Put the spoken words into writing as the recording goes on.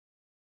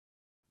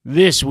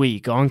This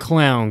week on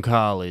Clown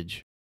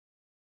College.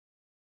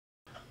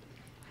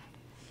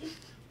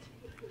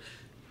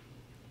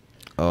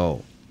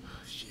 Oh.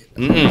 Shit,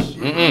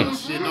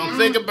 don't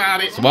think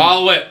about it.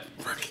 Swallow it.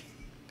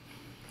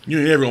 You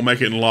ain't ever gonna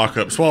make it in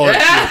lockup. Swallow it.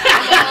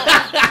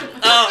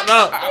 Oh,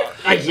 no.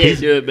 I can't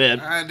do it, man.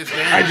 I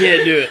understand. I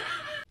can't do it.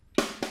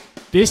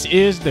 This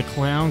is the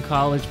Clown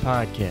College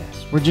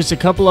Podcast. We're just a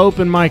couple of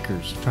open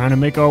micers trying to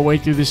make our way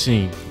through the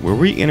scene. Where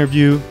we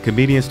interview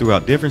comedians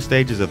throughout different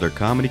stages of their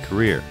comedy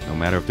career, no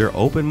matter if they're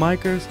open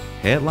micers,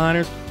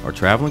 headliners, or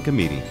traveling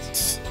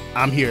comedians.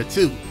 I'm here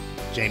too.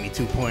 Jamie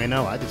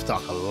 2.0. I just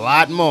talk a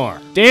lot more.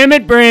 Damn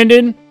it,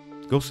 Branden.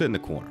 Go sit in the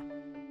corner.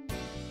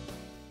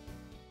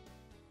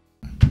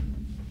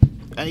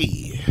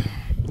 Hey.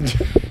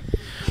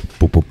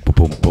 Boom, boom, boom,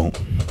 boom, boom.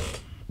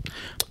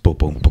 Boom,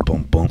 boom, boom,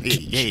 boom, boom.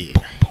 Yeah.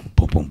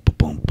 Boom, boom, boom,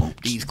 boom, boom.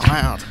 These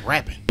clowns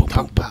rapping.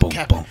 Talk about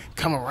capping.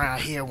 Come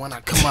around here when I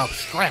come out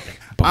scrapping.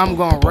 I'm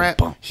gonna rap.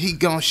 He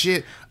gonna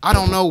shit. I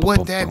don't know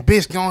what that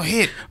bitch gonna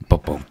hit.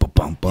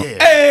 Yeah.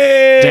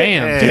 Hey!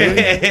 Damn,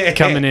 dude.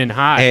 Coming in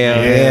hot. Hell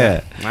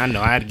man. yeah. I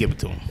know. I had to give it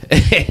to him.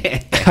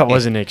 I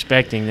wasn't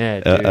expecting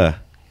that,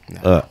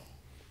 dude.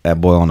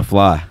 That boy on the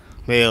fly.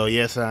 Hell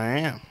yes, I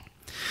am.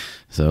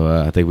 So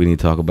I think we need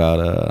to talk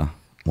about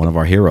one of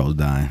our heroes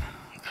dying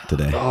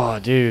today. Oh,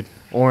 dude.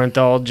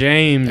 Orenthal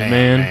James,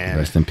 man.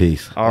 Rest in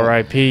peace.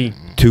 R.I.P.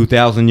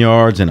 2,000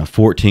 yards in a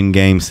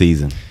 14-game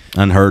season.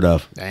 Unheard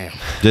of. Damn.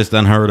 Just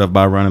unheard of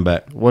by running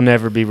back. Will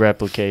never be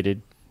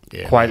replicated.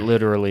 Yeah. Quite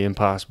literally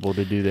impossible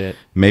to do that.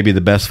 Maybe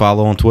the best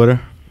follow on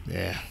Twitter.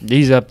 Yeah.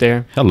 He's up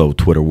there. Hello,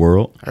 Twitter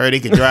world. I heard he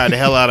could drive the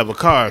hell out of a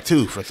car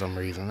too for some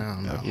reason. I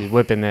don't know. He's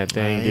whipping that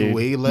thing, He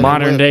dude. let it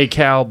Modern whip. day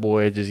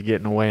cowboy just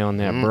getting away on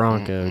that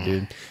Bronco,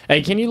 dude.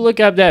 Hey, can you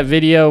look up that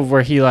video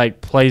where he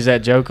like plays that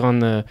joke on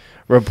the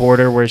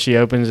reporter where she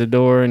opens the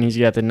door and he's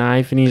got the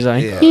knife and he's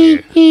like,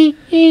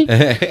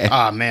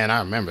 Oh man, I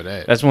remember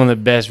that. That's one of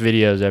the best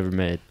videos ever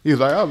made. He's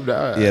like, I'm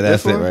dying. Yeah,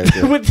 that's it right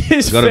there. With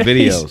his Go to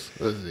face. videos.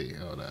 Let's see.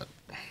 Hold up.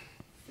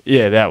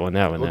 Yeah, that one.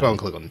 We're gonna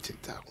click on the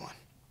TikTok one.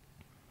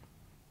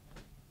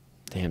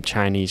 Damn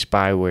Chinese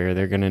spyware.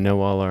 They're going to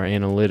know all our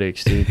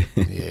analytics, dude.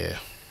 Yeah.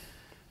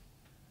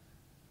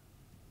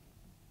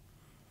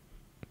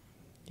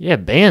 Yeah,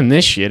 ban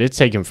this shit. It's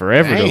taking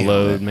forever to Damn.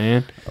 load,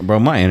 man.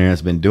 Bro, my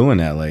internet's been doing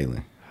that lately.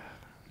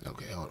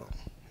 Okay, hold on.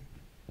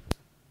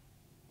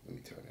 Let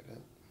me turn it up.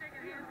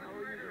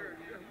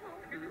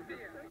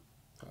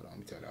 Hold on, let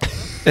me turn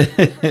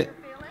it up.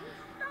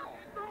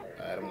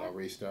 All right, I'm gonna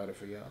restart it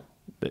for y'all.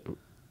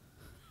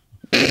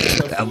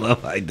 I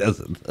love how he does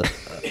it.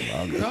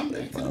 Come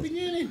back to the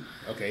beginning.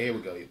 Okay, here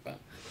we go. The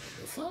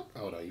fuck?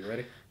 Hold on, you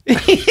ready?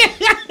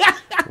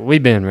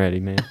 We've been ready,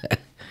 man.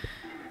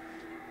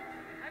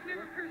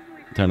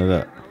 Turn it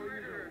up.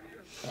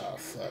 Oh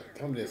fuck!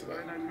 Come this way.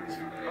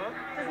 Doesn't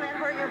that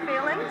hurt your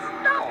feelings?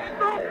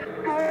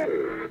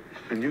 No.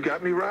 And you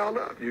got me riled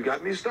up. You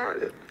got me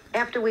started.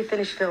 After we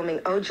finished filming,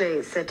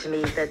 OJ said to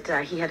me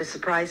that he had a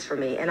surprise for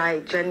me, and I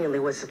genuinely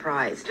was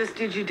surprised. Just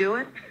did you do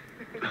it?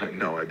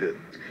 No, I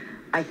didn't.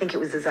 I think it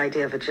was his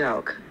idea of a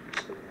joke.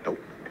 Nope.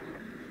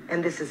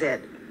 And this is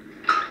it.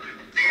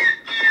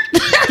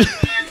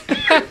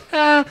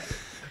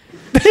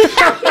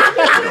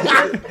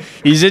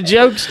 He's a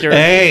jokester.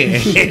 Hey,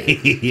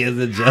 he is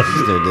a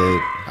jokester,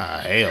 dude.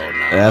 Ah, hell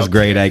no. That's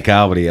great at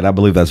comedy, and I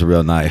believe that's a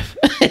real knife.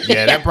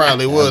 Yeah, that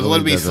probably was.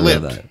 What if he That's a real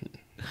slipped?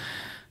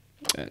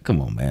 knife.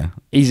 Come on, man.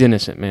 He's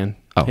innocent, man.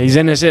 Oh. He's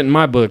innocent in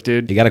my book,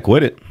 dude. You got to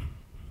quit it.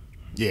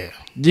 Yeah.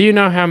 Do you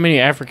know how many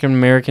African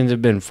Americans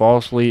have been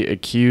falsely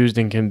accused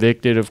and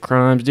convicted of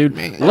crimes, dude?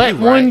 Man, Let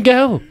you one right.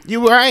 go.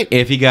 You right?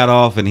 If he got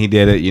off and he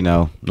did it, you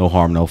know, no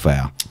harm, no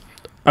foul.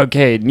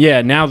 Okay,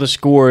 yeah, now the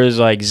score is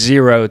like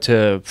 0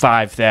 to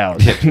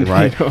 5,000.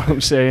 Right. You know what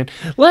I'm saying?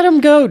 Let him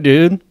go,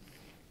 dude.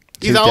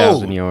 He's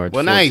 2,000 old. yards,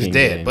 Well, now he's 14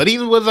 dead. games. But he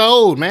was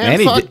old, man.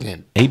 And Fuck he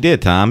him.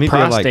 did, Tom. He did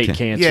like Prostate 10.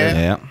 cancer. Yeah.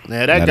 Yeah.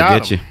 Yeah, that That'll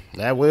got get him. you.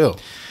 That will.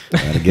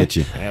 That'll get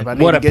you. Yeah, if I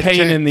need What to a get pain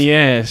checked. in the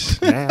ass.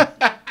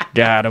 Yeah.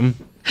 Got him.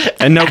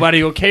 And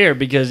nobody will care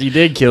because you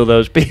did kill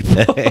those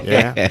people.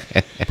 Yeah.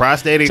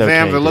 Prostate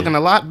exams okay, are looking dude.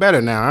 a lot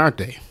better now, aren't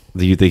they?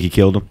 Do you think he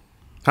killed him?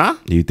 Huh?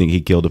 Do you think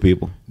he killed the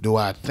people? Do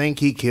I think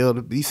he killed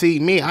him? You see,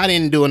 me, I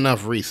didn't do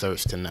enough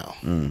research to know.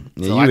 Yeah,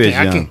 So you is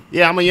young.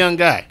 yeah, I'm a young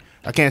guy.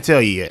 I can't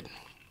tell you yet.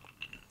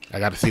 I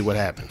got to see what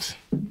happens.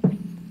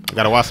 I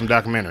got to watch some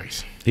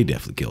documentaries. He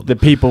definitely killed The him.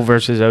 People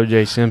versus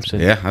OJ Simpson.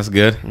 Yeah, that's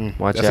good.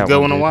 Watch That's that a good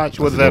one to dude. watch.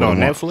 What's That's a that good on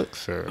one to watch.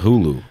 Netflix? Or?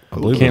 Hulu. I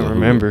believe it Can't was a Hulu.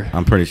 remember.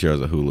 I'm pretty sure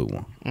it's a Hulu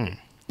one.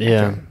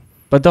 Yeah.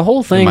 But the whole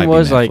might thing be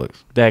was like Netflix.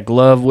 that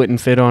glove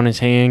wouldn't fit on his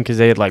hand because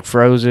they had like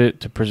froze it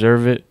to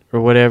preserve it or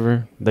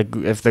whatever.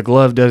 If the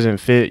glove doesn't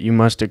fit, you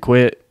must have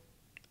quit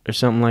or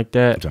something like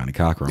that. Johnny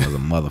Cochran was a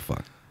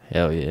motherfucker.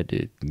 Hell yeah,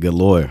 dude. Good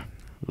lawyer.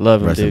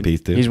 Love him, Rest in dude.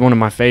 peace, dude. He's one of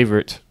my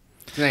favorites.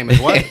 His name is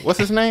what? What's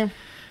his name?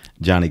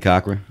 Johnny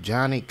Cochran.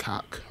 Johnny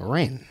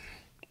Cochran.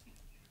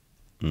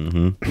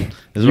 Mm-hmm.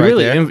 It's You right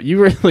really, there. you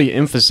really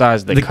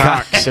emphasize the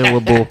cock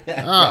syllable.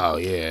 Oh,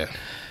 yeah.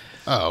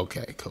 Oh,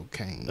 okay.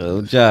 Cocaine.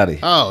 Oh, Johnny.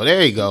 Oh,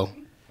 there you go.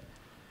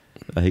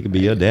 He could be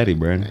your daddy,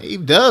 Branden. He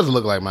does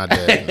look like my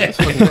dad. That's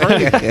fucking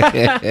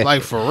crazy.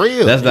 Like, for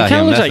real. That's not He kinda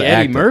him. looks That's like an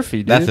Eddie actor. Murphy,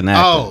 dude. That's an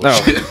actor.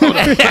 Oh, shit. Hold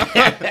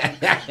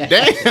on.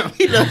 Damn,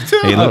 he does too.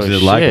 He looks Oh,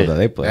 just like shit. him.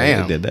 They play.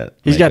 Damn. They did that.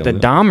 He's got the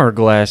Makeup. Dahmer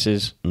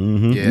glasses. Yeah,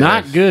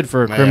 Not that's- good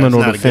for a man, criminal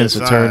that's not a good defense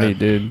sign. attorney,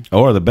 dude.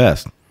 Or the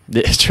best.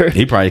 It's true.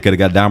 He probably could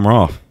have got Dahmer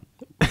off.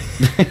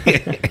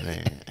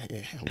 Man,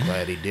 yeah, I'm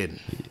glad he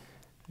didn't.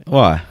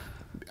 Why?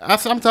 I'm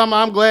talking about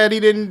I'm glad he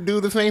didn't do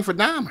the thing for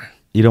Dahmer.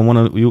 You don't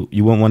want to.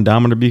 You want one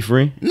Dahmer to be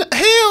free? No,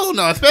 hell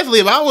no, especially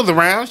if I was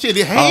around. Shit,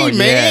 hey Oh, yeah,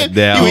 man,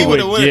 damn. he He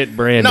would've- would get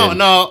Branden.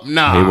 No,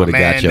 He would have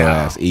man, got your no.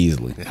 ass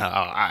easily.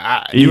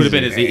 No, He would have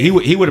been.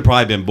 He would have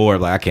probably been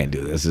bored. Like I can't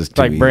do this. It's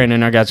too Like, easy.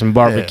 Branden, I got some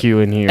barbecue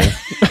in here.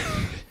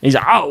 He's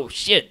like, oh,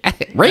 shit.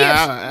 Ribs.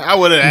 I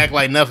would have act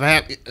like nothing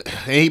happened. And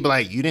he'd be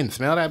like, "You didn't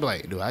smell that?" I'd be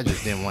like, "Dude, I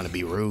just didn't want to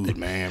be rude,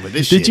 man." But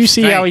this Did shit you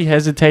see how stank. he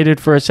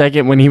hesitated for a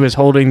second when he was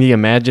holding the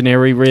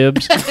imaginary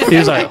ribs? He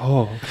was like,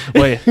 oh,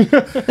 wait.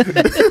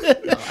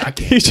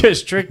 You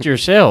just tricked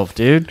yourself,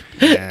 dude.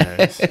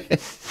 Yes.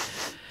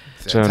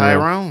 So, no.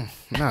 Tyrone?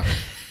 No.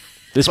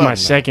 This is Fuck my no.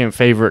 second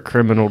favorite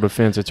criminal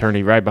defense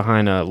attorney, right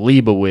behind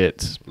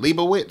Leibowitz.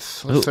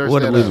 Leibowitz. Let's search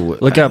What that Leibowitz?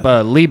 up. Look up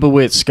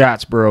Leibowitz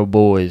Scottsboro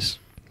Boys.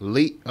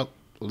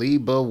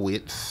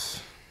 Leibowitz.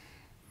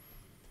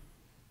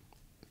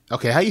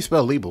 Okay, how you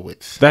spell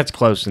Leibowitz? That's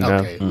close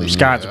enough. Okay,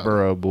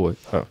 Scottsboro Boy.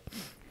 Oh.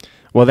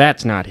 Well,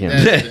 that's not him.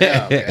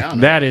 Yeah, okay, I don't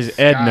know. That is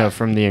Edna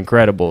from The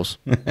Incredibles.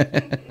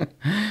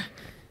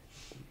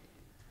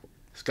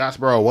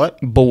 Scottsboro what?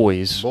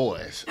 Boys.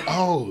 Boys.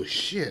 Oh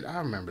shit, I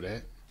remember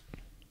that.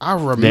 I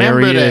There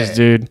remember he that. is,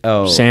 dude.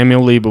 Oh.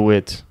 Samuel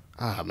Leibowitz.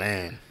 Ah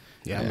man.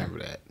 Yeah, I remember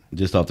that.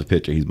 Just off the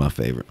picture, he's my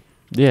favorite.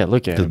 Yeah,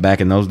 look at Because him.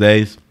 back in those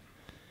days,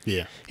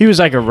 Yeah. He was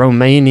like a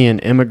Romanian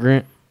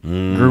immigrant.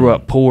 Grew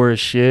up poor as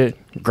shit.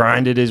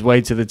 Grinded his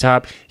way to the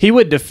top. He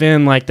would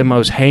defend like the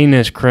most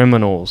heinous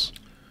criminals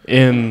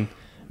in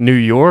New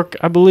York,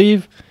 I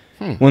believe.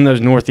 One of those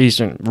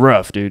northeastern,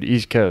 rough, dude,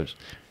 East Coast.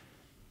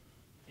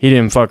 He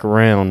didn't fuck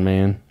around,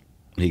 man.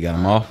 he got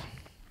him off.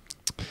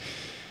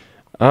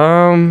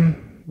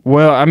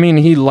 Well, I mean,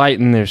 he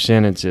lightened their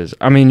sentences.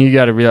 I mean, you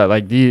got to realize,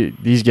 like,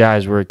 these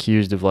guys were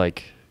accused of,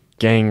 like,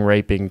 gang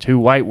raping 2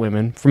 white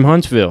women from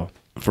Huntsville.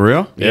 For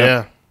real?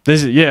 Yeah.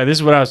 This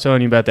is what I was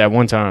telling you about that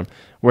one time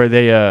where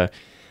they,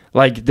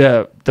 like,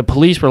 the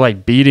police were,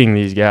 like, beating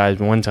these guys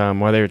one time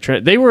while they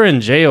were they were in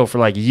jail for,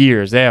 like,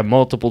 years. They had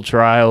multiple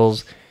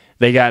trials.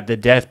 They got the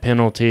death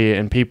penalty,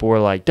 and people were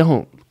like,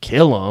 don't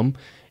kill them,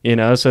 you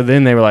know? So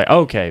then they were like,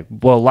 okay,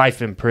 well,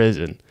 life in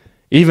prison.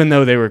 Even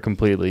though they were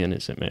completely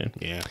innocent, man.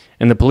 Yeah.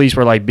 And the police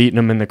were, like, beating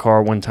them in the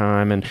car one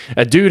time. And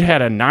a dude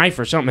had a knife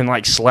or something and,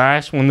 like,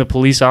 slashed one of the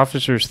police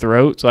officers'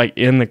 throats, like,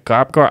 in the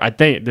cop car. I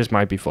think this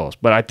might be false,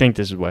 but I think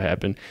this is what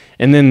happened.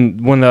 And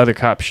then one of the other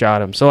cops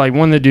shot him. So, like,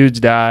 one of the dudes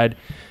died.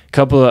 A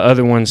couple of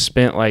other ones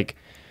spent, like,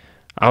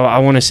 I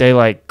want to say,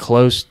 like,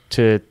 close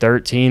to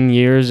 13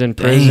 years in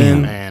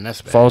prison. Man,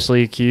 that's bad.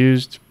 Falsely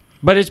accused.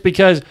 But it's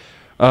because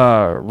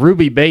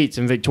Ruby Bates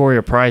and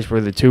Victoria Price were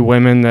the 2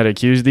 women that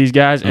accused these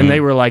guys, and they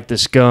were like the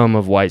scum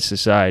of white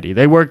society.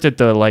 They worked at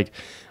the like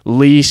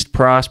least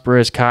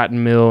prosperous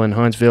cotton mill in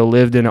Huntsville,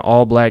 lived in an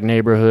all-black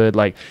neighborhood.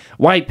 Like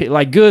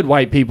good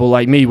white people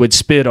like me would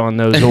spit on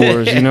those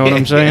whores. You know what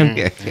I'm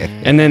saying?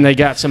 And then they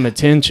got some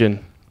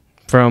attention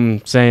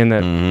from saying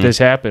that this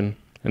happened,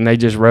 and they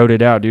just wrote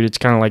it out, dude. It's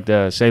kind of like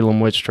the Salem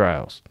witch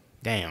trials.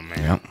 Damn, man.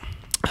 Yep.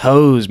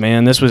 Hoes,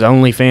 man. This was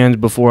OnlyFans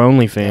before That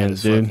OnlyFans,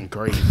 is dude. fucking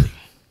crazy.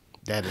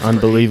 That is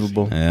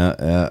Unbelievable. Yeah.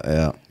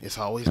 Crazy. It's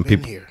always And been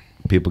people- here.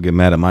 People get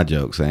mad at my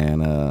joke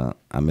saying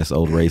I miss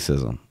old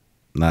racism.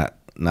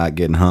 Not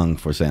getting hung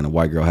for saying a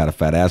white girl had a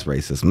fat ass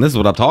racism. This is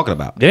what I'm talking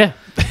about. Yeah,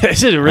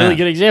 this is a really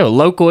good example.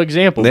 Local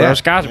example, bro. Yeah.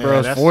 Scottsboro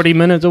is that's- 40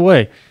 minutes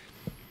away.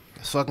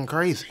 It's fucking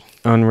crazy.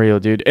 Unreal,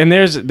 dude. And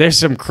there's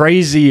some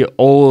crazy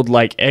old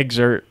like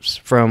excerpts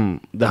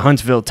from the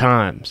Huntsville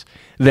Times.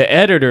 The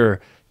editor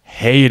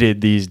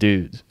hated these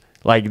dudes.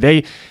 Like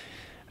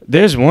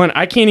there's one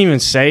I can't even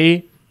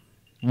say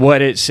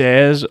what it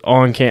says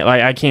on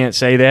I can't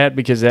say that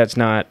because that's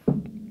not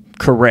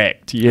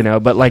correct, you know.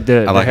 But like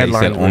the I like how you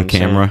headline said on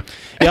camera.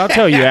 Yeah, I'll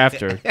tell you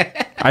after.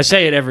 I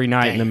say it every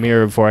night in the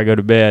mirror before I go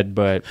to bed,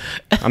 but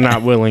I'm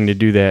not willing to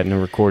do that in a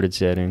recorded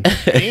setting.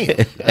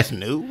 Damn, that's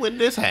new. When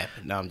this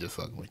happened? No, I'm just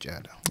fucking with y'all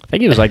though. I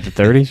think it was like the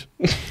 30s,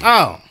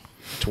 Oh,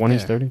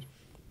 20s, 30s.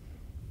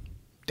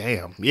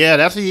 damn. Yeah,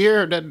 that's a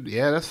year.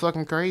 That's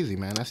fucking crazy,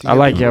 man. That's the I year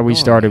like people how we were going.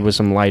 started with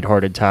some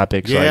lighthearted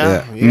topics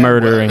Yeah, like yeah,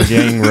 murder well. and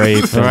gang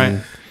rape.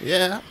 and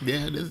Yeah.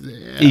 Yeah.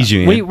 Ease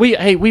you in.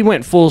 we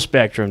went full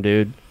spectrum,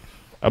 dude.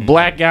 A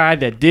black guy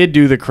that did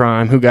do the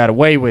crime who got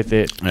away with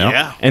it. Yep.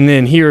 Yeah. And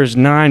then here's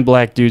 9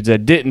 black dudes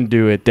that didn't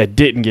do it that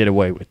didn't get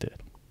away with it.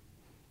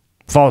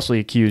 Falsely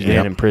accused Yep.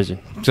 and in prison.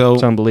 So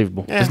It's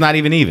unbelievable. it's not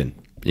even even.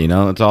 You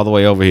know, it's all the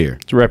way over here.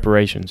 It's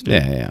reparations, dude.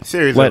 Yeah.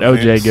 Series Let of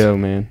OJ events, go,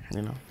 man.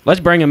 You know. Let's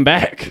bring him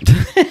back.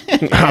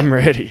 I'm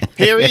ready.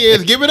 Here he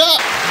is. Give it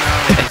up.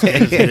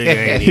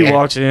 He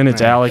walks in,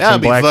 it's Alex in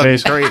That'd be fucking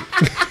blackface.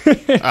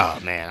 great. Oh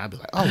man, I'd be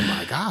like, oh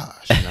my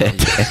gosh. You know, I'm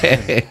just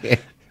saying.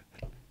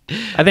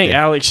 I think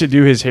Alex should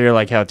do his hair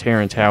like how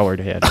Terrence Howard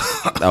had.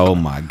 Oh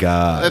my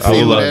God! Let's I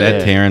see love what that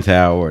is. Terrence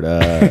Howard.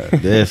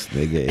 This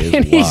nigga is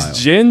And wild. he's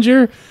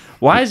ginger.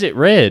 Why is it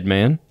red,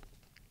 man?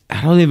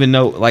 I don't even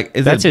know. Like,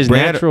 is That's it his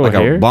red, natural like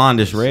hair? a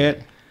blondish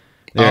red?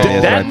 There it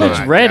is That right looks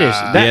there. reddish.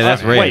 God. Yeah,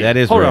 that's red. Wait, That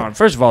is hold red. on.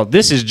 First of all,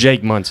 this is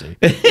Jake Muncie.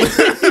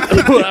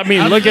 I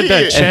mean, look at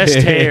the chest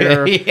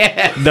hair,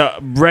 Yeah. the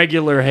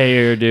regular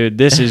hair, dude.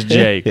 This is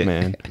Jake,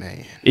 man.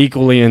 Man.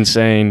 Equally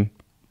insane.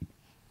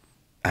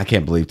 I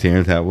can't believe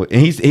Terrence Howard.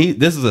 And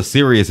this is a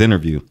serious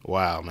interview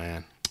Wow,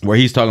 man. where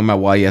he's talking about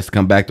why he has to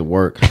come back to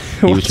work.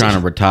 He was trying to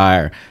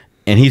retire,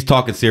 and he's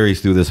talking serious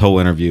through this whole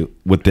interview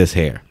with this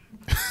hair.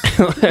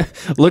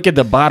 Look at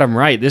the bottom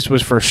right. This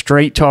was for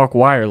Straight Talk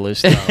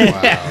Wireless.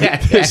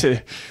 Wow.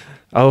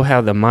 Oh,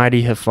 how the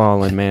mighty have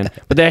fallen, man.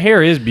 But that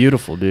hair is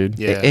beautiful, dude.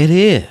 Yeah. It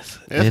is.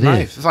 It's It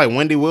nice. is. It's like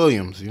Wendy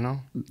Williams, you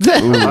know? I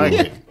like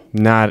it.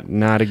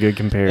 Not a good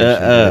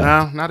comparison.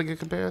 No, not a good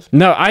comparison.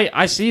 No,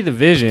 I see the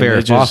vision. Farrah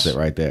It just- Fawcett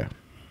right there.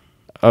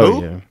 Oh,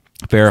 Who? yeah.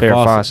 Farrah Farrah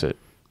Fawcett. Fawcett.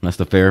 That's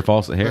the Farrah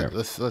Fawcett hair.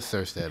 Let's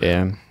search that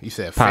Yeah. up. You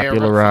said Farrah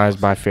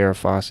Popularized by Farrah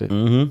Fawcett.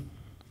 Mm-hmm.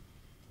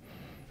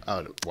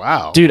 Oh,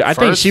 wow. Dude, I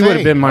think First she would have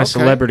thing. been my Okay.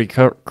 celebrity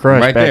crush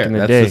Right back there. in the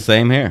That's day. the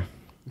same hair.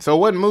 So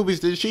what movies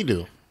did she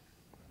do?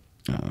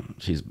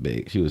 She's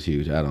big. She was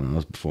huge. I don't know. It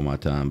was before my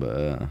time,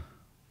 but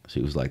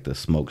she was like the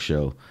smoke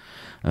show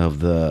of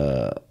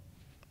the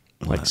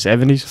Like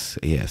 70s?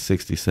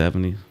 60s,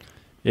 70s.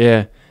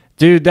 Yeah.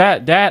 Dude,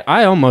 that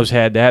I almost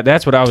had that.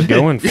 That's what I was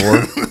going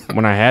for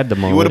when I had the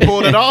You would moment. have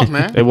pulled it off,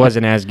 man. It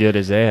wasn't as good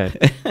as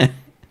that.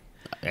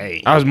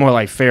 Hey. I was more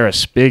like Farrah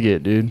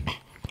Spigot, dude.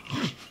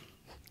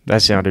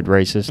 That sounded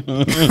racist.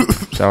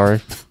 Sorry.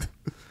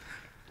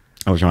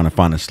 I was trying to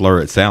find a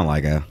slur it sound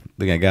like. I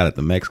think I got it.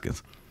 The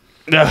Mexicans.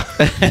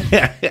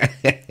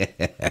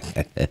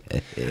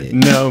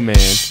 No, man.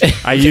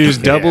 I use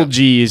double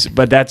G's,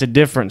 but that's a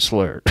different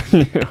slur.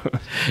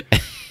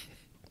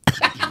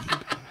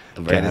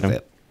 Got him.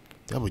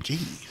 Double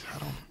G's. I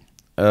don't.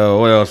 Oh,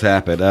 what else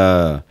happened?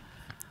 Oh,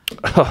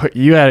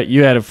 you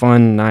had a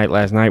fun night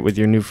last night with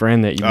your new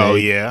friend that you Oh,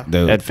 made yeah.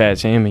 Dude, at Phat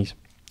Sammy's.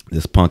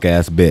 this punk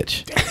ass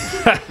bitch.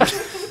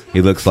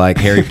 He looks like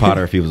Harry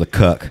Potter if he was a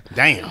cuck.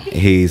 Damn.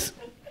 He's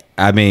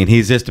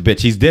just a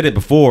bitch. He's did it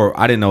before.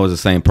 I didn't know it was the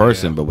same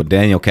person, but with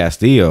Daniel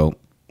Castillo,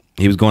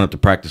 he was going up to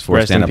practice for a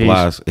Rest in stand-up peace.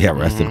 live. Yeah,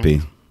 rest in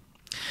peace.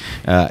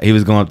 He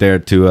was going up there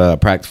to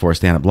practice for a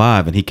stand-up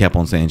live, and he kept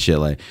on saying shit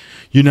like,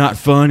 "You're not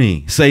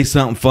funny. Say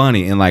something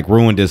funny," and like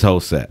ruined his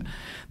whole set.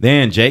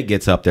 Then Jake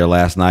gets up there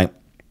last night,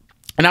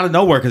 and out of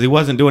nowhere, because he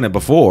wasn't doing it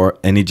before,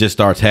 and he just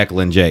starts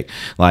heckling Jake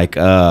like,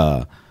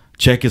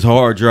 check his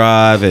hard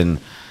drive and.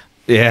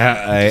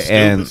 Yeah,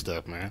 Stupid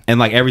stuff, man. and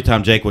like every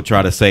time Jake would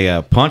try to say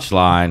a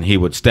punchline, he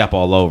would step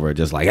all over it,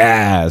 just like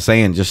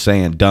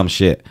saying dumb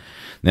shit.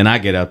 Then I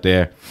get up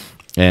there,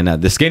 and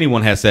the skinny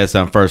one had said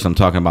something first. I'm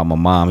talking about my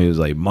mom. He was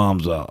like,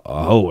 "Mom's a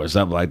hoe" or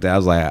something like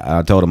that.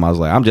 I told him,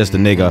 I'm just a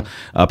nigga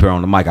up here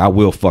on the mic. I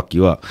will fuck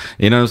you up.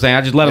 You know what I'm saying?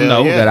 I just let him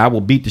Hell know yeah. that I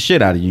will beat the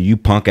shit out of you, you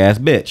punk ass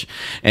bitch.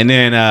 And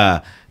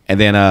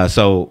then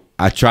so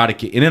I try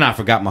to, and then I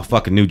forgot my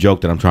fucking new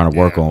joke that I'm trying to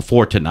work on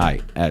for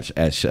tonight at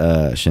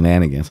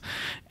Shenanigans.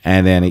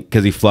 And then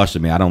because he flushed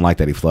at me, I don't like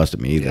that he flushed at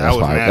me either. Yeah, I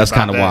was mad That's about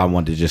kind of why that. I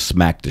wanted to just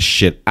smack the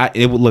shit.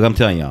 Look, I'm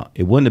telling y'all,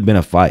 it wouldn't have been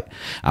a fight.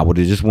 I would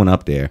have just went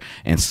up there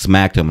and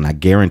smacked him, and I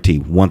guarantee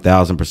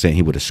 1,000%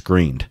 he would have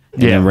screamed.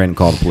 And Yeah. then ran and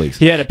called the police.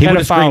 He had a would have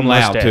pedophile screamed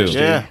loud mustache, too. dude.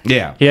 Yeah.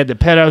 Yeah. He had the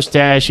pedo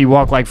stash. He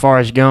walked like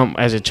Forrest Gump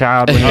as a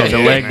child when he had the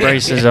leg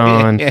braces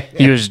on.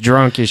 He was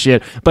drunk as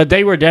shit. But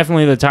they were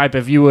definitely the type,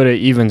 if you would have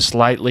even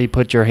slightly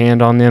put your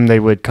hand on them,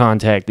 they would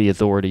contact the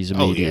authorities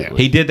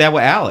immediately. He did that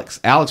with Alex.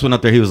 Alex went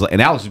up there. He was like,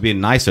 and Alex was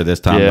being nicer this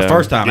time. Yeah. The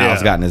first time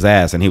Alex Yeah. got in his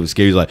ass, and he was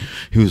scared.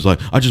 He was like,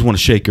 I just want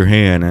to shake your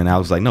hand. And I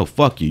was like, no,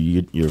 fuck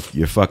you.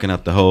 You're fucking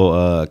up the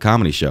whole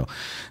comedy show.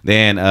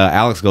 Then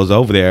Alex goes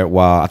over there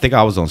while I think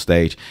I was on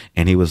stage,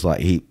 and he was like,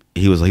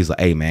 he's like,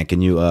 hey man, can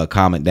you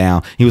calm it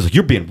down? He was like,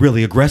 you're being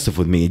really aggressive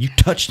with me, and you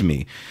touched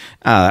me.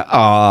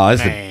 Oh,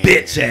 it's a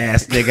bitch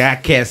ass nigga. I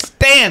can't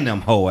stand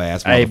them whole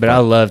ass. Hey, but I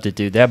motherfuckers. loved it,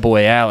 dude. That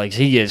boy Alex,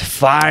 he gets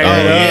fired Oh,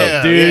 up,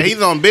 yeah. dude. Yeah,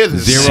 he's on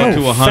business. 0 so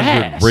to 100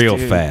 fast, real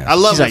dude. fast. I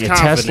love He's like his a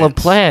confidence. Tesla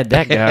plaid,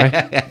 that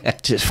guy.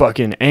 Just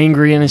fucking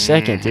angry in a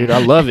second, dude. I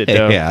love it,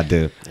 though. Yeah, I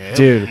do.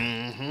 Dude.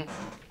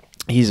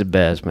 He's the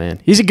best, man.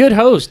 He's a good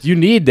host. You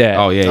need that.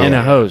 Oh, yeah, in yeah.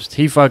 a host.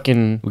 He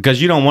fucking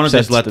Because you don't want to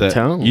Sets just let the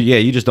tone.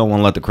 you just don't want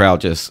to let the crowd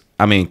just.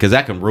 I mean, because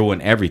that can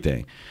ruin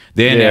everything.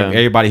 Then Yeah.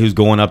 everybody who's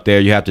going up there,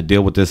 you have to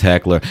deal with this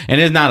heckler,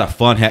 and it's not a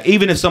fun.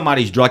 Even if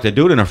somebody's drunk, the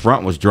dude in the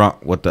front was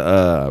drunk with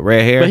the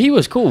red hair. But he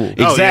was cool.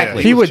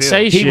 Exactly. yeah, He was would chill.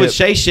 say he shit. would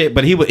say shit,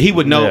 but he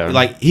would know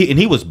Yeah.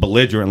 he was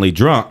belligerently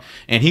drunk,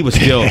 and he was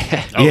still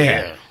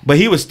yeah. But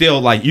he was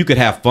still like you could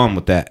have fun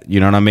with that. You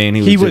know what I mean?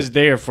 He was just-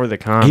 there for the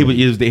comedy.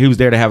 he was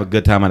there to have a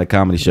good time at a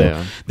comedy show.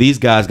 Yeah. These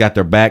guys got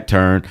their back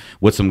turned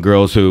with some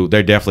girls who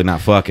they're definitely not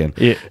fucking.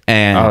 Yeah.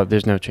 And Oh,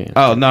 there's no chance.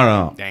 oh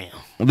no. Damn.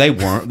 They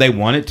weren't. They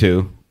wanted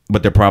to.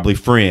 but they're probably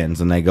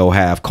friends and they go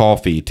have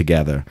coffee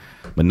together,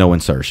 but no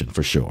insertion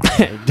for sure.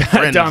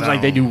 Dom's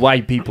like they do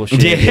white people shit.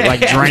 They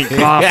like drink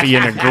coffee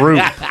in a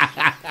group.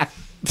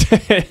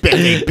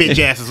 Bitch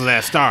asses was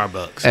at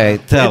Starbucks. Hey,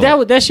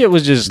 tell That shit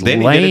was just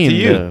Then he lame. did it to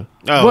you. Though.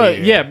 Oh, Well, yeah.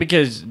 yeah,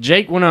 because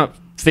Jake went up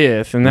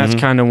 5th, and that's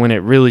kind of when it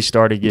really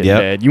started getting Yep.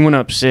 bad. You went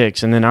up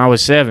 6th, and then I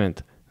was 7th.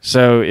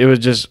 So it was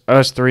just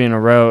us 3 in a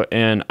row.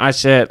 And I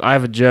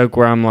have a joke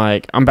where I'm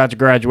like, I'm about to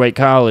graduate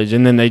college,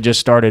 and then they just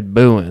started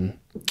booing.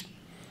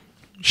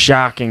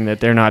 Shocking that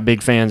they're not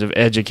big fans of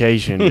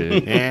education,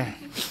 dude. Yeah.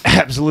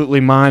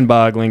 Absolutely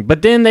mind-boggling.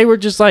 But then they were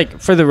just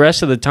like, for the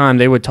rest of the time,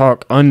 they would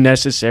talk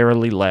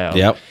unnecessarily loud.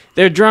 Yep.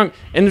 They're drunk,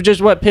 and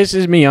just what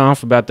pisses me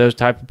off about those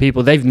type of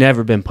people, they've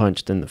never been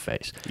punched in the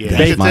face. Yeah,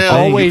 They've you could tell.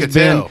 always You could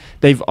been tell.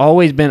 they've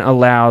always been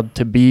allowed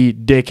to be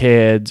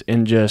dickheads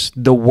and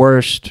just the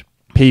worst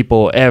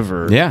people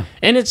ever. Yeah.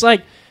 And it's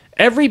like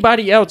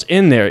everybody else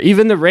in there,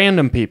 even the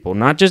random people,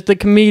 not just the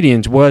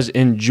comedians, was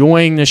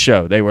enjoying the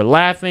show. They were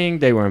laughing,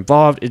 they were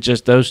involved. It's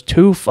just those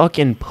two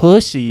fucking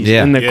pussies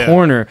Yeah. in the Yeah.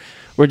 corner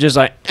were just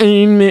like,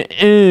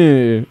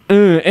 and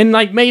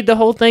like made the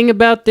whole thing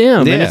about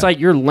them. Yeah. And it's like,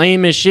 you're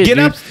lame as shit. Get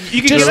dude. up.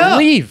 You can just get up.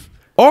 leave.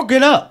 or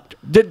get up.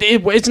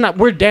 It's not.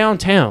 We're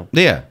downtown.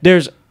 Yeah.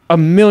 There's a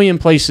million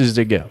places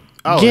to go.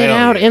 Oh, Get hell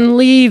out yeah. and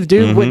leave,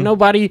 dude. Mm-hmm. With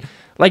nobody,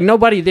 like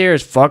nobody there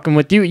is fucking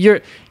with you.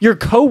 Your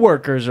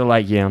coworkers are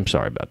like, yeah, I'm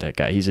sorry about that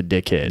guy. He's a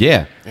dickhead.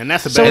 Yeah. And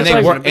that's the So best And it's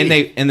they like-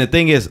 work, and the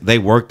thing is, they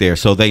work there,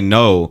 so they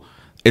know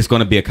it's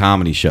going to be a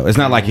comedy show. It's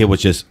not like it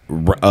was just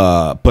put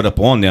up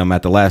on them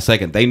at the last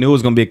second. They knew it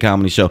was going to be a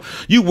comedy show.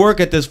 You work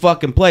at this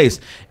fucking place.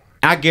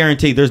 I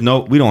guarantee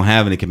we don't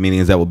have any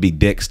comedians that will be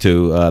dicks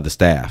to the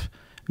staff.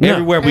 No.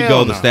 Everywhere we Hell go,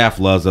 no. the staff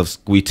loves us.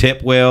 We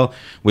tip well.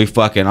 We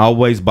fucking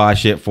always buy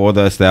shit for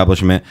the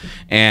establishment,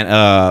 and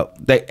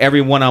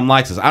every one of them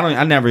likes us.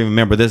 I never even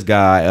remember this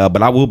guy,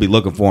 but I will be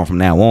looking for him from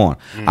now on.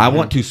 I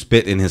want to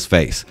spit in his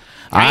face.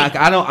 I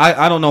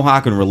don't know how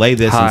I can relay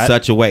this Hot. in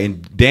such a way.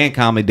 And Dan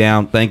calmed me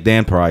down. Thank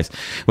Dan Price.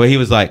 Where he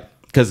was like,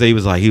 because he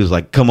was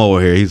like, come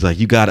over here. He's like,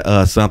 you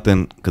got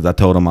something? Because I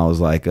told him I was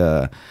like,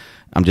 I'm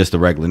just a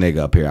regular nigga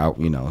up here.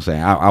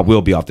 I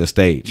will be off this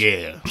stage.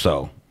 Yeah.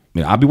 So.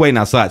 I'll be waiting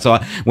outside. So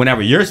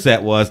whenever your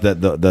set was,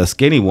 the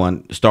skinny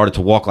one started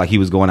to walk like he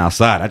was going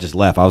outside, I just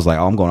left. I was like,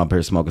 oh, I'm going up here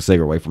to smoke a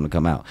cigarette, wait for him to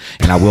come out.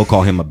 And I will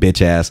call him a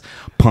bitch ass,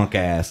 punk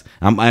ass.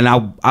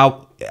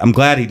 I'm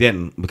glad he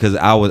didn't, because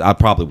I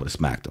probably would have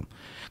smacked him.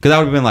 Because I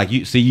would have been like,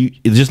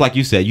 just like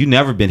you said, you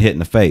never been hit in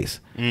the face.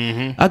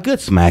 A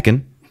good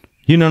smacking.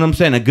 You know what I'm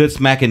saying? A good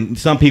smacking.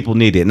 Some people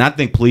need it. And I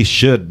think police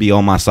should be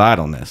on my side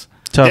on this.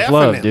 Tough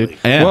love, Definitely. dude.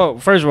 Yeah. Well,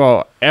 first of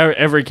all,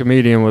 every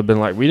comedian would have been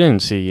like, we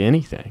didn't see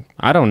anything.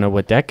 I don't know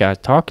what that guy's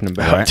talking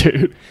about, Right.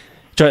 dude.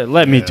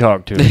 Let me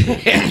talk to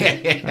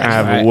him. I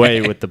have a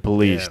way with the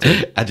police.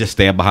 Dude. I just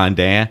stand behind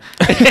Dan.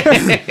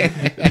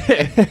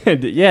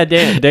 Yeah,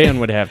 Dan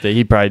would have to.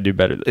 He'd probably do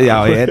better than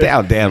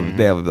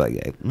Dan would be like,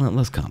 hey,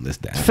 let's calm this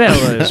down.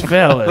 fellas.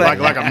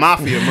 like a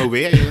mafia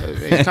movie.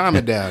 Hey, calm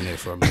it down there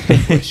for me.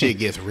 Before shit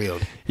gets real.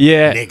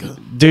 Yeah,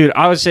 Nigga. dude,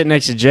 I was sitting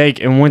next to Jake,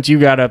 and once you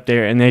got up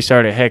there and they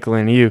started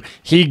heckling you,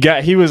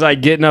 he was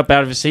like getting up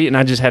out of his seat, and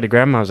I just had to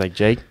grab him. I was like,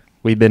 Jake,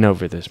 we've been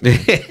over this, man.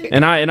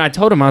 and I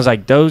told him, I was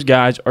like, those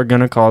guys are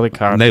gonna call the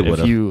cops They if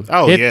would've. you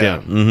Oh, hit yeah.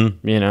 them.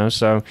 Mm-hmm. You know,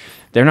 so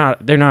they're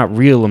not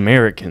real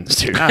Americans,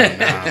 dude.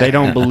 They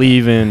don't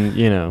believe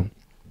in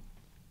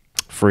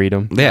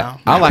freedom. Yeah,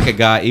 I like a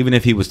guy, even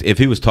if he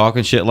was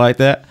talking shit like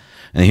that,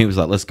 and he was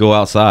like, let's go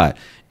outside,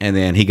 and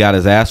then he got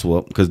his ass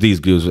whooped, because these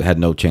dudes had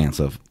no chance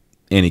of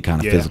any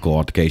kind of Yeah. physical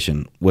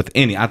altercation with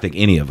I think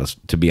any of us,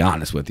 to be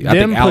honest with you. I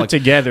Them think put Alex,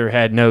 together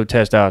had no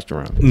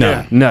testosterone.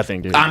 No.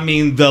 Nothing, dude. I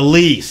mean, the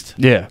least,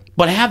 yeah.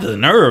 but have the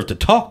nerve to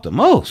talk the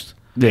most.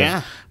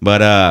 Yeah.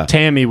 But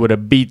Tammy would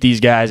have beat these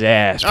guys'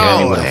 ass.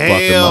 Oh, would've fucked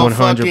him hell, up.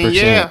 fucking 100%.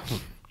 yeah.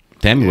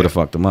 Tammy would have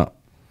fucked him up.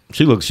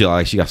 She looks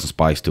like she got some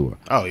spice to her.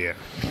 Oh, yeah.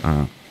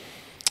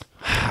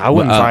 I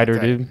wouldn't fight her,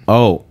 dude.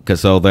 Oh,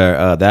 because so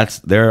they're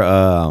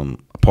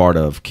part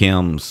of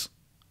Kim's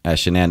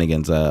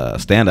Shenanigans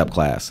stand-up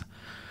class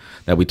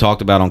that we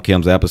talked about on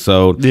Kim's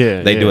episode.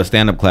 Yeah, they do yeah. a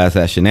stand-up class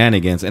at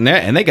Shenanigans, and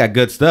they got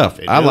good stuff.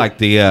 I do. like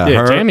the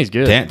her. Tammy's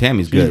good.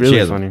 Tammy's She's good.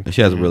 really funny.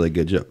 She has a really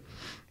good joke.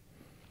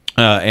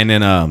 And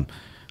then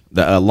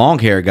the long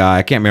hair guy,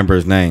 I can't remember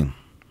his name.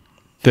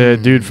 The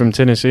dude from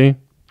Tennessee.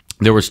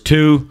 There was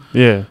two,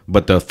 Yeah.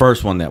 but the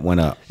first one that went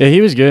up, Yeah,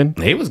 he was good.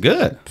 he was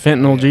good.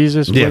 Fentanyl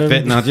Jesus. Yeah, whatever.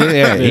 fitting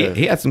yeah, Yeah.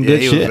 he had some Yeah,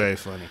 good he shit. was very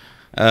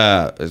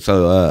funny.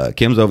 So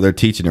Kim's over there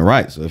teaching it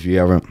right. So if you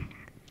ever,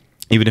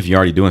 even if you're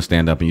already doing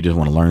stand up and you just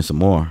want to learn some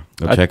more,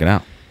 go check it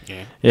out.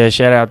 Yeah,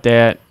 shout out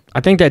that. I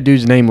think that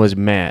dude's name was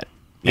Matt.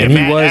 Yeah, And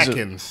Matt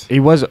Atkins. He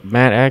was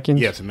Matt Atkins?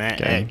 Yes,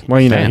 Matt Okay. Atkins.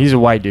 Well, Damn. he's a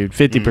white dude.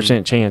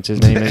 50% chance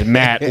his name is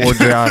Matt or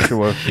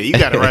Joshua. Yeah, you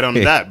got it right on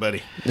the dot,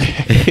 buddy.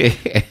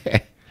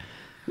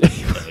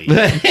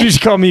 You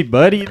just call me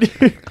buddy.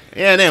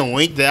 Yeah, and then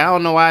winked. I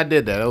don't know why I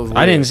did that. That was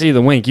I didn't see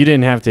the wink. You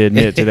didn't have to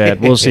admit to that.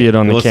 We'll see it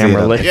on the We'll see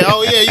camera it. later. Yeah,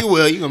 oh yeah, you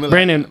will. You gonna be like,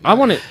 Brandon, I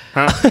want to.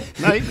 huh?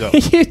 No, you go.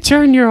 You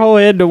turn your whole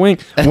head to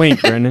wink.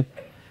 Wink, Brandon.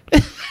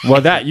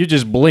 Well, that you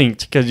just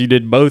blinked because you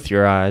did both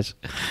your eyes.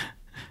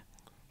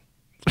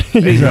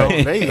 There you go.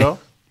 There you go.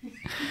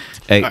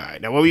 Hey, All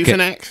right, now what were you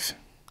finna ask?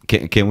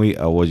 can we?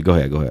 Oh, well, go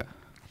ahead. Go ahead.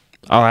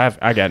 Oh,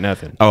 I got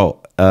nothing. Oh,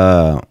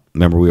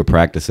 remember we were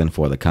practicing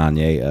for the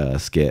Kanye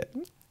skit.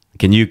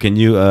 Can you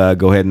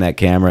go ahead in that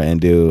camera and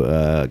do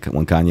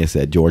when Kanye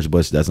said George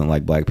Bush doesn't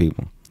like black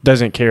people?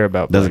 Doesn't care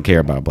about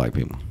Black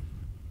people.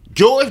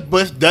 George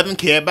Bush doesn't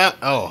care about.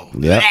 Oh,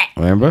 Yep.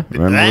 Remember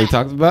what we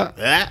talked about?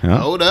 Huh? Huh?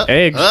 Hold up.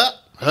 Eggs.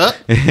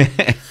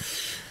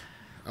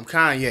 I'm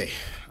Kanye.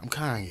 I'm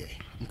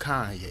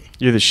Kanye.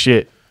 You're the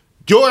shit.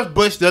 George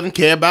Bush doesn't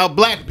care about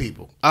black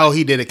people. Oh,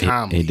 he did a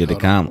comedy. He did a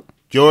Hold on. comment.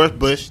 George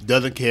Bush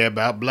doesn't care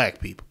about black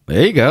people.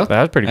 There you go. That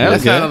was pretty That good. That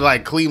was sounded good.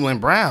 like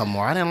Cleveland Brown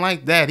more. I didn't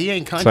like that. He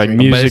ain't country. It's like But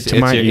music to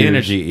my your ears.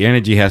 energy. Your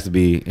energy has to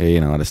be,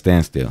 at a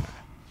standstill.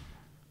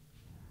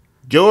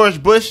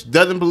 George Bush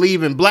doesn't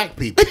believe in black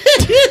people.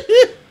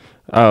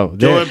 Oh,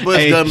 George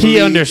Bush doesn't he believe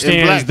in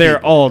understands black they're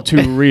people. all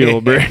too real,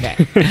 bro.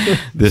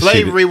 This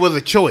Slavery was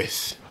a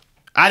choice.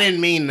 I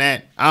didn't mean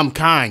that. I'm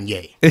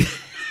Kanye.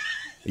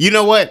 You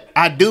know what?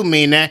 I do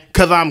mean that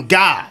because I'm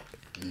God,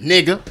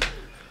 nigga.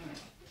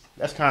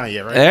 That's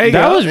Kanye, right? There you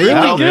That go. was really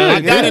There you go. good.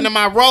 I got into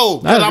my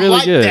role That because was I'm really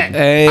like good. that.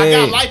 Hey. I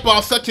got light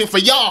bulb suction for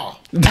y'all.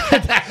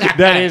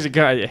 That is a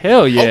guy.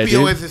 Hell yeah, dude.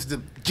 Opioids is the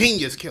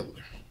genius killer.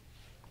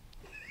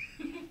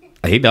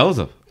 He knows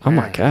him. Oh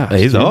my god.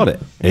 He's on it.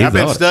 He's I've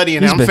been on it. studying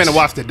it. He's I'm been finna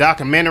watch the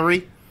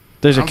documentary.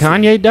 There's a I'm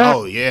Kanye finna- doc.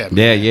 Oh, yeah.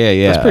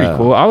 Yeah. That's pretty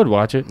cool. I would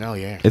watch it. Oh,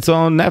 yeah. It's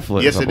on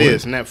Netflix. Yes, I it believe.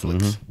 is.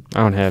 Netflix. I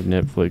don't have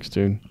Netflix,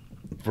 dude.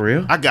 For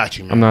real? I got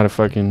you, man. I'm not a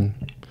fucking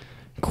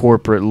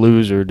corporate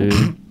loser, dude.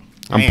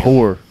 I'm Man.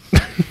 poor.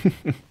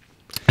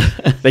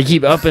 They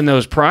keep upping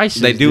those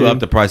prices. They do dude. up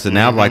the price, and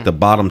now like the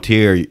bottom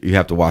tier, you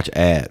have to watch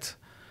ads.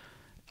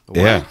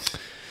 Yeah,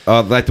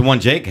 like the one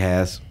Jake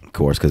has, of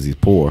course, because he's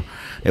poor.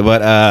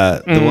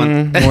 But the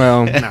one,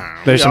 Well,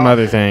 there's some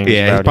other things.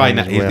 yeah, he's about probably him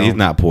not. as well. He's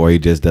not poor. He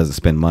just doesn't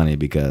spend money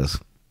because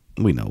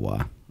we know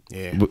why.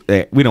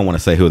 Yeah. We don't want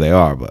to say who they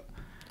are, but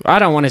I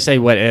don't want to say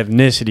what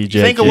ethnicity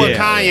Jake Think of what is.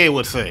 Kanye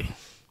would say.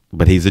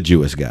 he's a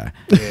Jewish guy.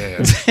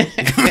 Yeah.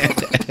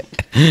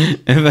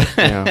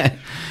 Yeah.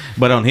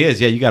 But on his,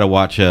 you got to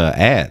watch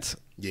ads,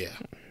 Yeah.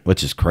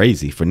 which is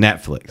crazy for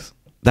Netflix.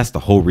 That's the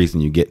whole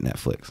reason you get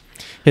Netflix.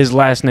 His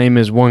last name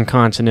is one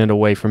consonant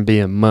away from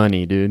being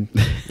money, dude.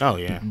 Oh,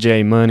 yeah.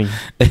 J Money.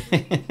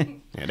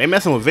 Yeah. They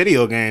messing with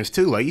video games,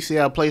 too. Like, you see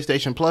how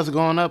PlayStation Plus is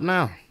going up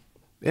now?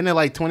 Isn't it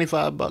like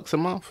 $25 a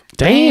month?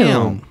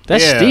 Damn.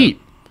 That's Yeah.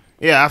 steep.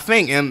 Yeah, I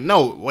think, and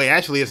no, wait,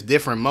 actually, it's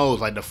different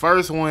modes. Like, the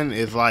first one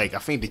is like, I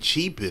think the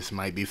cheapest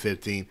might be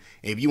 15.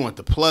 If you want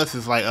the plus,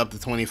 it's like up to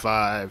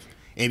 25.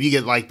 And if you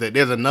get like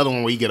there's another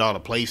one where you get all the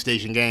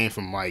PlayStation games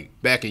from like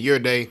back in your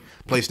day,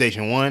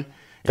 PlayStation 1.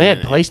 They had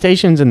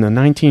PlayStations in the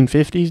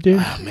 1950s,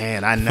 dude. Oh,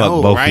 man, I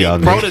know, both right? y'all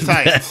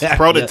Prototypes.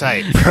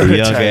 Prototype.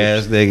 Young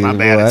ass niggas. My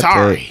bad, boy, I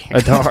tell you.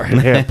 Atari.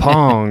 Atari. Yeah,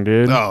 Pong,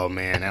 dude. Oh,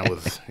 man,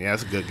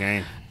 that's a good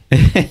game.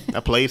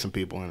 I played some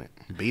people in it.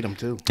 Beat them,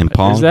 too. And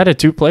Pong. Is that a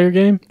two-player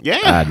game? Yeah.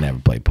 I'd never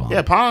play Pong.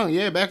 Yeah, Pong.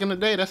 Yeah, back in the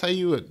day, that's how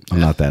you would. I'm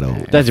not that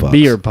old. That's Fucks.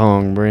 beer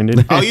pong,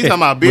 Brandon. Oh, you talking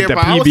about beer With the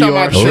pong? I was talking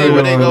about the PBR shit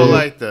where they go shirt on.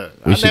 like the.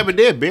 I never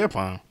did beer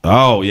pong.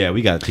 Oh yeah,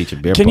 we got to teach a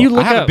beer. Can pong. you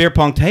look I have up- a beer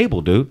pong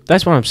table, dude.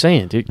 That's what I'm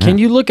saying, dude. Can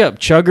you look up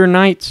Chugger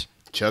Nights?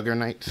 Chugger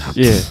nights.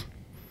 Yeah.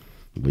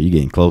 But you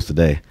getting close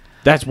today.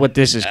 That's what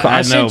this is called. I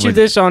I sent know, you but-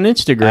 this on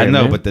Instagram. I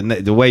know, man.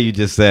 but the way you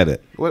just said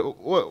it.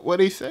 What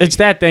did he say? it's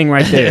that thing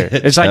right there.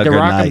 It's like the Chugger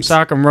Rock'em Nights.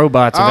 Sock'em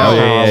Robots of Oh,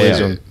 yeah,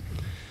 alcoholism.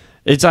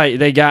 It's like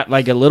they got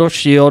like a little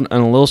shield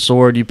and a little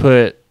sword. You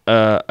put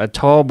a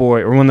tall boy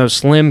or one of those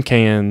slim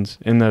cans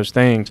in those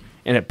things,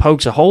 and it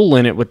pokes a hole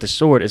in it with the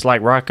sword. It's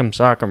like Rock'em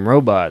Sock'em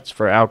Robots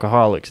for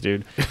alcoholics,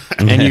 dude.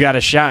 And you got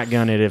to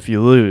shotgun it if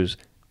you lose.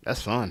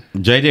 That's fun.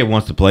 JJ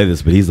wants to play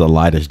this, but he's the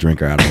lightest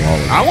drinker out of all of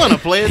them. I want to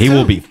play it. He too.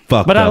 will be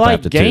fucked But up I like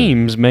after two.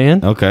 games,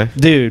 man. Okay.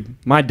 Dude,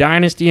 my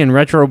dynasty in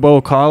Retro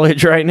Bowl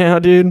College right now,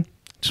 dude.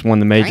 Just won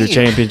the major Damn.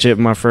 championship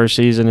in my first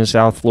season as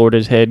South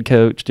Florida's head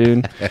coach,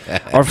 dude.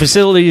 Our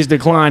facilities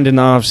declined in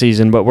the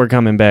offseason, but we're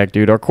coming back,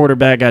 dude. Our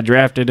quarterback got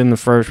drafted in the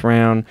first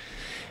round.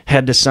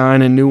 Had to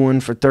sign a new one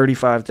for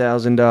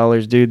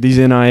 $35,000, dude. These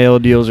NIL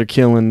deals are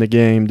killing the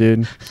game,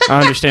 dude.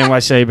 I understand why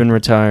Saban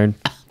retired.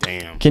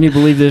 Damn. Can you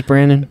believe this,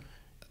 Brandon?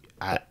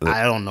 I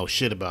don't know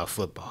shit about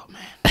football,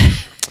 man.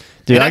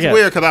 Dude, And that's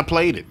weird because I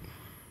played it.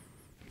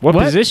 What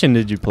position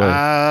did you play?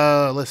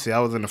 Let's see. I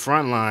was in the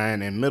front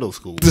line in middle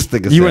school. This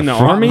nigga You said in the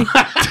front Army? line.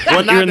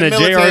 Well, not You're in the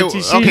military.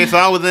 JROTC? Okay, so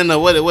I was in the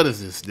what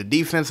is this? The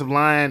defensive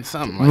line,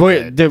 something like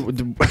Wait,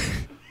 that.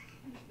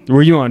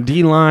 were you on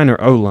D line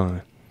or O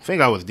line? I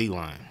think I was D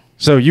line.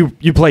 So you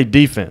played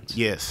defense.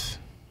 Yes.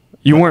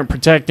 You weren't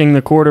protecting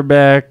the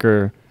quarterback,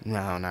 or No.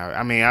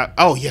 I mean,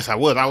 yes, I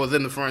was. I was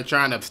in the front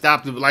trying to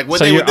stop the what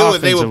So they would you're do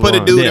is they would offensive put a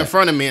line. dude Yeah. in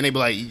front of me and they'd be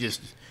like, "You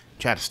just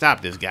try to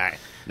stop this guy."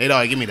 They'd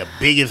always give me the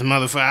biggest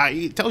motherfucker.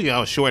 I told you I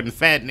was short and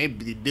fat, and they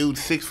dude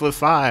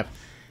 6'5".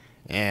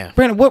 Yeah,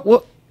 Brandon,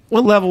 what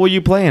level were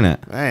you playing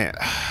at? man.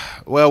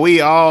 Well,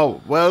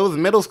 it was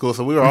middle school,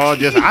 so we were all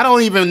just, I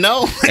don't even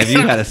know. If you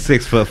had a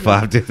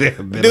 6'5"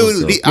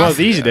 dude,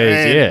 These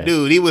days, yeah.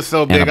 Dude, he was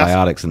so big.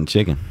 Antibiotics and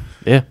chicken.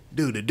 Yeah.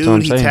 Dude, the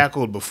dude he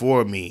tackled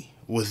before me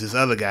was this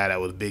other guy that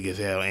was big as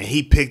hell, and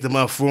he picked him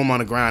up, threw him on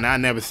the ground. I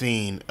never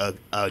seen a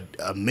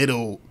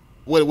middle,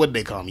 what do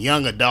they call him,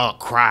 young adult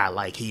cry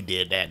like he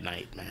did that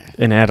night, man.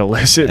 An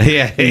adolescent.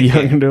 Yeah.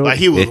 Young adult. Like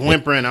he was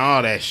whimpering and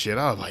all that shit.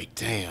 I was like,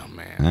 damn,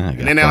 man. And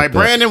then they're like,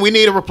 Branden, we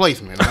need a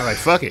replacement. I was like,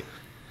 fuck it.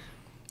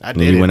 I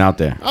did. You went out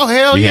there. Oh,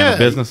 hell you yeah. handled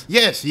business?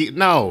 Yes.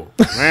 No,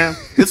 man.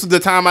 This was the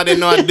time I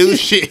didn't know how to do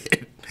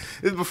shit.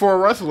 This was before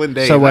wrestling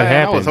days. So what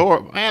happened? I was happened?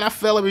 horrible. Man, I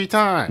fell every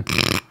time.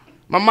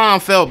 My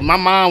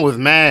mom was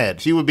mad.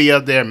 She would be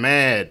up there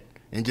mad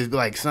and just be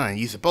like, son,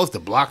 you supposed to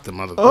block the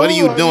mother. What are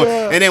you doing?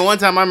 God. And then one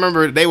time I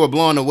remember they were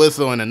blowing the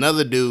whistle and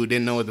another dude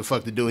didn't know what the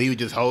fuck to do. He was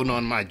just holding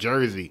on to my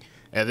jersey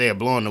as they were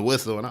blowing the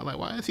whistle. And I was like,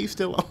 why is he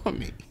still on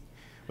me?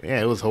 But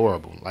yeah, it was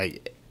horrible.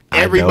 Like,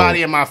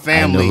 everybody in my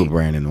family. I know who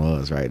Branden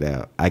was right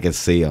now. I can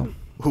see him.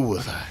 Who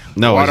was I?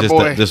 No,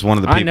 it's just one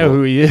of the people. I know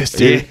who he is,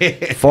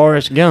 dude.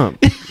 Forrest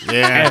Gump.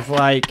 Yeah. It's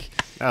like,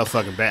 that was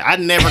fucking bad. I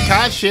never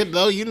caught shit,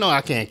 though. You know I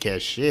can't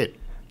catch shit.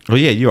 Well,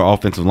 yeah, you're an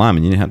offensive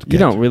lineman. You didn't have to catch. you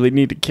don't really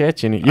need to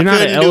catch any. You're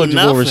not an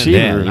eligible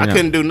receiver. Yeah, I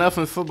couldn't do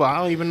nothing in football. I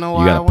don't even know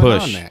why you I gotta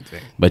went push. on that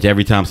thing. But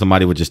every time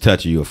somebody would just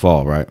touch you, you would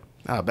fall, right?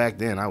 Oh, back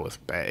then I was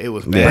bad. It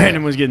was Yeah. bad.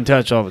 Branden was getting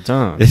touched all the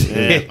time.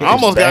 Yeah. I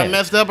almost got bad.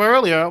 messed up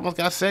earlier. I almost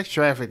got sex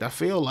trafficked. I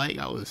feel like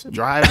I was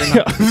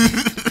driving.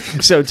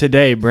 So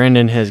today,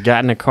 Branden has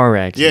gotten a car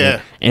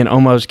accident and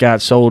almost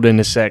got sold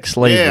into sex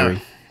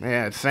slavery. Yeah,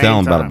 at the same Tell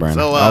 'em time. about it, Branden.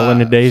 So, All in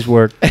a day's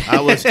work.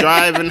 I was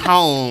driving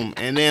home,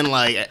 and then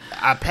like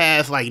I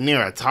passed like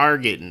near a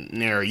Target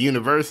near a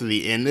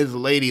university, and this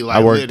lady like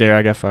I worked there.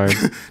 I got fired.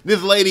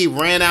 This lady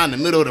ran out in the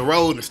middle of the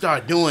road and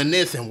started doing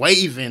this and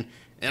waving,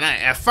 and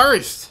at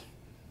first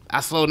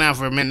I slowed down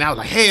for a minute. And I was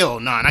like, hell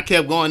no, and I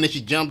kept going. Then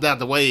she jumped out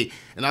the way,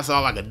 and I saw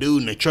like a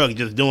dude in the truck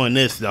just doing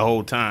this the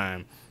whole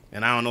time,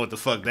 and I don't know what the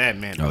fuck that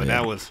meant, but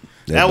that was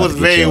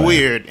very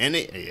weird, and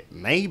it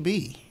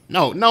maybe.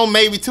 No,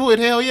 maybe to it.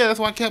 Hell yeah, that's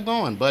why I kept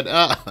going. But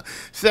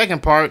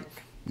second part,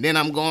 then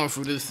I'm going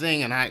through this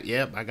thing, and I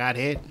got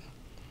hit.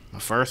 My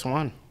first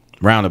one.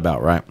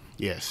 Roundabout, right?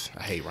 Yes,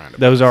 I hate roundabouts.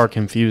 Those are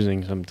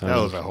confusing sometimes.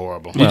 Those are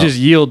horrible. You just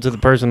yield to the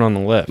person on the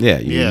left. Yeah,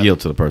 you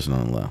yield to the person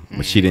on the left.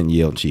 But she didn't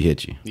yield, she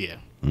hit you. Yeah.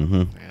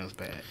 Mm-hmm. That was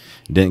bad.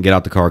 Didn't get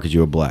out the car because you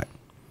were black.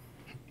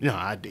 No,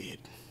 I did.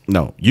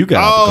 No, you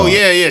got out the car.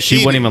 Yeah. She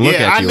wouldn't even look at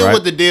you, I knew right?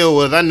 what the deal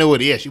was. I knew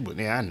what. Yeah, she would.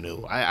 Yeah, I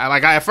knew.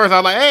 At first I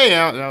was like, hey,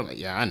 I was like,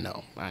 yeah, I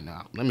know.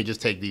 Let me just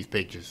take these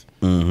pictures.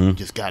 Mm-hmm.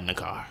 Just got in the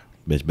car.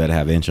 Bitch better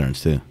have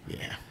insurance too.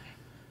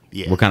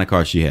 Yeah. What kind of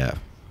car she have?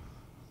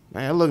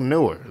 Man, it looked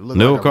newer. It looked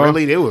Newer like car?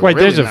 Really, it was Wait,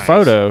 really there's a nice.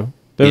 photo.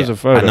 There's a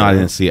photo. I know. I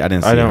didn't see. I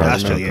didn't see. I don't her I'll in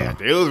show her you car.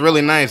 after. It was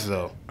really nice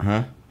though.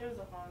 Huh?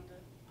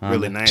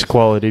 Really nice. It's a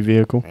quality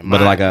vehicle. And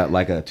But mine-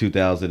 like a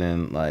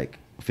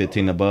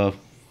 2015 above.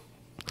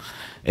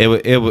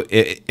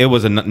 It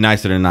was a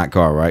nicer than not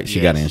car, right?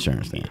 She got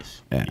insurance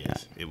then.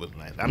 Yes, it was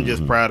nice. I'm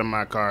just proud of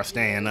my car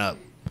staying up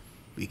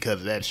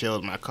because that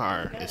shows my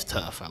car is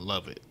tough. I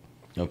love it.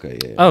 Okay,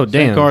 yeah. Oh, Same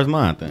damn. car as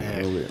mine then.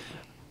 Yeah.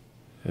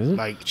 Is it?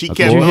 Like she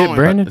Okay. kept Did you going. hit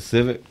Branden? The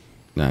Civic?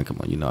 Nah, come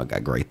on. You know I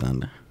got Great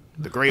Thunder.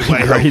 The Great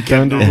White Great Hope kept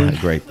Thunder. going.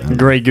 Great Thunder.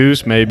 Grey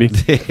Goose, maybe. got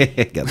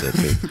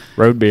that too.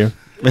 Road beer.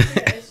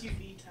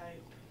 SUV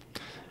type.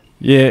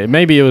 Yeah,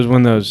 maybe it was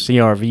one of those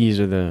CRVs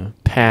or the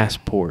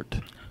Passport.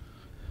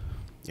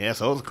 Yeah,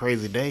 so it was a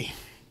crazy day.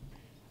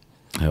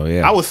 Hell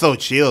yeah. I was so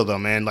chill though,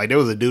 man. Like there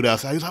was a dude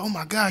outside. He was like, "Oh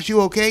my gosh,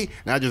 you okay?"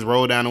 And I just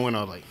rolled down the window.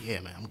 I was like, "Yeah,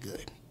 man, I'm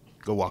good.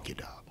 Go walk your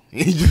dog."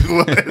 He just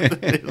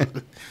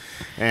was.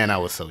 And I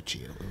was so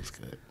chill. It was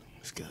good.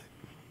 It's good.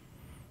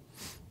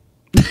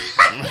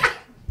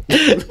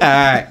 All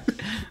right.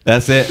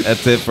 That's it.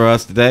 That's it for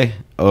us today.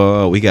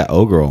 Oh, we got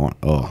Ogre on.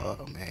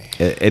 Oh, man.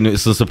 And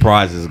it's a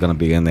surprise is going to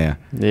be in there.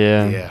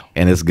 Yeah. Yeah.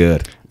 And it's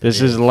good.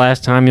 This is the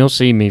last time you'll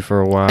see me for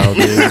a while,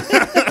 dude.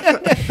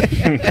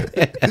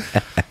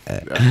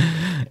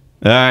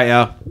 All right,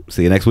 y'all.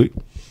 See you next week.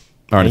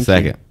 Or in a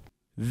Thank second.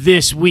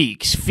 This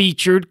week's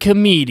featured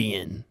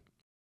comedian.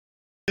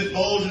 This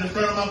bulge in the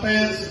front of my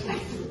pants? Well,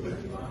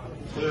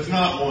 there's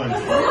not one. If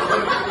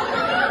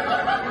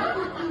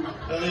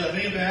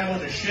anybody had a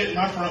bunch of shit in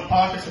my front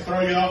pockets to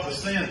throw you off the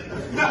scent.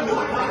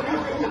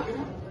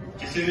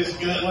 You see this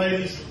gut,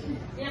 ladies?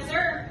 Yes,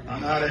 sir. I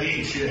know how to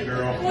eat shit,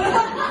 girl.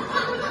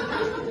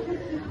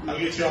 I'll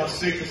get y'all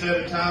 6 or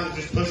 7 times and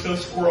just push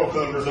those squirrel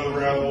covers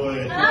over out of the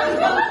way.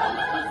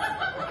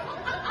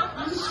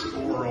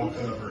 Squirrel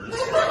covers.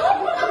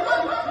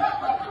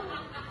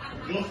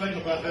 You'll think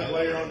about that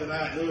later on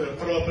tonight. You'll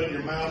throw up in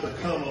your mouth or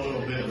come a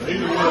little bit. But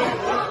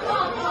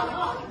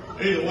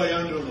either way,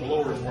 I'm doing the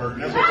Lord's work.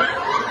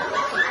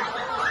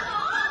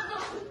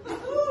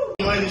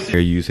 Here,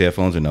 you use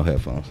headphones or no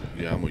headphones?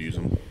 Yeah, I'm gonna use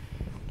them.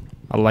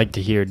 I like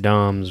to hear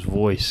Dom's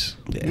voice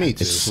Yeah, Me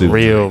too. it's super.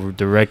 real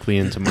directly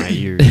into my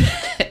ears.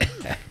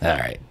 All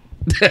right.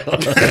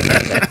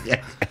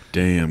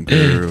 Damn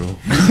girl.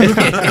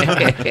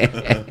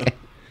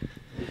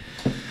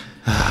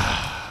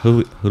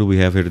 Who do we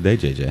have here today,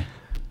 JJ?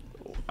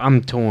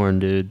 I'm torn,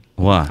 dude.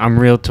 Why? I'm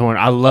real torn.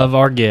 I love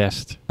our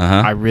guest.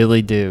 Uh-huh. I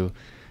really do.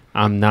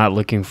 I'm not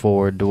looking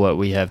forward to what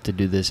we have to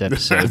do this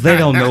episode. They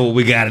don't know what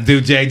we got to do,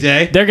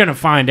 JJ. They're gonna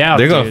find out.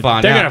 They're gonna dude.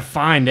 find They're out. gonna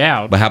find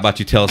out. But how about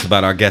you tell us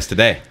about our guest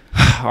today?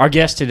 Our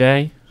guest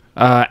today,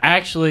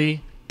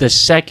 actually, the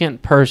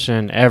second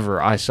person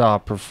ever I saw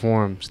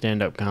perform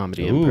stand-up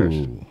comedy in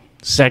person.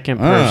 Second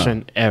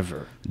person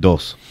ever.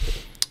 Dos.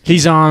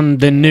 He's on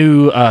the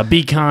new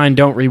Be Kind,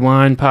 Don't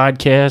Rewind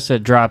podcast that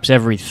drops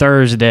every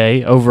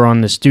Thursday over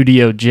on the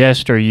Studio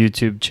Jester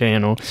YouTube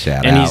channel.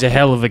 Shout and out. he's a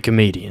hell of a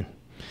comedian.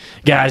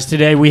 Guys,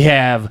 today we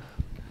have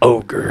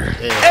Ogre.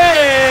 Hey!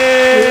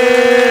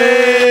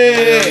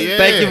 Yeah.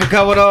 Thank you for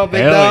coming on,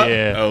 big Hell dog.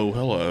 yeah. Oh,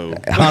 hello.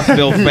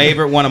 Huntsville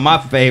favorite, one of my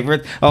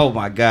favorites. Oh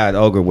my God,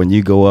 Ogre, when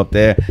you go up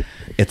there,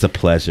 it's a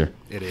pleasure.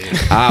 It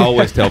is. I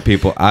always tell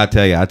people, I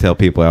tell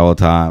people all the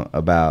time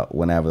about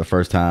whenever the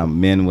first time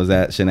men was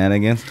at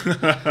Shenanigans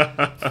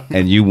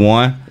and you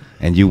won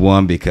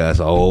because,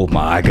 oh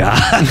my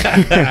God.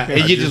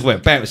 And you just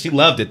went back. She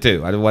loved it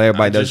too. I just want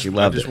everybody to know she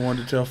loved I just it.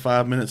 wanted to tell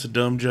 5 minutes of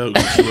dumb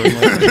jokes. She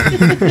wouldn't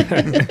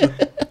let me.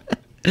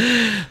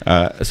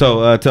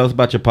 So tell us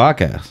about your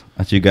podcast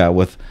that you got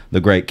with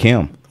the great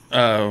Kim.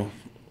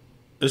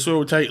 This is where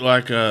we take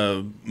like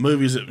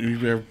movies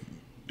that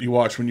you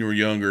watched when you were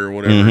younger or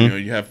whatever, you know,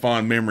 you have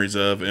fond memories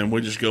of, and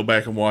we just go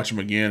back and watch them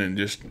again, and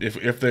just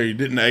if they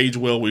didn't age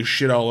well, we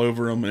shit all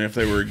over them, and if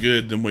they were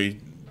good, then we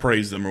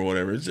praise them or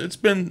whatever. It's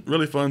been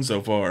really fun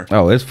so far.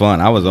 Oh, it's fun.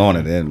 I was on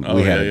it, and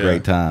we had a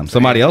great time.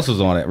 Somebody else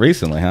was on it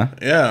recently, huh?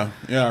 Yeah,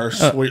 our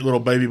sweet little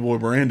baby boy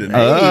Branden.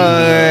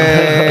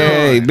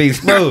 Hey, be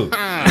smooth.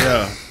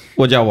 Yeah,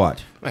 What'd y'all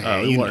watch?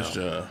 we watched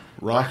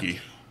Rocky,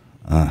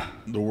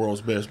 the world's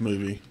best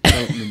movie.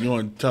 You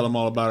want to tell them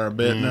all about our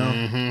bet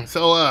now?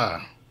 So,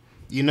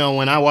 you know,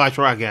 when I watch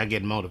Rocky, I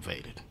get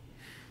motivated.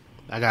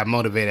 I got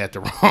motivated at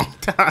the wrong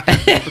time.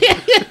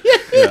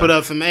 Put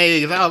up some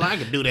eggs. I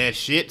could do that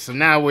shit. So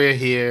now we're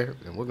here,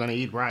 and we're gonna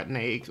eat rotten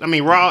eggs. I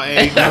mean, raw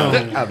eggs.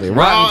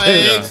 Raw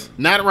eggs,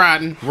 not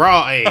rotten.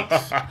 Raw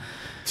eggs.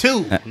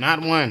 2,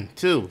 not 1.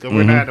 2. Cause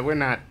we're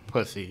not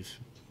pussies.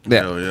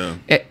 Hell yeah.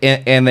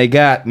 And they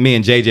got me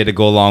and JJ to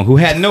go along, who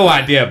had no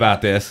idea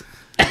about this.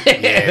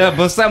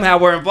 But somehow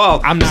we're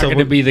involved. I'm not going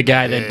to be the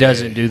guy that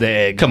doesn't do the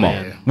egg. Come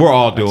man. on, we're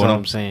all That's doing what them.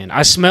 I'm saying.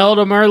 I smelled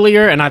them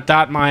earlier, and I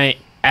thought my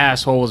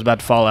asshole was about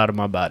to fall out of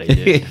my body.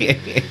 Dude.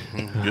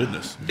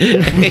 Goodness.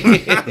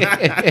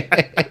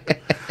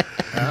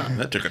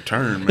 That took a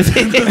turn, man.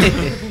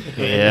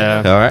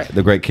 Yeah. All right,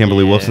 the great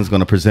Kimberly Wilson's going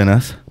to present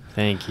us.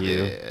 Thank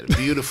you. Yeah,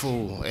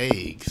 beautiful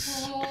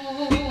eggs.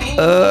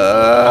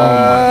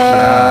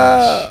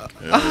 I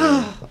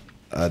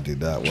do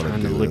not want to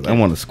Trying to do look this. I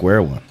want a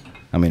square one.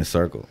 I mean a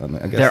circle. I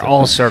guess They're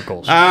all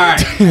circles. All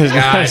right. It's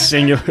not a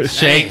singular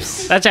shape.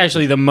 That's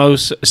actually the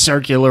most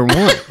circular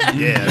one.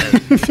 Yeah.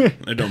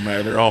 It don't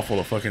matter. They're all full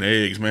of fucking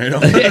eggs, man.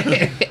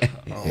 Here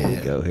you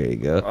go. Here you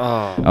go.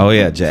 Oh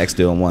yeah, Jack's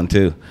doing one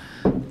too.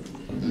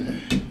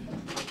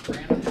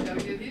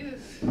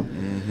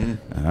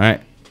 All right.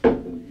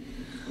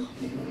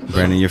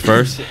 Brandon, you're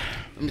first.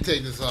 Let me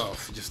take this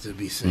off just to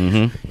be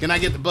safe. Can I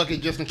get the bucket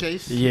just in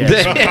case? Yeah.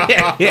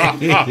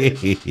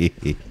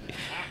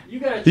 You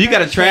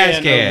got a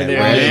trash can. over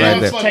there, Right, man. right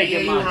there. Fuck,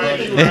 Taking yeah, my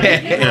you're right,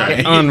 bucket. you're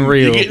right.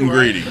 Unreal. You're getting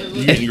greedy.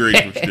 You're getting greedy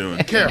is what you're doing.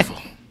 Careful.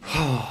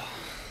 All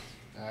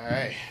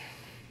right.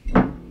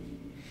 All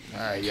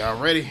right, y'all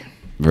ready?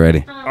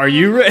 Ready. Are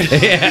you ready?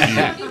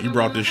 You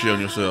brought this shit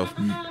on yourself.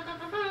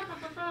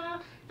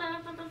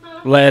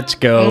 Let's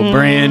go,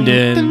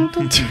 Brandon.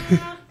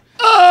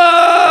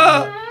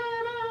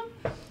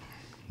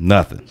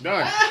 Nothing.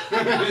 Done.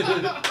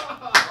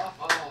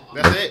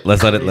 That's it.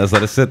 Let's let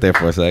it sit there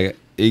for a second.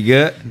 You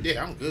good?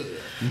 Yeah, I'm good.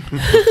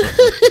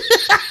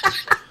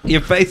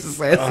 Your face is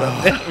saying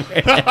something.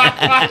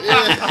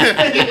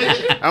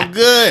 I'm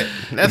good.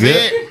 That's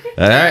Good? it.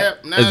 All right.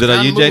 Now Is it it's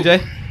on you, time to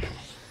move. JJ?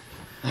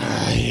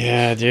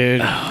 Yeah, dude.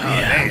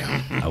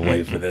 I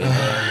wait for this.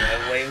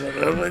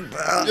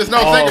 Just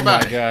don't think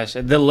about my it. gosh.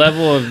 The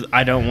level of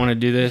I don't want to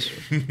do this.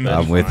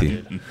 I'm with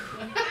you.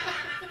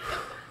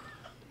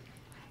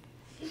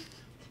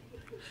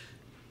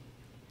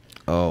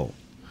 Oh.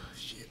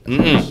 Shit,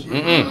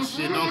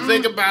 don't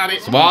think about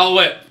it.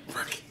 Swallow it.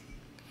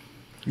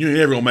 You ain't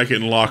ever gonna make it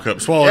in lockup.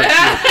 Swallow that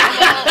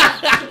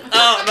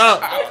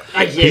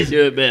I can't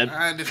do it, man.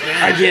 I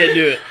understand. I can't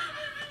do it.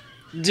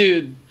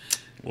 Dude.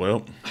 shit.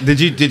 Well, Did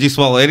you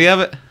swallow any of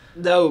it?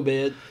 No,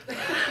 man.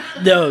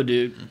 No,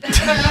 dude.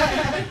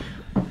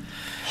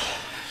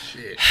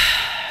 Shit.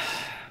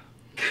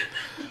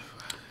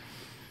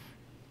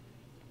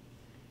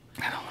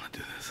 I don't want to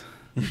do this.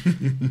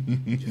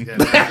 Just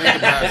gotta think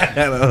about it.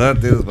 I don't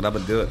want to do this, but I'm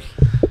gonna do it.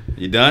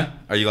 You done?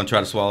 Or are you gonna try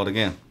to swallow it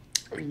again?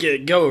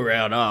 Go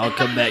around. I'll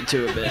come back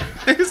to it, man.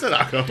 he said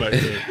I'll come back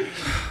to it.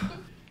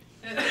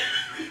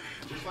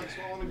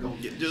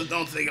 Just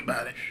don't think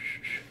about it.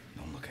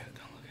 Don't look at it.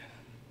 Don't look at it.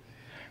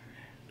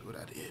 Do what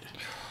I did.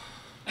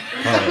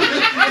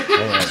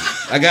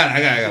 I got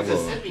it.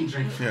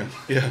 Whoa.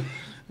 Yeah.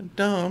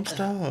 Dom,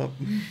 stop.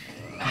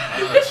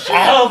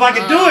 Oh, if I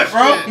can do it,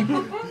 bro.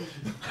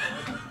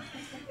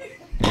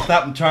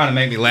 Stop trying to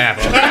make me laugh.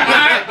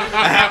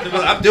 I have to.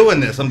 I'm doing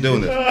this. I'm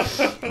doing this.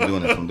 I'm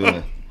doing this. I'm doing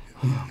it.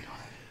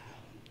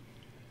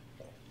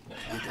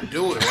 You can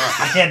do it, right?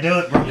 I can't do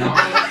it, bro.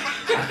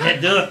 I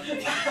can't do it.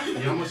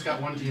 You almost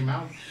got one to your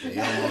mouth.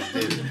 You almost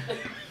did it.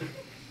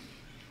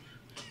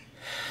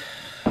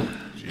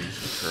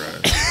 Jesus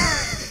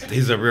Christ.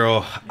 These are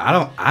real.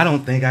 I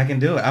don't think I can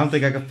do it. I don't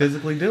think I can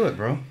physically do it,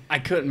 bro. I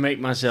couldn't make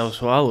myself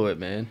swallow it,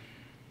 man.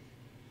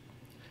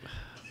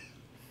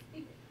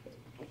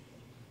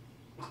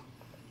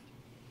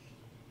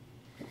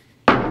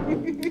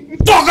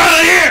 Fuck out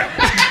of here!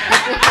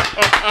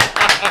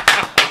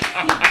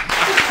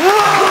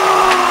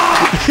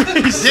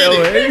 He's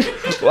so angry.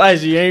 Why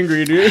is he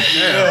angry, dude?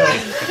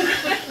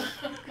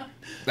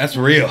 That's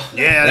real.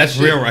 Yeah, that's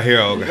real right here,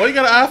 Ogre. Well, you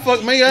gotta eye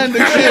fuck me. I didn't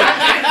do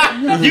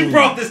shit. You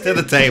brought this to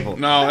the table.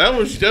 No, that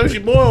was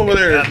your boy over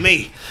there. Not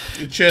me.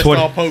 Your chest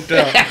 20. all poked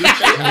out.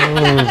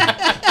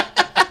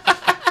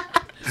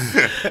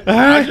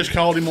 I just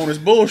called him on his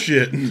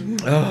bullshit.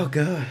 Oh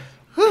God.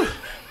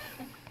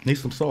 Need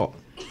some salt.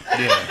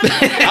 Yeah.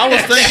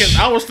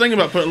 I was thinking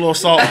about putting a little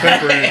salt and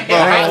pepper in it.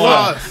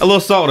 A little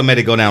salt would have made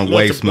it go down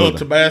way little smoother.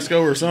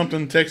 Tabasco or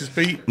something, Texas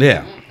Pete.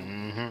 Yeah.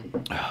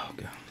 Oh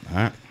God. All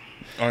right.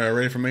 Are you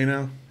ready for me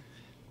now?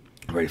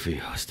 I'm ready for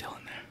you. I was still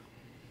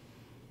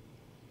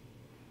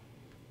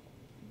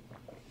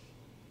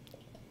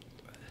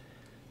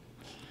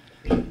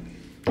in there.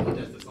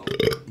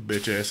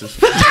 Bitch asses.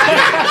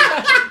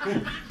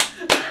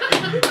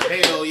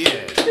 Hell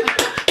yeah.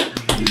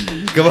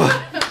 Come on.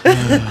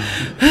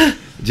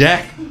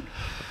 Jack.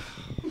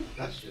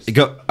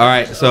 Go. All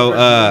right.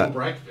 So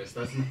Breakfast.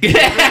 That's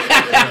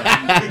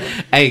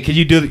hey, can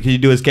you do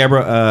his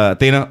camera,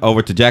 Athena,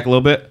 over to Jack a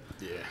little bit?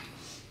 Yeah.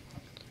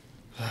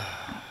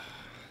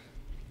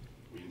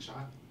 we in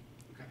shot.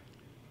 Okay.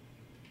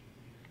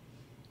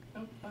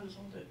 Nope, I just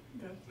want it.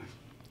 Go.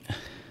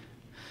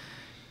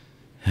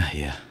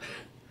 Yeah.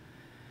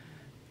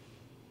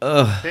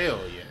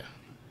 Hell yeah.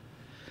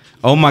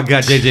 Oh my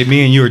God, JJ,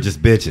 me and you are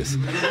just bitches.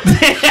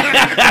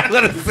 That's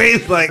what it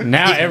seems like.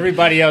 Now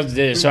everybody else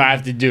did it, so I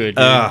have to do it. Dude.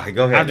 Go ahead.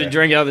 I have to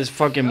drink out of this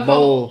fucking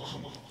bowl.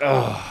 You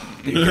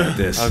got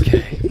this.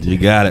 Okay. You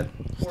got it.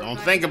 Just don't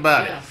think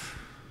about it.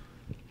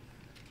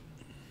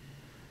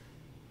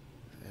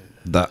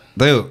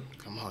 Dude,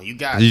 Come on, you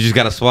got you it. just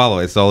gotta swallow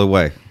it. It's the only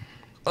way.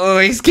 Oh,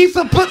 he keeps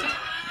on put.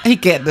 He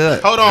can't do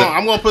it. Hold on,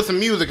 I'm gonna put some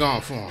music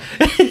on for him.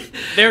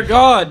 They're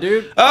gone,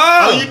 dude.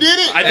 Oh, You did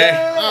it? I did.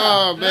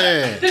 Oh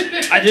man.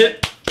 I did.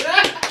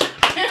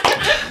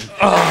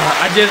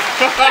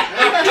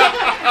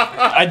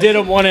 I did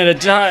them one at a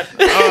time.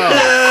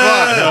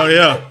 Oh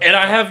yeah. And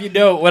I have you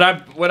know when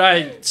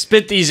I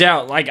spit these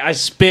out, like I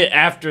spit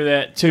after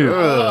that too.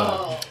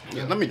 Yeah,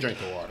 let me drink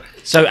the water.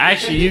 So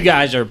actually, you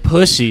guys are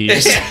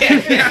pussies. You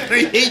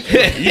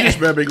just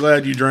better be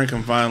glad you drank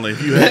them finally.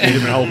 If you hadn't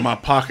even hold my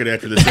pocket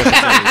after this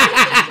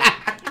episode.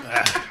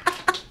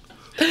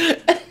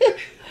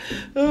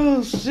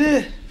 Oh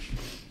shit!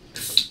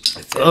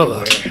 It's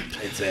everywhere.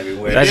 It's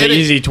everywhere. That's an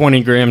easy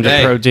 20 grams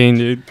of protein,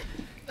 dude.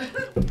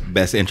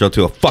 Best intro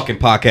to a fucking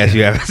podcast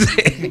you ever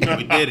seen.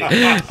 We did it.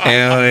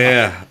 Hell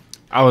yeah!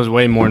 I was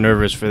way more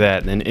nervous for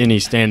that than any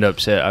stand-up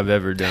set I've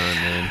ever done,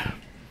 man.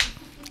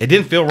 It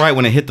didn't feel right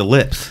when it hit the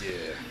lips.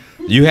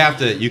 You have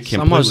to. You It's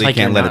almost completely like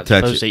can't you're let not it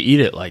touch supposed it. to eat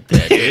it like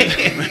that, dude.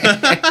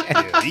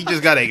 Yeah, you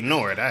just gotta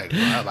ignore it. I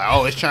was like,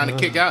 oh, it's trying to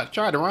kick out.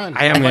 Try to run.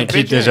 I am gonna Like,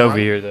 keep bitch, this you ain't over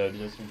right. here though.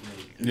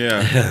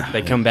 Yeah.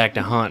 They come back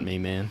to haunt me,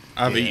 man.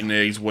 I've eaten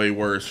eggs way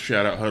worse.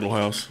 Shout out Huddle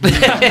House.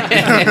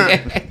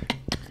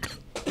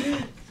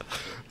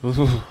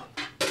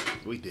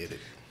 We did it.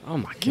 Oh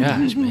my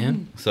gosh,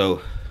 man.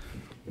 So,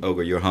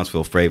 Ogre, you're a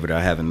Huntsville favorite.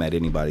 I haven't met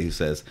anybody who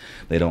says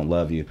they don't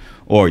love you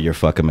or you're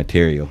fucking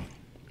material.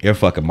 You're a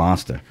fucking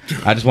monster.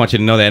 I just want you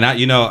to know that. And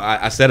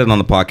I said it on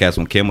the podcast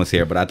when Kim was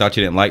here, but I thought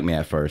you didn't like me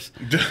at first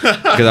because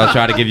I was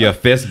trying to give you a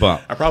fist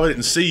bump. I probably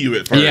didn't see you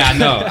at first. Yeah, I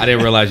know. I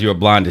didn't realize you were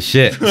blind as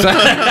shit. So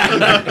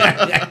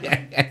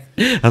I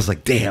was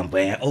like, damn,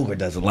 man, Ogre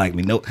doesn't like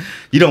me. No,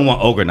 you don't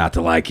want Ogre not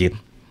to like you.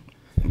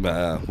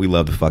 But we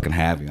love to fucking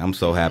have you. I'm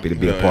so happy to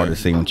be a part of the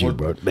scene with you,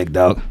 bro. Big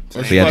dog.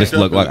 See, I just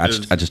look like I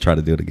just try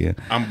to do it again.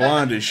 I'm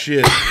blind as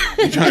shit.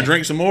 You trying to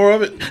drink some more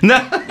of it? No.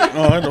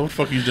 Oh, I know what the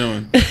fuck he's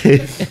doing.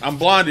 I'm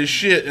blind as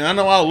shit, and I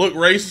know I look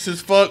racist as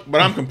fuck,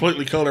 but I'm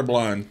completely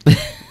colorblind.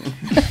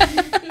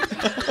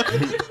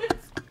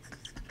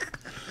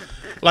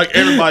 Like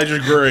everybody's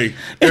just gray.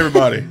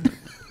 Everybody.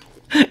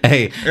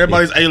 Hey,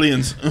 Everybody's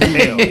aliens.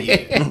 Hell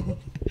yeah.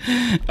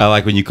 I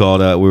like when you called.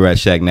 We were at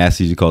Shaq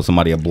Nasty's. You called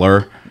somebody a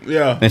blur,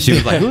 Yeah. and she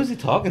was like, "Who is he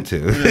talking to?"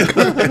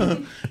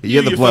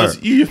 You're the blur.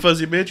 You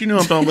fuzzy bitch. You know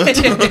what I'm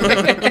talking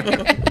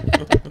about.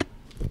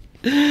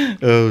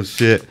 Oh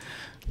shit!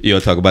 You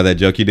want to talk about that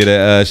joke you did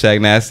at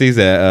Shaq Nasty's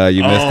that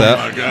you messed up?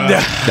 Oh my god.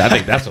 I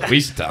think that's what we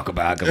should talk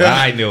about because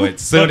I knew it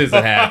as soon as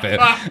it happened.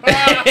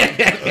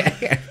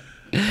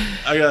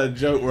 I got a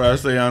joke where I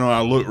say I know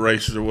I look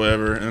racist or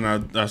whatever, and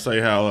I say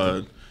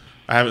how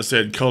I haven't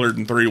said colored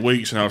in 3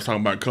 weeks, and I was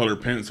talking about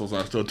colored pencils.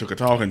 I still took a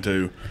talking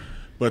to.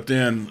 But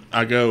then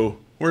I go,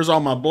 where's all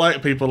my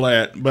black people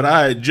at? But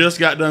I had just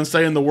got done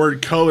saying the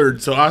word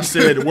colored, so I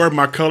said, where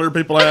my colored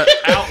people at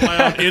out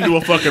loud into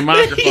a fucking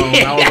microphone.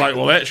 I was like,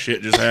 well, that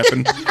shit just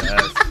happened.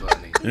 That's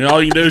funny. And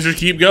all you can do is just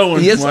keep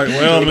going. Yes. I'm like,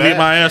 well, I'm going to get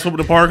my ass whooped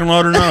in the parking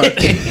lot or not.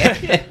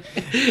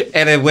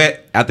 And it went.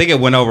 I think it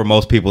went over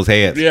most people's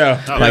heads.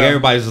 Yeah. Like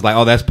everybody's just like,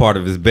 "Oh, that's part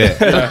of his bit."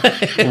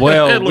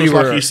 Well, It looks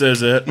like he says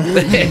that.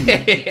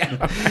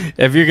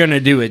 if you're gonna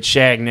do it,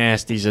 Shag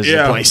Nasty's is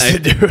the place to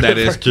do it. That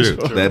is true.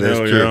 That is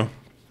Hell true. yeah.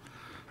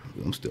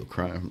 I'm still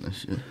crying from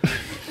this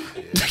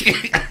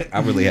shit.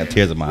 I really have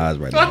tears in my eyes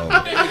right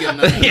now.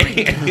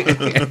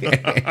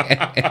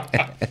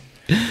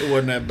 It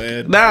wasn't that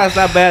bad. Nah, it's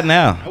not bad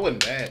now. That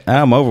wasn't bad.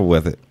 I'm over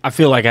with it. I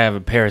feel like I have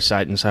a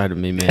parasite inside of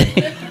me,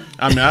 man.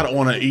 I mean, I don't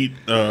want to eat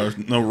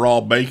no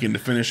raw bacon to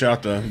finish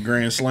out the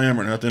Grand Slam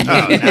or nothing.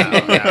 No,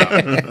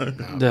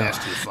 that's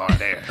too far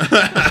there.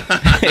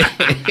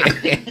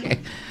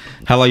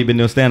 How long you been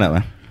doing stand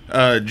up,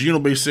 man? June will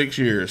be 6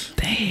 years.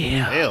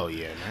 Damn. Hell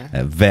yeah, man.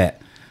 A vet.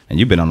 And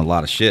you've been on a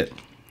lot of shit.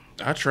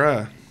 I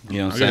try. You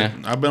know what I'm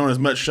saying? I've been on as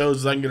much shows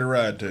as I can get a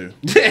ride to.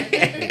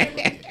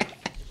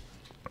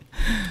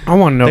 I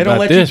want to know They don't about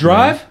let this, you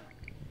drive?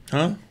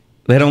 Huh?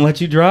 They don't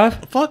let you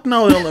drive? Fuck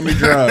no, they don't let me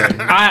drive.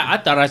 I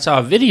thought I saw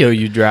a video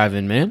you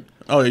driving, man.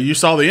 Oh, you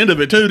saw the end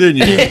of it too, didn't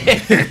you?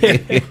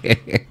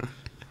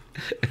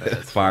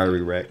 That's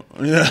fiery wreck.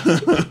 Yeah.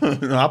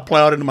 I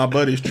plowed into my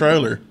buddy's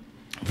trailer.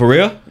 For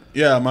real?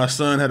 Yeah, my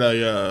son had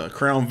a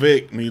Crown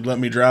Vic, and he let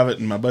me drive it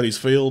in my buddy's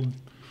field.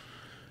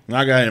 And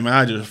I got him, and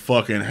I just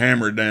fucking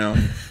hammered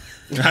down.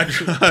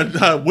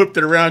 I whipped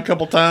it around a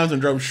couple times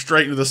and drove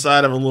straight into the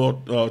side of a little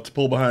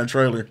pull-behind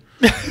trailer.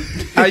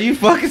 Are you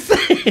fucking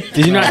saying?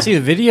 Did you not see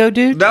the video,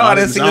 dude? No, I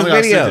didn't see this think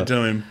I video. sent it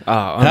to him.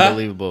 Oh,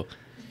 unbelievable.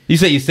 You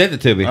said you sent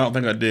it to me. I don't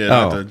think I did.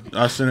 Oh.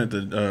 I sent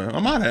it to. I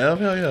might have.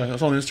 Hell yeah,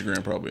 it's on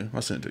Instagram probably. I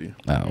sent it to you.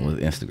 Oh, with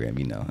Instagram,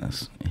 you know,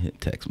 that's hit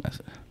text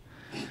message.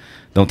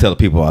 Don't tell the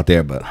people out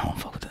there, but I don't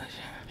fuck with that shit.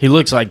 He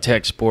looks like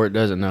tech sport,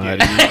 doesn't know how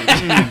to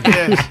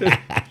use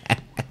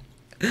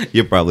it.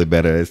 You're probably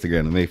better at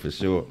Instagram than me for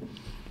sure.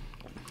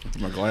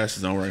 My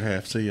glasses on where I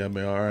half see. I'll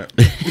be all right.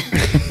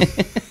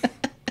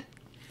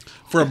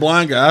 For a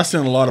blind guy, I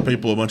send a lot of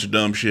people a bunch of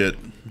dumb shit.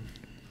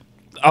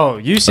 Oh,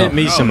 you sent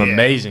me some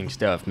amazing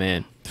stuff,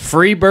 man.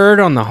 Free Bird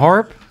on the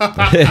harp?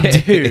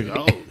 Dude,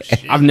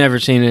 Shit. I've never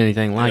seen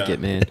anything like it,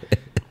 man.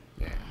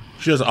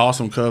 She has an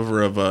awesome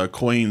cover of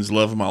Queen's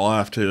 "Love of My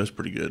Life" too. That's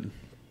pretty good.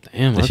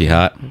 Damn, Is she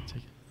hot?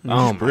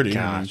 Oh, She's pretty.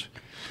 gosh.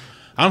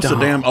 I'm so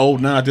damn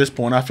old now. At this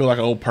point, I feel like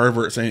an old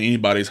pervert saying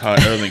anybody's hot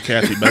other than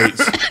Kathy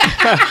Bates.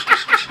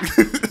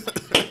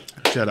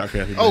 Shout out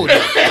Kathy Bates. Oh,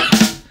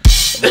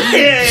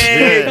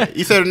 yeah.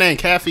 You said her name,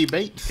 Kathy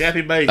Bates?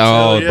 Kathy Bates. Oh,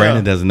 hell yeah.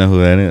 Brandon doesn't know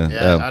who that is.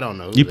 Yeah, I don't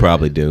know who You that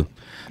probably is. do.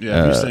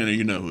 Yeah, if you've seen her,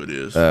 you know who it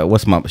is.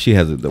 She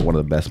has one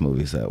of the best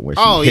movies where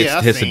she Oh, hits, yeah,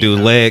 I've hits the seen dude's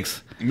that.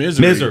 legs.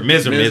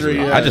 Misery.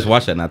 Yeah. I just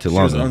watched that not too She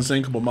long was ago.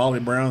 unsinkable Molly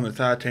Brown in the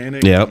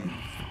Titanic. Yep.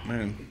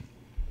 Man,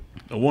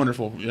 a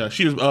wonderful. Yeah,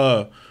 she was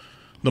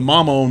the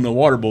mama on the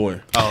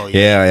Waterboy. Oh,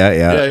 yeah.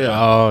 Yeah.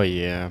 Oh,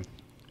 yeah.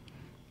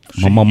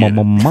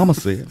 Mama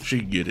said. She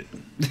could get it.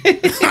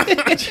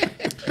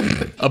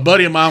 A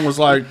buddy of mine was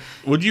like,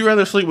 "Would you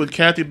rather sleep with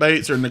Kathy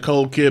Bates or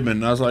Nicole Kidman?"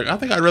 And I was like, "I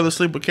think I'd rather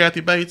sleep with Kathy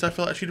Bates. I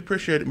feel like she'd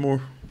appreciate it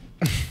more."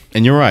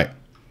 And you're right.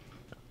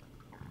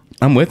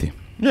 I'm with you.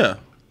 Yeah.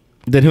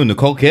 Then who?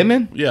 Nicole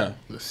Kidman? Yeah.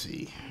 Let's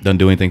see. Doesn't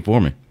do anything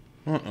for me.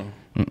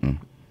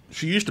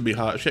 She used to be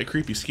hot. She had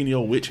creepy, skinny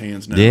old witch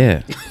hands now.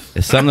 Yeah.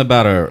 It's something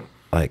about her,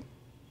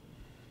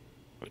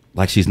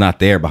 like she's not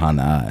there behind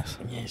the eyes.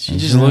 Yeah, she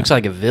just looks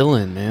like a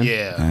villain, man.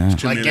 Yeah.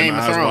 Too Like many Game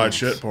of Eyes Wide Thrones.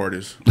 Shut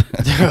parties.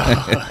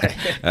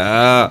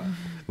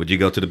 Would you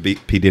go to the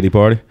P Diddy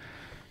party?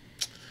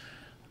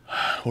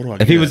 What do I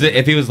If he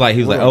was like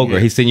What do I Ogre,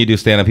 get? he's seen you do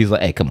stand up. He's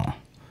like, hey, come on,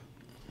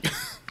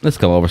 let's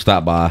come over,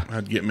 stop by.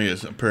 I'd get me a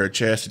pair of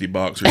chastity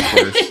boxers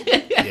first.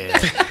 Yeah.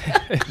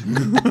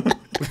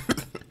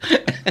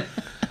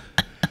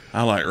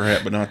 I like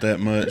rap, but not that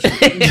much.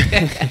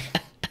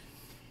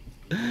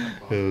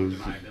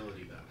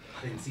 Liability, though.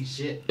 I didn't see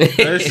shit.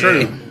 That's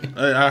true.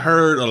 I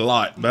heard a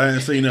lot, but I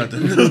didn't see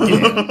nothing.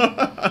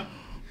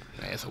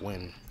 That's a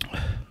win.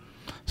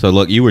 So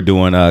look, you were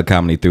doing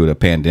comedy through the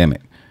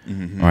pandemic,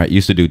 all right? You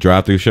used to do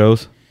drive-through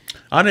shows.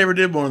 I never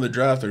did one of the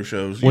drive-through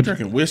shows. You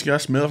drinking whiskey? I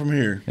smell from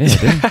here.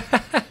 Yeah,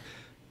 dude.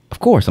 Of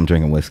course, I'm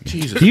drinking whiskey.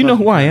 Jesus do you know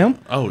who fucking I am?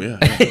 Oh yeah,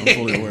 I'm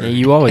fully aware. Yeah,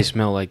 you always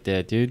smell like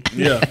that, dude.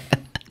 Yeah.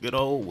 Good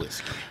old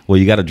whiskey. Well,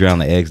 you got to drown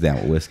the eggs down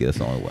with whiskey. That's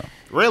the only way.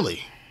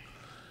 Really?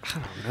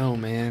 No,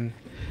 man.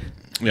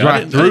 Yeah,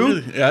 I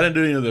didn't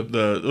do any of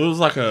the. It was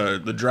like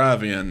the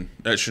drive-in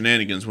at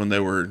Shenanigans when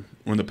the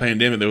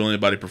pandemic they wouldn't let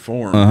anybody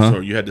perform, so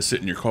you had to sit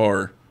in your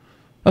car.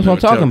 That's what I'm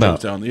talking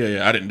about.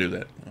 Yeah, I didn't do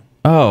that.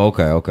 Oh,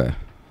 okay.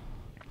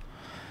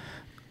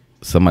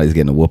 Somebody's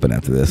getting a whooping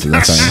after this. So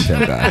that's our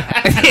Intel guy.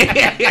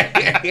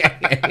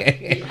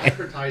 He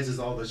advertises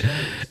all the shows.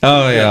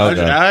 Oh yeah,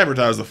 okay. I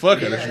advertise the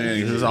fuck out of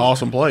Shenanigans. It's an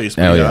awesome place.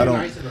 Hell yeah. I He's don't.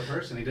 nice of a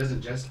person. He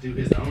doesn't just do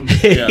his own.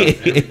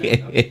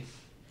 Everything.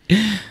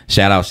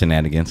 Shout out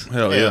Shenanigans.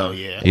 Hell Hell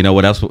yeah. yeah. You know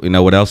what else? You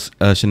know what else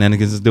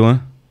Shenanigans is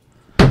doing?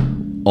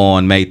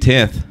 On May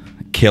 10th,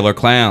 Killer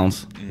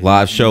Clowns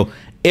live show.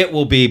 It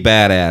will be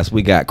badass.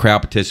 We got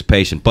crowd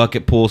participation,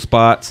 bucket pool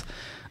spots.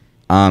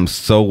 I'm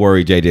so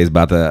worried JJ's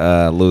about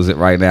to lose it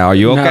right now. Are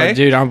you okay? No,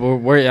 dude,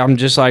 I'm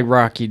just like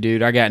Rocky,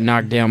 dude. I got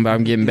knocked down, but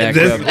I'm getting back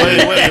up.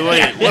 Wait.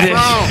 What's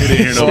wrong? He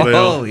didn't hear no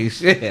bell. Holy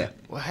shit.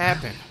 What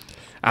happened?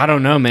 I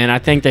don't know, man. I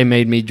think they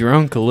made me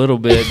drunk a little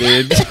bit,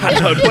 dude. I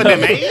don't know. What they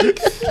made?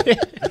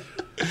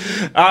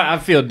 I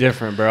feel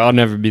different, bro. I'll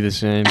never be the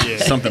same.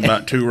 Something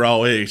about 2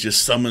 raw eggs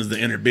just summons the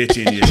inner bitch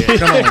in you.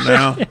 Come on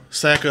now.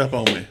 Sack up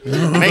on me.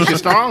 Makes you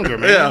stronger,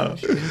 man.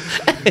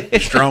 Yeah.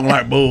 Strong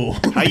like bull.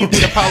 How you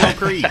beat Apollo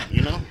Creed,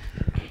 you know?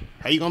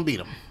 How you gonna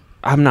beat him?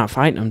 I'm not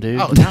fighting them, dude.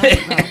 Oh, no.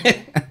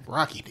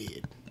 Rocky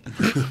did.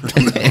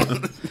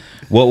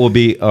 What will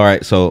be all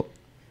right? So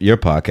your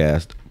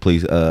podcast,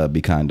 please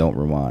be kind, don't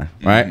rewind.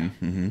 Right?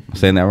 I'm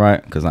saying that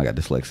right? Because I got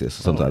dyslexia,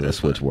 so sometimes I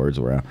switch words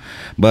around.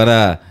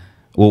 But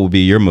what will be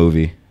your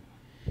movie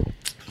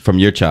from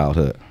your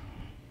childhood?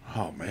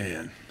 Oh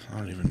man, I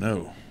don't even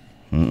know.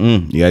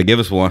 You gotta give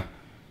us one.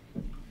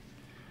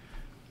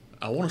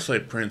 I want to say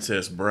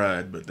Princess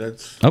Bride, but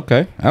that's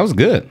Okay, that was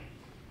good.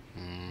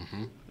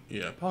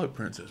 yeah, probably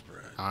Princess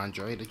Bride.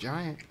 Andre the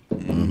Giant.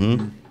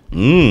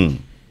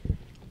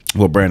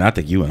 Well, Branden, I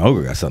think you and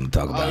Ogre got something to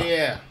talk about. Oh,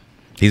 yeah.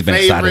 He's been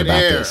excited Favorite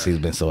about era. this. He's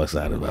been so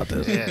excited about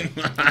this. Yeah.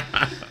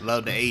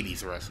 Love the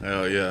 80s wrestling.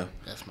 Hell yeah.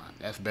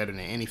 That's better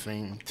than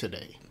anything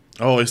today.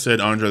 I always said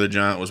Andre the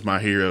Giant was my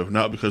hero,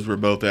 not because we're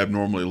both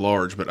abnormally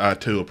large, but I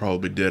too will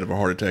probably be dead of a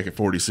heart attack at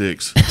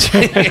 46.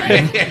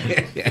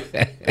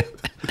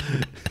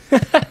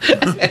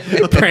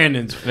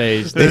 Brandon's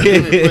face. Let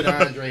me put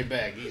Andre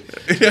back.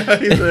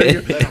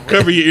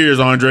 Cover your ears,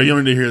 Andre. You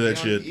don't need to hear that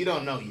shit. You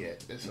don't know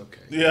yet. That's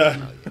okay.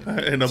 Yeah.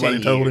 Ain't nobody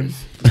 10 told him.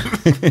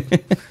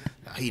 years.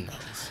 He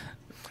knows.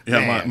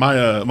 Yeah,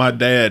 my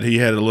dad, he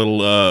had a little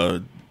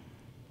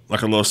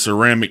like a little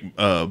ceramic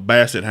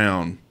basset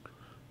hound.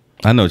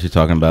 I know what you're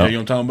talking about. Yeah, you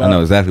know what I'm talking about? I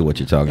know exactly what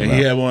you're talking And about.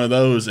 he had one of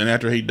those, and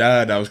after he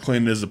died, I was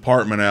cleaning his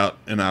apartment out,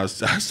 and I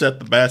set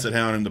the basset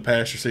hound in the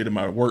passenger seat of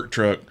my work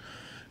truck,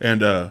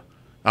 and I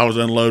was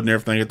unloading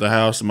everything at the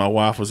house, and my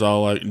wife was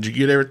all like, "Did you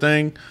get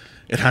everything?"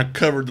 And I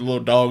covered the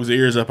little dog's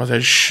ears up. I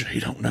said, "Shh, he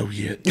don't know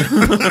yet."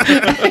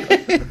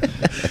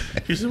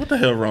 He said, "What the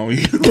hell wrong with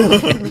you?"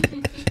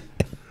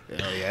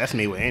 Hell yeah, that's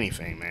me with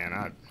anything, man.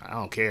 I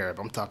don't care if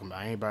I'm talking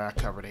about anybody. I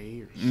cover their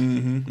ears.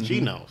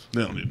 She knows.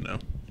 They don't need to know.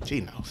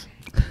 She knows.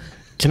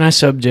 Can I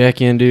sub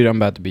Jack in, dude? I'm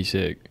about to be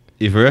sick.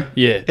 You for real?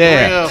 Yeah.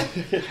 Yeah.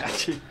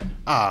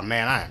 Oh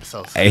man, I am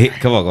so sorry. Hey,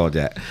 come on,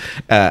 Jack.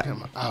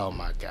 Oh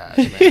my gosh,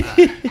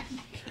 man.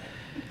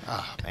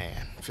 Oh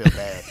man, I feel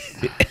bad.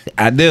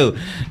 I do.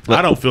 But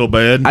I don't feel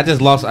bad. I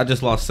just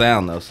lost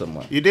sound though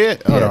somewhat. You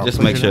did? Yeah, Oh,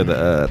 just make sure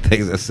the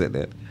things are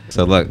sitting in.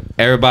 So look,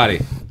 everybody,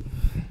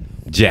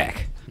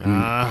 Jack.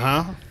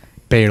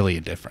 Barely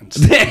a difference.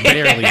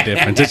 Barely a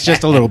difference. It's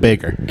just a little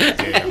bigger.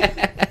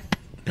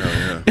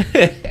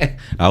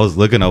 I was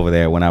looking over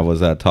there when I was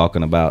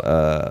talking about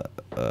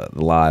the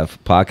live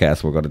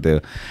podcast we're going to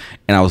do,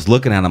 and I was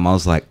looking at him. I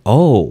was like,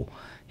 "Oh,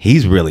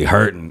 he's really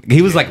hurting."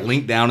 He was like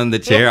linked down in the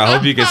chair. I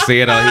hope you can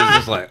see it. He was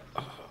just like,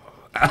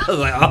 I was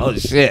like, "Oh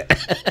shit!"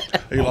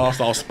 He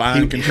lost all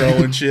spine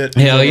control and shit.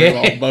 Hell yeah.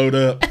 All bowed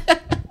up.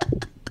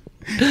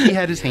 He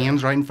had his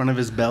hands right in front of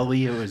his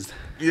belly. It was,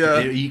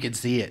 you could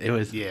see it. It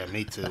was, Yeah,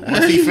 me too.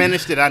 Once he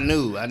finished it, I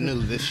knew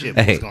this shit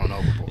was Hey, going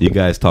overboard. you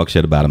guys talk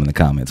shit about him in the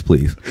comments,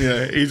 please.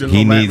 Yeah, he's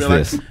He needs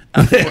this.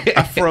 I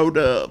froed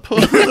up.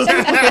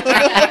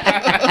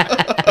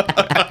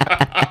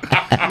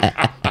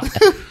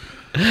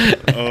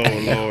 Oh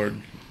Lord,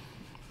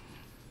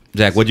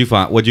 Jack,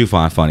 what'd you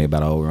find funny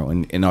about Ogre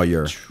in all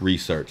your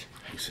research?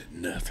 he said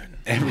nothing.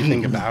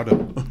 everything about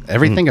him.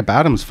 Everything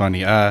about him's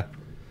funny.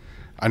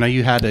 I know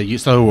you had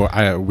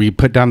we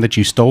put down that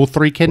you stole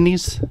 3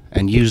 kidneys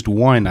and used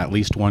at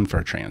least one for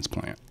a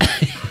transplant.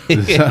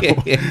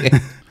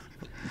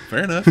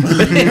 Fair enough.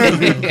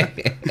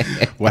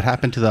 What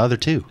happened to the other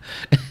 2?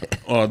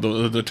 Well,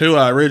 the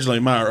 2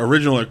 my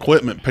original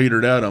equipment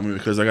petered out on me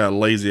because I got a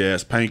lazy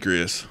ass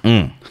pancreas.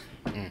 So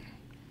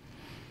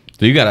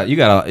you got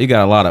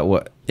a lot of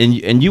what?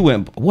 And you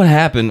went. What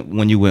happened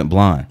when you went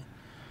blind?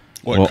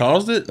 What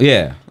caused it?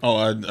 Yeah. Oh,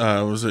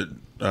 I was at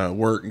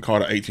work and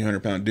caught an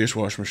 1,800-pound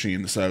dishwasher machine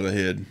in the side of the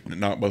head and it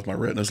knocked both my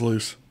retinas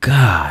loose.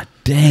 God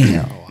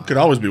damn. Could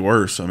always be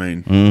worse. I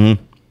mean,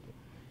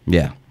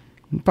 Yeah.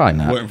 Probably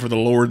not. waiting for the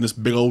Lord and this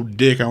big old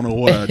dick. I don't know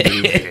what I'd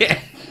do.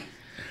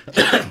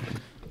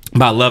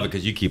 But I love it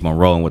because you keep on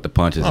rolling with the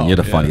punches, and you're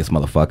the yeah. funniest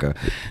motherfucker.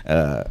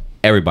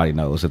 Everybody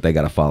knows if they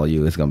got to follow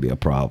you, it's gonna be a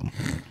problem.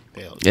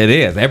 Hell It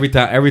is every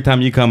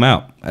time you come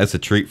out. That's a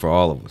treat for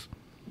all of us.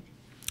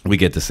 We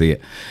get to see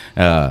it.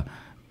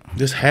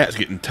 This hat's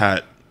getting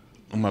tight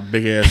on my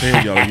big ass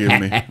head y'all are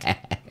giving me.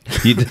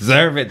 You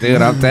deserve it,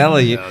 dude. I'm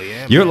telling you.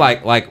 Yeah, You're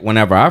man. like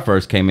whenever I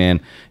first came in,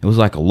 it was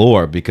like a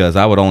lure because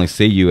I would only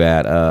see you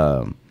at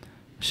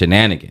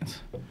Shenanigans,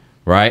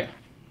 right?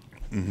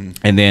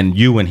 And then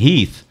you and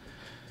Heath,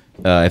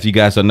 if you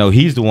guys don't know,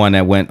 he's the one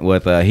that went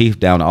with Heath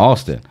down to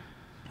Austin.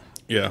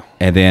 Yeah.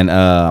 And then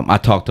I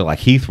talked to like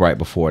Heath right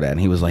before that, and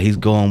he was like, he's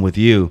going with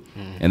you.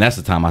 And that's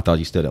the time I thought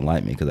you still didn't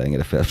like me because I didn't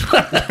get a fifth.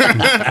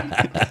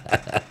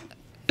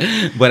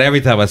 But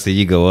every time I see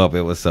you go up,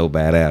 it was so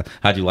badass.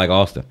 How'd you like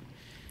Austin?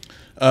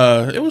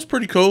 It was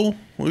pretty cool.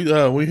 We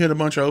hit a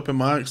bunch of open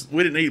mics.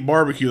 We didn't eat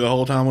barbecue the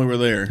whole time we were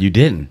there. You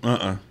didn't?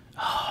 Oh,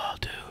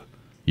 dude.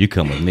 You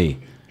come with me.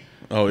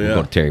 Oh, yeah. We'll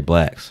go to Terry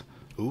Black's.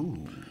 Ooh.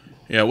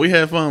 Yeah, we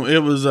had fun.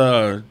 It was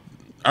our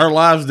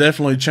lives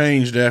definitely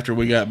changed after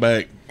we got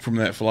back from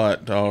that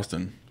flight to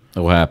Austin.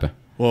 What happened?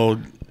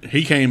 Well,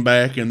 he came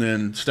back and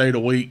then stayed a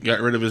week, got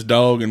rid of his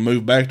dog, and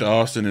moved back to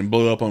Austin and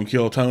blew up on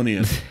Kill Tony.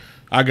 And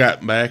I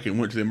got back and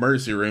went to the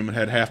emergency room and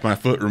had half my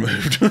foot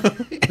removed.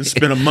 And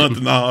spent a month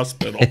in the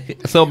hospital.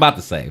 So about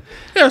the same.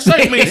 Yeah,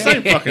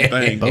 same fucking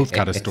thing. Both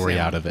got a story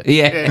out of it.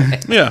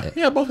 Yeah.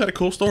 Yeah, both had a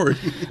cool story.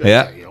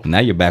 Yeah. Now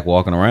you're back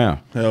walking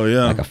around. Hell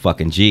yeah. Like a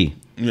fucking G.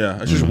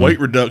 Yeah, it's just weight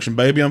reduction,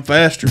 baby. I'm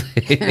faster.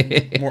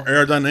 More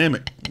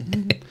aerodynamic.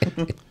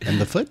 And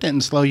the foot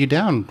didn't slow you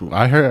down.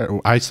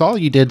 I saw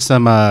you did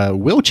some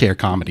wheelchair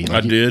comedy.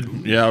 I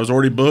did. Yeah, I was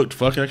already booked.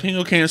 Fuck it, I can't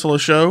go cancel a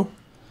show.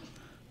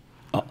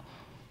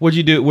 What'd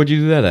you do? Where'd you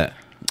do that at?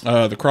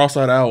 The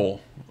Cross-Eyed Owl.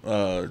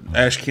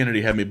 Ash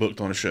Kennedy had me booked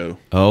on a show.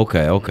 Oh,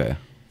 okay.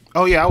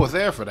 Oh yeah, I was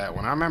there for that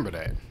one. I remember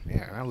that.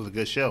 Yeah, that was a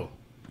good show.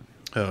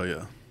 Hell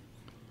yeah.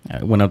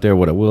 I went up there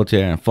with a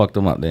wheelchair and fucked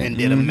them up there. And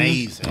did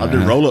amazing. I do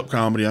roll-up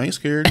comedy. I ain't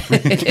scared.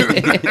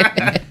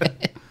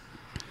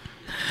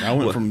 I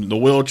went from the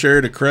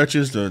wheelchair to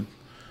crutches to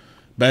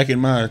back in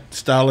my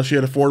stylish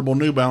yet affordable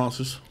New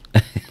Balances.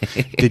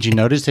 Did you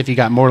notice if you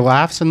got more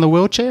laughs in the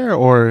wheelchair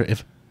or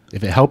if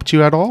it helped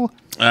you at all?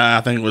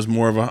 I think it was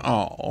more of a,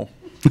 oh.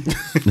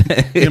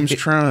 Him's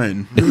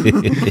trying.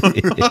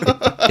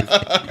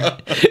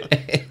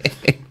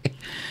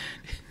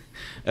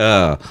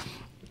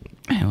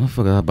 Man, I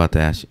forgot about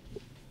that.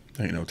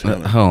 Ain't no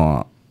telling. Hold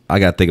on. I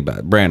got to think about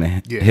it.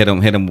 Branden, Yeah. hit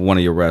him with one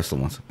of your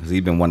wrestling ones because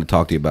he's been wanting to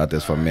talk to you about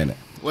this for a minute.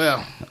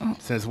 Well,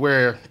 since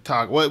we're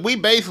talking, well, we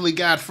basically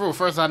got through.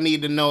 First, I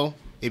need to know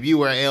if you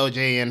were an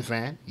LJN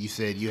fan. You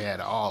said you had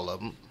all of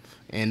them,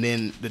 and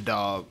then the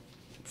dog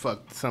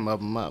fucked some of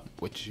them up,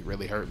 which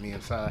really hurt me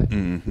inside,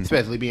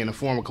 especially being a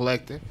former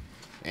collector.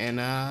 And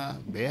yeah,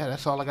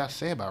 that's all I got to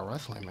say about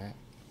wrestling, man.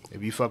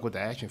 If you fuck with the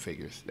action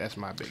figures, that's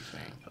my big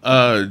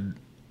thing.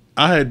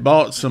 I had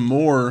bought some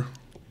more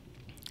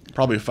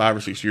probably 5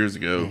 or 6 years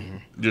ago,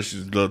 just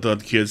as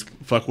the kids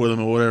fuck with them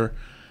or whatever.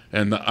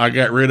 And I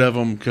got rid of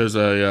them because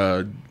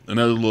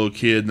another little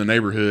kid in the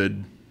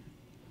neighborhood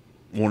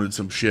wanted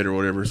some shit or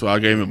whatever. So I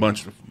gave him a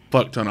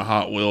fuck ton of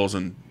Hot Wheels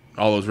and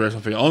all those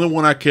wrestling figures. The only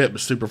one I kept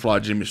was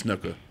Superfly Jimmy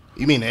Snuka.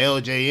 You mean the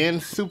LJN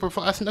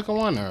Superfly Snooker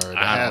one, or the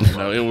I don't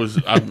know. It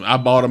was I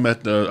bought them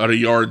at a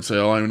yard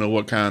sale. I don't even know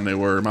what kind they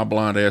were. My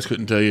blind ass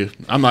couldn't tell you.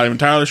 I'm not even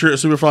entirely sure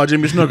it's Superfly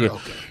Jimmy Snuka.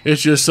 Okay.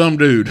 It's just some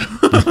dude.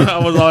 I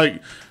was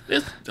like,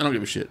 I don't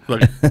give a shit.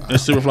 Like,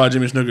 it's Superfly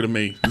Jimmy Snuka to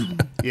me.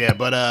 Yeah,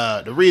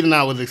 but the reason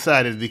I was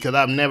excited is because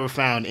I've never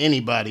found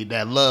anybody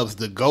that loves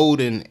the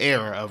golden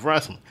era of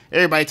wrestling.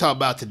 Everybody talk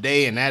about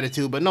today and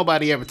attitude, but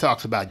nobody ever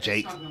talks about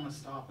Jake. I'm gonna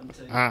stop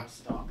until you Huh?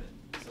 stop it.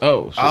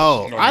 Oh,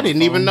 Oh, I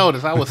didn't even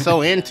notice. I was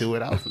so into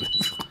it. It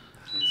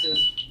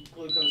says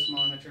glucose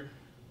monitor.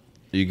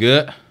 you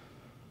good?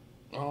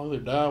 Oh, they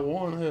die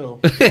one, hell.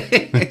 I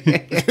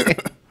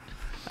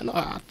know.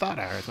 I thought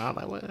I heard. So I was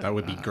like, what? That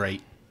would be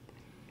great.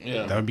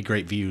 Yeah. That would be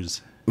great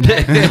views.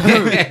 Damn,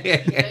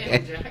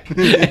 Jack.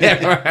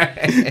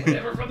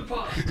 Whatever from the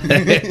pot.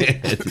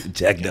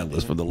 Jack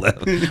Douglas from the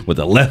left with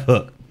the left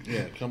hook.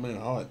 Yeah, come in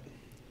hot.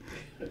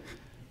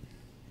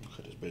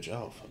 Cut this bitch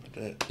off. Look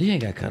at that. You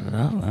ain't got to cut it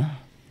out, huh?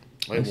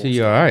 I Wait, see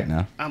you all right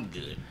now. I'm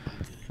good.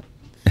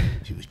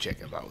 She was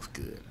checking if I was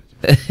good.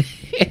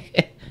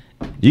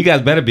 You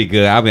guys better be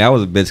good. I mean, I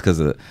was a bitch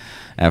because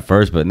at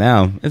first, but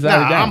now it's Nah,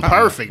 out of down. I'm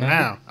perfect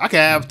now. I can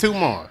have 2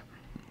 more.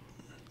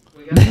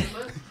 We got one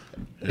left?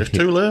 There's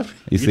 2 left.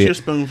 You Get see you a it?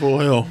 spoonful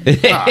of hell.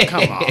 Oh,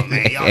 come on,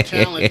 man. Y'all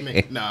challenge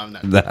me. No, I'm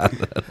not. Nah.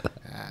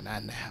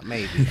 Not now.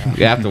 Maybe.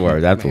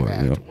 Afterwards, Maybe you know.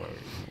 afterwards.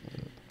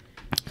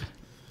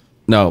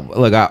 No,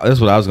 look, this is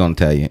what I was going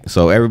to tell you.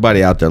 So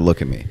everybody out there,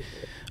 look at me.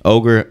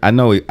 Ogre, I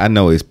know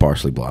he's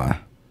partially blind,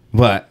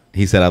 but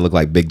he said I look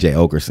like Big J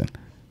Okerson.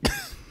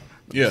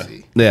 Yeah.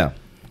 Yeah.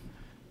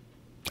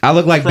 I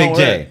look like What's wrong Big with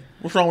J. that?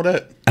 What's wrong with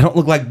that? I don't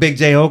look like Big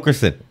J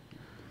Okerson.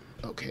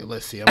 Okay,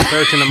 let's see. I'm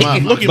searching them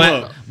up. Look him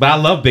up. But I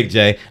love Big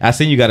J. I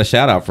seen you got a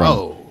shout out from him.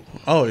 Oh,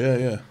 Oh, yeah,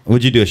 yeah.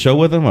 Would you do a show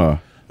with him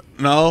or?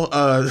 No,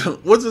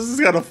 what's this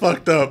kind of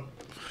fucked up?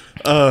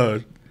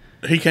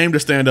 He came to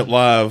Stand Up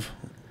Live,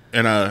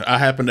 and I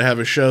happened to have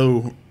a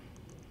show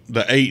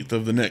the 8th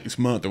of the next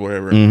month or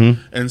whatever.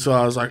 And so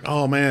I was like,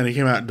 oh, man, he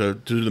came out to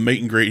do the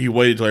meet and greet. He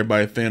waited till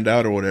everybody thinned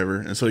out or whatever.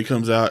 And so he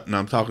comes out, and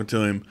I'm talking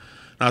to him.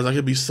 I was like,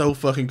 it'd be so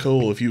fucking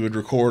cool if you would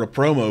record a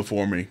promo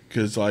for me,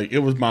 because like it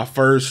was my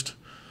first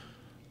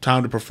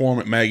time to perform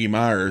at Maggie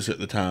Myers at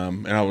the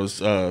time, and I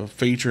was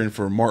featuring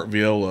for Mark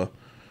Viola.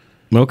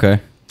 Okay.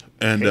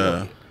 And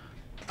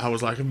I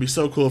was like, it'd be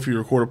so cool if you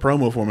record a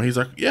promo for me. He's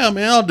like, yeah,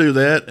 man, I'll do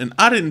that. And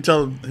I didn't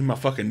tell him my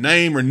fucking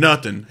name or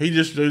nothing. He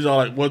just was all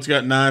like, what's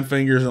got 9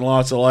 fingers and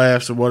lots of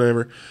laughs or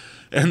whatever.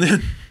 And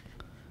then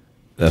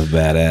that's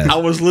badass. I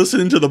was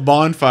listening to the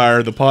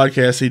Bonfire, the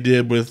podcast he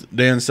did with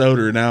Dan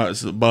Soder. Now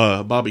it's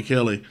Bobby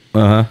Kelly.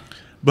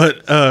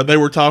 But they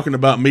were talking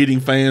about meeting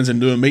fans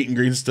and doing meet and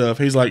greet and stuff.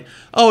 He's like,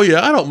 oh,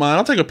 yeah, I don't mind.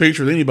 I'll take a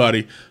picture with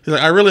anybody. He's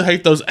like, I really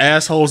hate those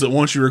assholes that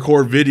want you to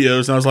record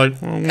videos. And I was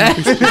like, well,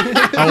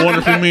 I wonder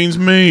if he means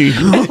me.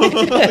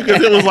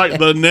 Because it was like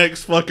the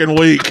next fucking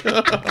week.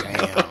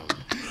 Damn.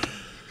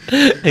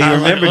 Hey, I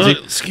remember?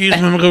 like, excuse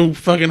me, I'm going to go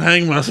fucking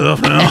hang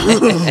myself now.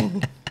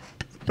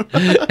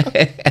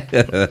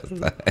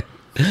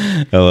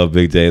 I love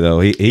Big J though.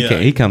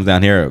 He comes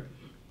down here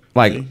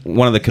like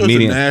one of the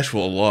comedians.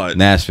 Nashville a lot.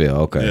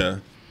 Nashville, okay. Yeah.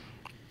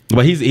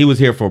 But he was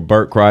here for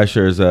Burt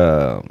Kreischer's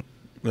The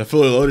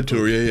Fully Loaded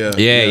tour,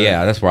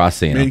 yeah. That's where I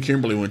seen him. Me and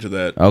Kimberly went to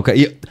that. Okay.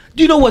 Yeah.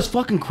 Do you know what's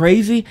fucking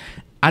crazy?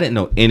 I didn't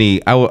know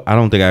any. I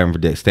don't think I ever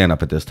did stand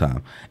up at this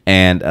time,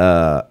 and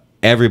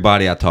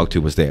everybody I talked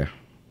to was there.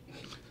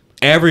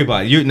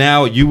 Everybody.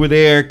 You were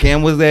there.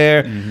 Kim was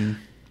there. Mm-hmm.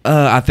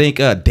 I think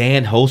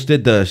Dan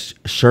hosted the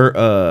shirt.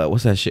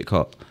 What's that shit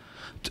called?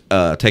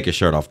 Take your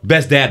shirt off.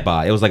 Best Dad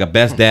Bod. It was like a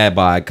Best Dad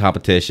Bod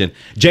competition.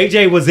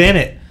 JJ was in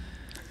it.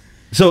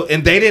 So,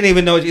 and they didn't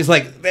even know. It's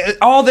like,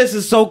 all this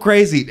is so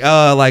crazy.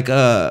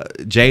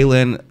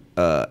 Jalen,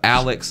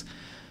 Alex,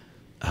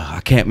 I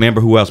can't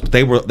remember who else, but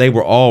they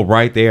were all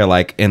right there,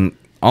 like in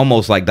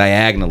almost like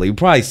diagonally. We've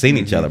probably seen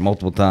each other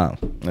multiple times.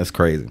 That's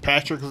crazy.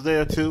 Patrick was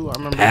there too. I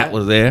remember. Pat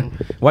was there.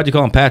 Why'd you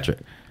call him Patrick?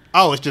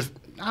 Oh, it's just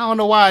I don't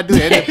know why I do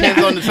that. It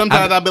depends on.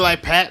 Sometimes I'll be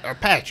like Pat or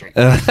Patrick.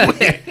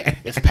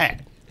 It's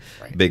Pat.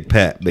 Right. Big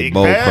Pat, big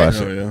bold Pat.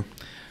 crusher. Oh, yeah.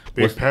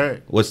 Big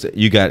Pat. What's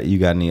you got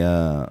any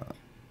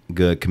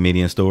good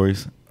comedian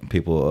stories?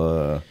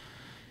 People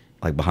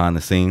like behind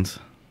the scenes.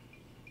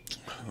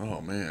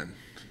 Oh man,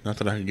 not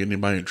that I can get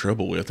anybody in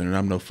trouble with, and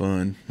I'm no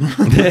fun. I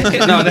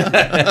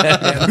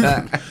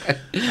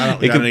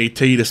don't got any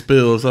tea to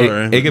spill. It's all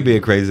right. It could be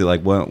a crazy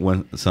like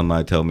when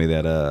somebody told me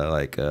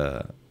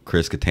that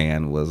Chris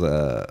Kattan was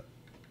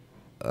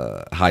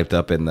hyped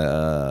up in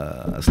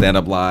the stand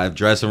up live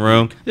dressing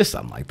room, just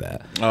something like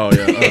that. Oh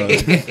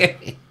yeah,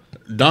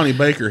 Donnie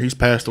Baker, he's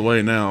passed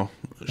away now.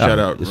 Shout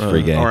out,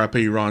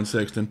 R.I.P. Ron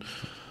Sexton.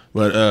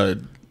 But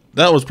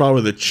that was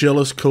probably the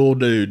chillest, cool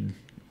dude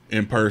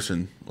in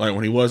person. Like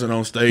when he wasn't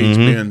on stage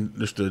being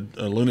just a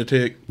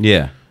lunatic.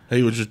 Yeah,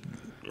 he was just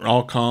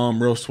all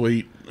calm, real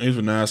sweet. He was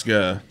a nice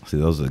guy. See,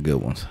 those are the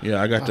good ones. Yeah,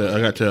 I got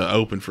to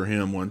open for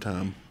him one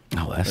time.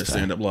 Oh, that's at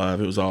stand up live.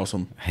 It was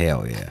awesome.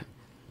 Hell yeah.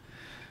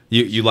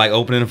 You like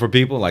opening for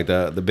people like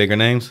the bigger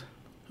names?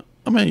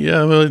 I mean,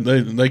 yeah, well,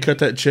 they cut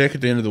that check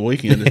at the end of the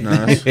weekend. It's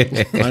nice. I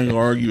ain't gonna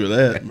argue with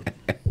that.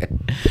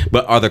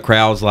 But are the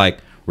crowds like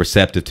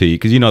receptive to you?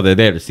 Because they're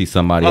there to see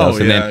somebody else.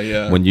 And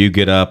then when you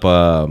get up,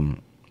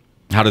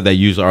 how do they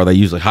usually? Are they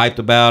usually hyped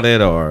about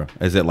it, or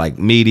is it like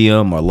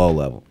medium or low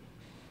level?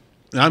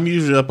 I'm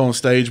usually up on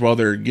stage while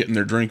they're getting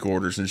their drink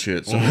orders and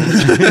shit. So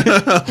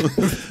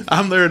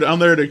I'm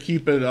there to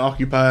keep it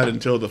occupied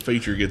until the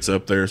feature gets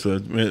up there. So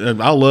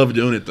I love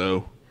doing it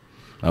though.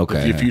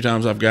 Okay. The few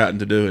times I've gotten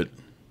to do it.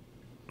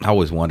 I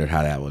always wondered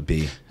how that would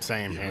be.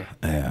 Same here.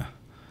 Yeah.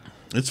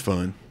 It's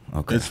fun.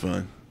 Okay. It's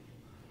fun.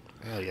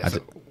 Hell yeah.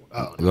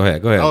 Go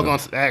ahead. I was going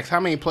to ask, how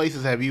many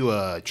places have you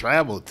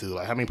traveled to?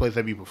 Like, how many places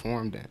have you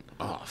performed in?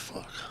 Oh,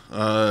 fuck.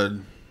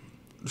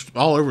 Just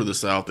all over the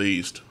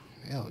Southeast.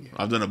 Hell yeah.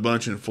 I've done a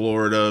bunch in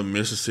Florida,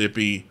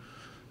 Mississippi,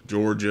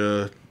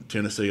 Georgia,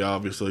 Tennessee,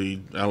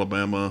 obviously,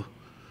 Alabama,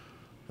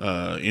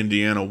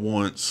 Indiana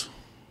once.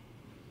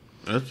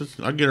 I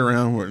get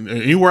around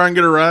anywhere I can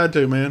get a ride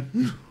to,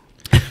 man.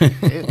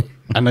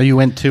 I know you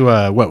went to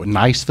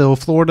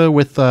Niceville, Florida,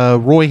 with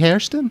Roy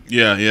Hairston.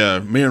 Yeah.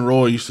 Me and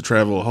Roy used to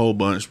travel a whole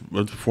bunch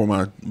before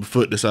my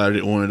foot decided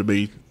it wanted to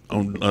be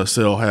on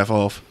sale half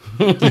off.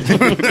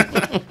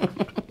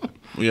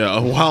 Yeah,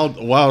 a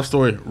wild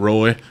story,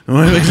 Roy.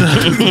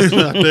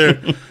 Out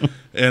there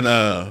in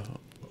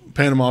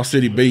Panama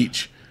City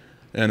Beach,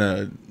 and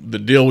the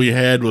deal we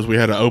had was we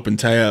had an open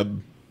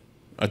tab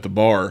at the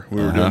bar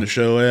we were doing the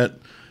show at,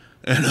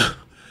 and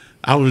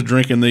I was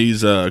drinking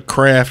these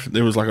craft.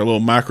 There was like a little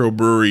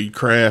microbrewery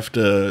craft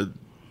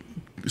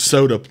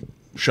soda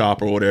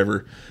shop or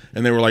whatever,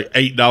 and they were like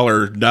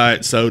 $8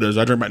 diet sodas.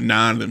 I drank about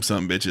 9 of them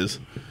some bitches,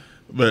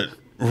 but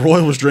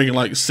Roy was drinking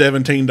like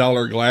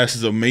 $17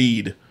 glasses of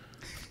mead.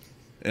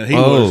 And he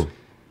was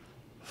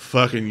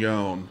fucking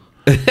gone.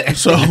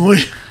 So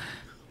we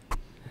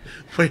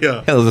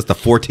hell, is this the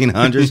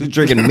 1400s? Who's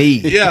drinking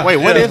mead? Yeah. Wait,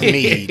 what is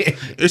mead?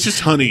 It's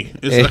just honey.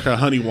 It's like a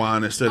honey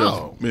wine instead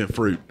of being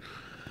fruit.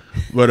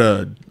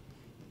 But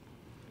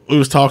we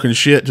was talking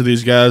shit to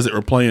these guys that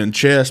were playing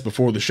chess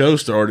before the show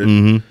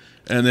started,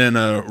 And then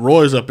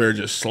Roy's up there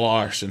just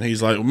sloshed, and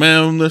he's like,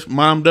 man,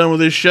 I'm done with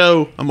this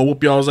show. I'm going to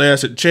whoop y'all's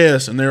ass at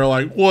chess. And they're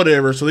like,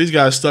 whatever. So these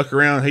guys stuck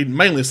around. He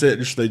mainly said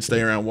just they'd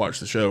stay around and watch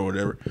the show or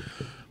whatever.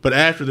 But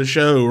after the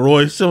show,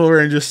 Roy's still over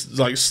and just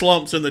like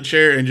slumps in the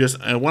chair and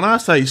when I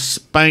say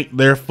spanked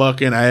their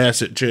fucking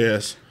ass at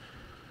chess,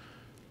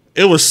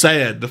 it was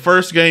sad. The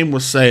first game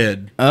was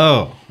sad.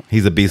 Oh,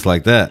 he's a beast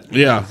like that.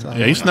 Yeah.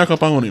 Yeah, he snuck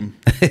up on him.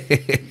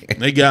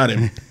 They got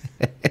him.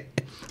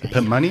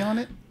 Put money on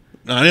it?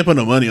 No, I didn't put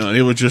no money on it.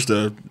 It was just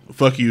a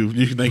fuck you.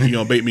 You can think you're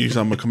going to beat me because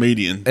I'm a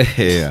comedian.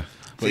 Yeah.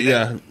 But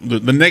yeah, the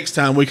next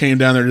time we came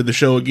down there to the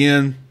show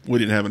again, we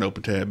didn't have an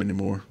open tab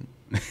anymore.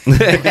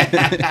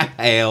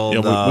 Hell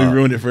Yeah, we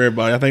ruined it for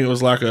everybody. I think it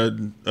was like a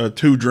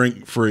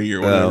 2-drink free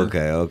or whatever.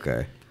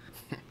 Okay.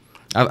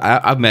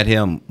 I've met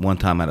him one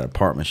time at an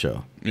apartment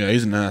show. Yeah,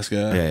 he's a nice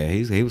guy. Yeah,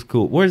 he was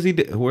cool. Where does he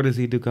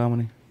do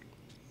comedy?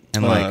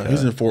 And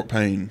he's in Fort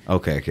Payne.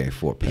 Okay,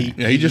 Fort Payne.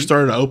 He just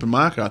started an open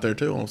mic out there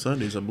too on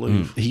Sundays, I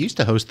believe. He used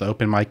to host the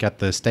open mic at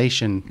the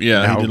station.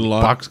 Yeah, he did a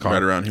lot Boxcar.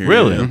 right around here.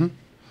 Really? Yeah. Mm-hmm.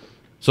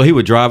 So he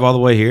would drive all the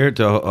way here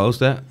to host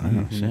that?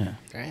 Oh, shit.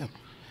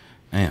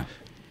 Damn.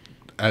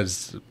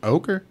 As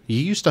Ogre, you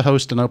used to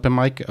host an open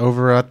mic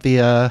over at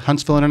the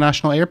Huntsville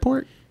International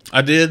Airport.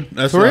 I did.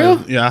 That's For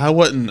real? Yeah, I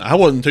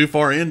wasn't too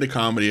far into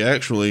comedy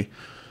actually,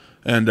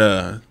 and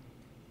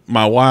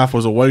my wife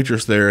was a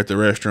waitress there at the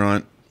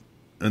restaurant,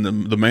 and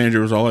the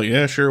manager was all like,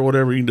 "Yeah, sure,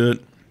 whatever, you can do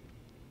it."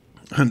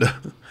 And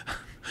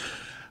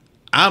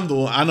I'm the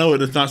one. I know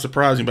it's not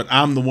surprising, but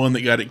I'm the one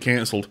that got it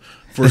canceled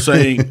for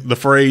saying the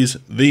phrase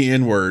 "the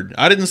N-word."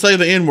 I didn't say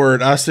the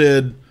N-word. I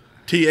said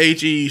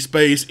THE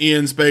space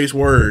N space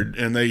word,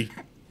 and they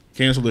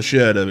canceled the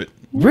shit out of it.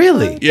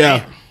 Really?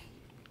 Yeah.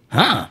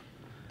 Huh.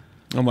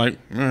 I'm like,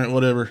 all right,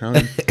 whatever.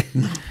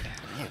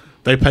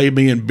 They paid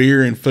me in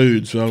beer and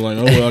food, so I was like,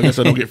 oh well, I guess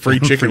I don't get free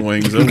chicken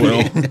wings. Oh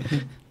well.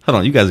 Hold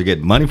on, you guys are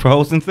getting money for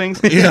hosting things?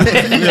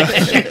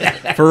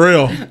 Yeah. For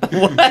real.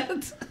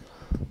 What?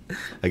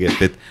 I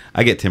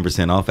get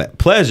 10% off at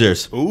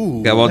Pleasures.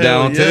 Ooh. Got one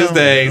down on yeah.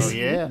 Tuesdays. Oh,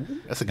 yeah.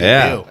 That's a good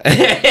deal.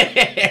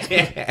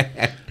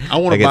 I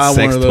want I to get buy one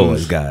sex of those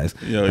toys, guys.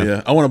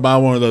 Yeah. I want to buy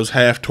one of those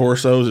half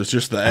torsos. It's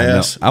just the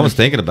ass. I was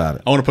thinking about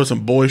it. I want to put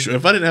some boy shorts.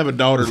 If I didn't have a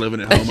daughter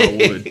living at home,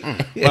 I would.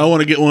 But I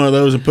want to get one of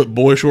those and put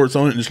boy shorts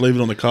on it and just leave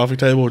it on the coffee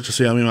table just to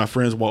see how many of my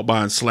friends walk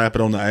by and slap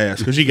it on the ass.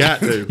 Because you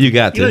got to. You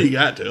got to. You know you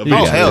got to.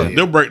 hell yeah.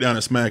 They'll break down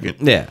and smack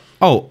it. Yeah.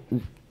 Oh,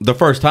 the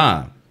first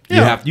time.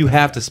 Yeah. You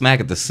have to smack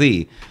it to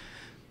see.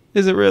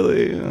 Is it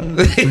really?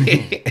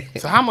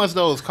 So how much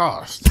those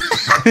cost?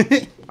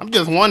 I'm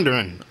just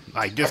wondering.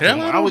 Like, just Hell,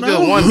 I I was don't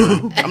just know.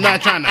 wondering. I'm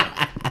not trying to.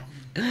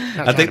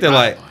 I think they're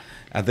like,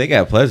 I think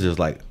at Pleasures,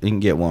 like, you can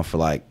get one for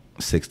like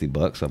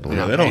 $60, I believe.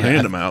 Yeah, they don't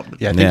hand them out.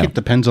 Yeah, I think it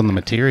depends on the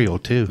material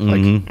too.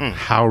 Like,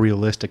 how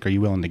realistic are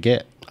you willing to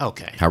get?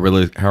 Okay. How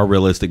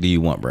realistic do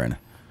you want, Brandon?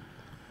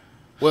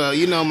 Well,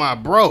 you know, my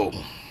bro,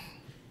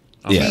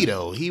 Yeah.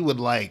 Tito, he would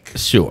like.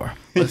 Sure.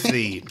 Let's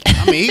see.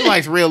 I mean, he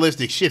likes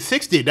realistic shit.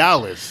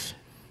 $60.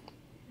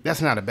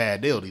 That's not a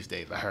bad deal these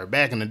days. I heard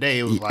back in the day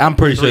it was like. I'm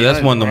pretty sure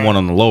that's one $300,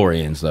 on the lower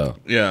ends, though.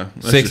 Yeah.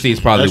 60 is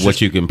probably that's what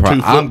just you can two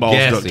probably. I'm footballs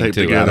duct guessing taped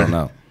too. I together. don't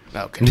know.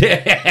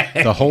 Okay.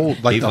 The whole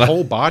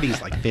body's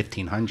like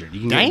 $1,500. You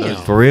can Damn. get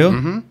those For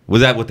real?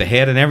 Was that with the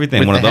head and everything?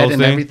 with one the of head those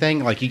and things?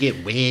 everything. Like you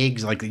get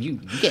wigs, like you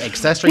get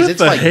accessories. With It's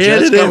the like head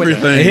just and go with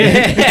everything.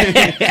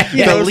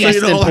 the least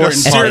you don't have important part.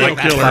 serial Like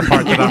that's killer. the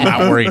part that I'm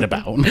not worried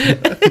about.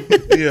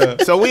 Yeah.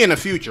 So we in the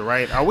future,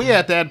 right? Are we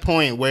at that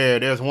point where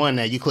there's one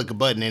that you click a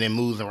button and it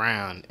moves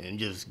around and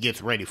just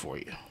gets ready for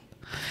you?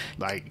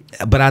 Like,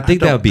 But I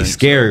think that don't would be think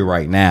scary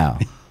right now.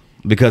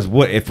 Because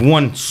what if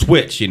one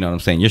switch, you know what I'm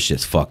saying? Your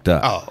shit's fucked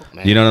up. Oh,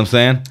 man. You know what I'm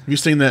saying? Have you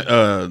seen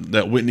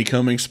that Whitney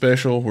Cummings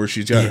special where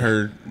she's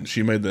got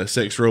she made the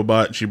sex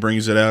robot and she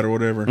brings it out or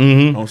whatever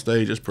on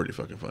stage? It's pretty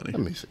fucking funny.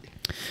 let me see.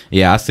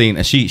 Yeah, I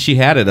seen she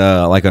had it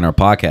like on her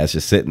podcast,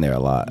 just sitting there a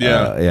lot.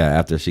 Yeah.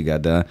 After she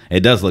got done, it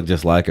does look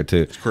just like her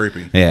too. It's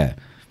creepy. Yeah,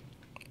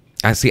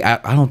 I see.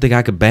 I don't think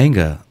I could bang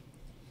a.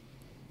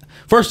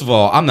 First of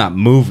all, I'm not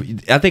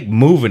moving. I think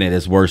moving it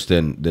is worse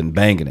than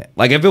banging it.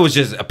 Like if it was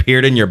just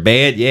appeared in your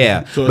bed,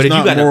 yeah. So but it's if not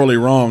you got morally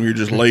wrong. You're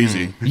just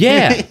lazy.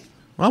 yeah.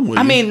 I'm with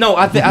I you. mean, no,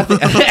 I think.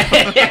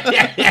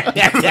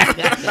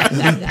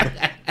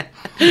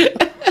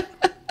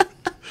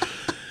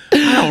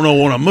 I don't know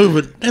when I move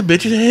it. That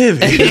bitch is heavy.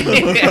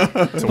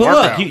 It's a But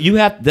workout. look, you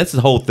have. That's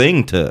the whole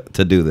thing to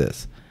do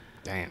this.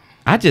 Damn.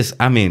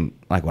 I mean,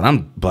 like when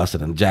I'm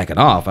busting and jacking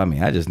off, I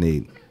mean, I just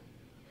need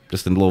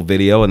just a little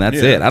video and that's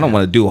Yeah. it. I don't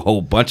want to do a whole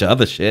bunch of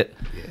other shit.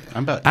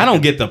 I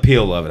don't get the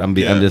appeal of it. I'm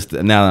just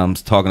now that I'm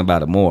talking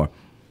about it more.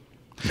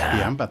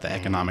 Yeah, I'm about the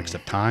economics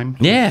of time.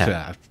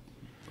 Yeah.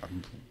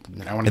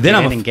 I want to And then get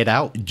I'm in and get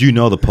out. You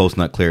know the post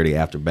nut clarity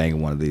after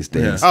banging one of these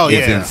things. Yeah. Oh,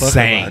 it's yeah.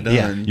 insane. Fuck have I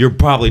done? Yeah. You're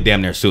probably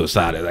damn near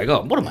suicidal. Like,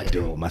 oh, what am I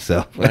doing with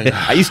myself?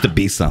 I used to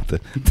be something.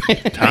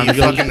 Now you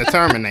fucking the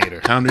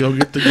Terminator. Time to go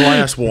get the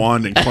glass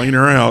wand and clean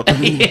her out.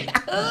 Man.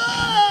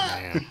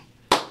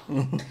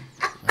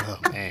 Oh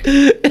man.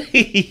 man.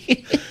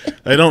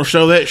 They don't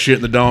show that shit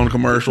in the Dawn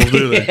commercials,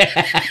 do they?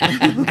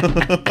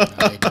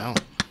 No, they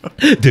don't.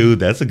 Dude,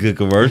 that's a good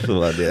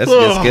commercial idea. That's a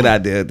good skit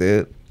idea,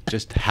 dude.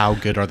 Just how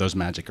good are those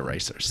magic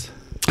erasers?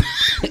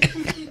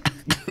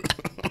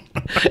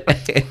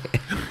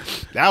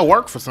 That'll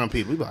work for some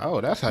people. Like,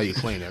 oh, that's how you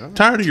clean it. Huh?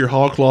 Tired of your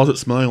hall closet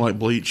smelling like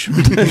bleach.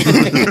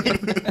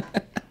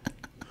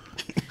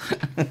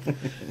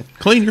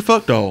 Clean your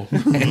fuck doll.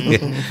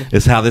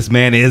 It's how this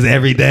man is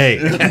every day.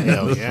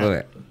 Hell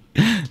yeah.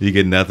 You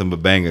get nothing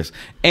but bangers.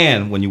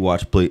 And when you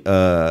watch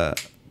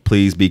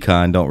Please Be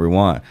Kind, Don't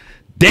Rewind.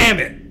 Damn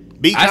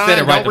it! Be kind, I said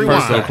it right don't the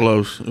first rewind. So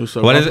close. It was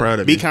so What I'm is it? proud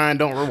of Be you. kind,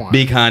 don't rewind.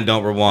 Be Kind,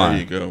 Don't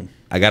Rewind. There you go.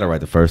 I got it right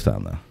the first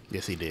time, though.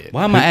 Yes, he did.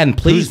 Why am I adding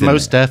Please Who's in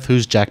Mos there? Def?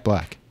 Who's Jack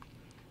Black?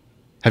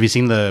 Have you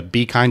seen the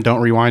Be Kind,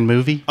 Don't Rewind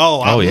movie? Oh,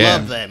 I yeah.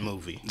 love that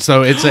movie.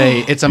 So it's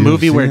a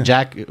movie seen where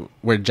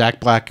it? Jack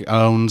Black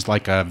owns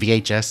like a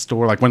VHS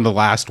store, like one of the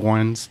last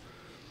ones.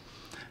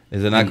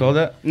 Is it not called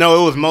that?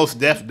 No, it was Mos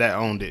Def that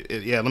owned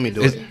it. Yeah, let me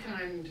do it.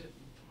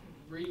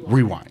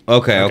 Rewind.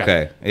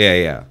 Okay.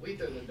 Yeah. We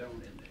threw the donut in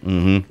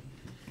there. Mm-hmm.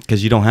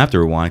 Because you don't have to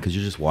rewind because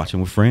you're just watching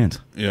with friends.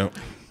 Yeah.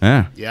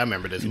 Yeah. Yeah, I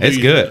remember this. It's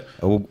movie. good.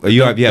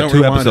 You have Don't 2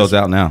 Rewind episodes is-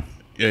 out now.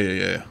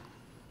 Yeah.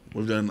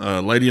 We've done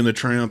Lady and the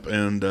Tramp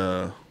and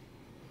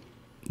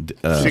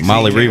 16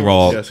 Molly Candles.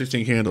 Ringwald. yeah,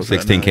 16 Candles.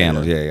 16 right now,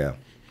 Candles. Yeah.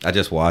 I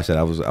just watched it.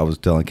 I was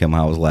telling Kim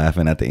how I was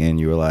laughing at the end.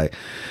 You were like,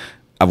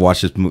 I've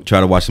watched this. Try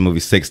to watch the movie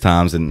 6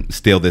 times and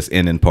still this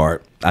ending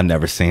part. I've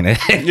never seen it.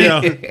 Yeah.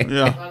 By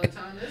the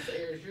time this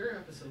airs, your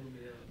episode will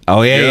be up.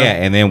 Oh yeah. Yeah.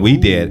 And then we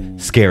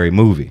did Scary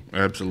Movie.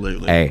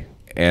 Absolutely. Hey,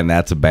 and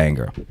that's a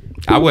banger.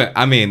 I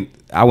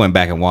went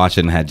back and watched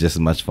it and had just as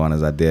much fun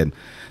as I did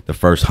the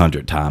first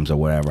 100 times or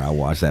whatever I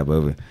watched that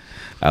movie.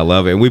 I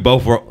love it. And we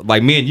both were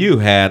like me and you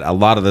had a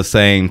lot of the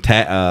same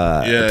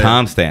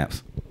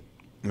timestamps.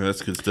 Yeah,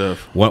 that's good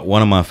stuff.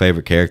 One of my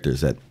favorite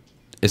characters that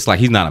it's like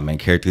he's not a main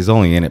character. He's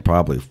only in it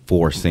probably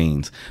 4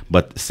 scenes.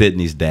 But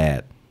Sydney's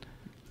dad.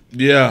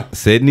 Yeah.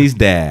 Sydney's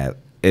dad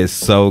is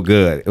so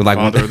good. Like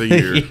Father of the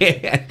year.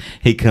 Yeah,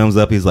 he comes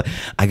up. He's like,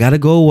 "I gotta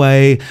go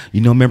away. You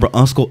know, remember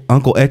Uncle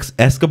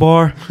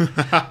Escobar?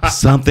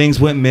 Some things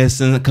went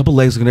missing. A couple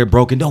legs were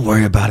broken. Don't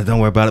worry about it.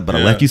 But I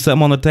Yeah. left you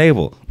something on the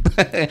table."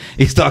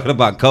 He's talking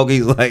about coke.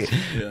 He's like,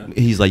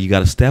 you got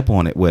to step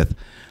on it with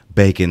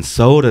baking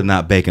soda,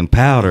 not baking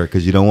powder,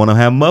 because you don't want to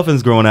have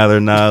muffins growing out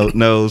of their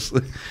nose.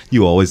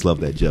 You always loved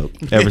that joke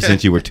ever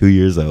since you were 2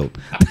 years old.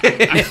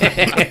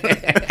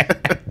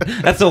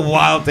 That's a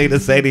wild thing to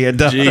say to your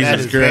dog. That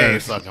is Jesus very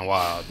Christ. fucking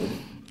wild.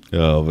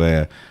 Oh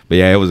man, but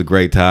yeah, it was a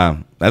great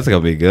time. That's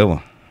gonna be a good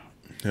one.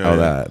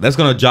 Yeah. That's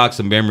gonna jog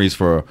some memories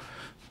for,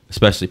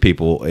 especially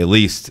people at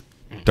least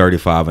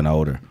 35 and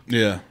older.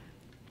 Yeah.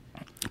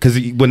 Because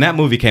when that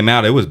movie came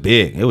out, it was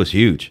big. It was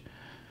huge.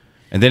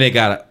 And then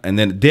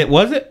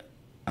was it?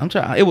 I'm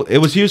trying. It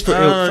was huge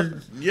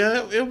for.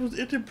 Yeah,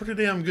 it did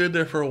pretty damn good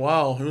there for a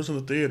while. It was in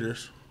the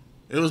theaters.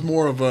 It was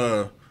more of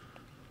a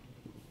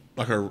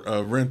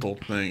rental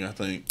thing, I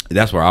think.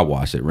 That's where I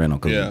watched it, rental,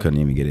 because Yeah. we couldn't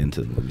even get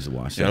into the movies to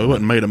watch. Yeah, that. it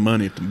wasn't made of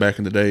money back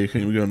in the day. You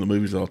couldn't even go in the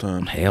movies all the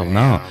time. Hell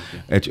no.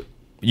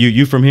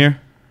 You from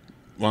here?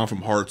 Well, I'm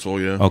from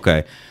Hartsville, yeah.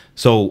 Okay.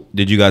 So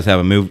did you guys have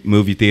a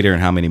movie theater,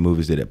 and how many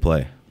movies did it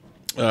play?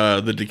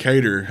 The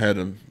Decatur had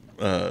a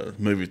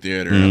movie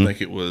theater. Mm-hmm. I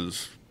think it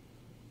was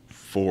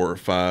 4 or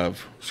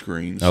 5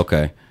 screens.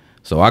 Okay.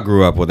 So I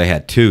grew up where they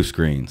had 2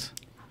 screens.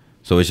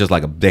 So it's just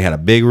like they had a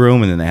big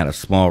room and then they had a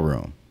small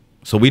room.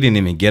 So we didn't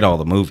even get all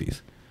the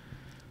movies.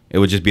 It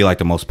would just be like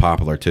the most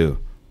popular 2.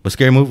 But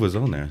Scary Movie was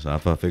on there, so I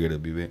figured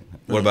it'd be big.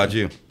 What about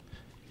you?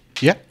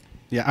 Yeah.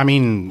 I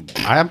mean,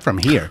 I'm from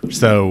here,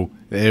 so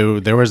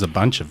there was a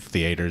bunch of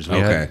theaters.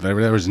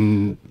 There was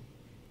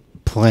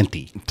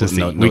plenty to see.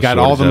 No we got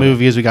all the shortage of it.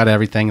 movies. We got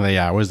everything.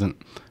 I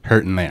wasn't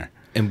hurting there.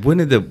 And when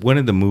did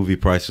the movie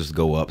prices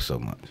go up so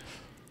much?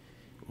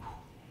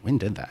 When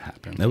did that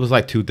happen? It was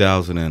like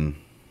 2000 and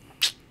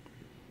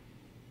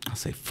I'll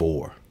say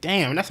 4.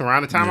 Damn, that's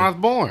around the time I was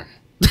born.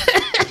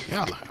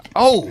 Y'all like,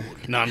 oh,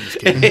 no, I'm just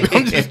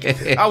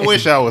kidding. I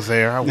wish I was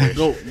there. I wish.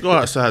 Go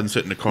outside and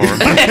sit in the car. I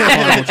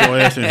don't want your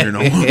ass in here no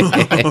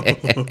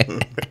more.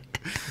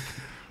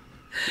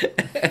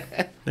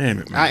 Damn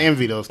it, man. I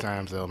envy those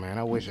times though, man.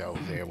 I wish I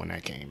was there when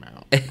that came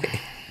out.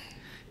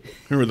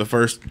 Remember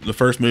the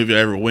first movie I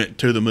ever went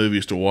to the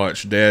movies to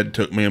watch? Dad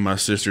took me and my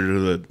sister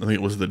to I think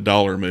it was the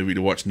 $1 movie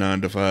to watch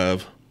 9 to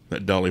 5,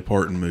 that Dolly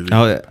Parton movie.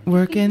 Oh, yeah.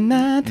 Working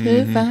 9 to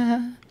Mm-hmm.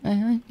 5.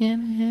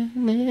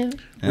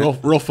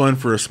 Real fun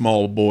for a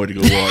small boy to go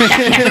watch.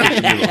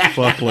 Give a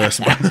fuck less.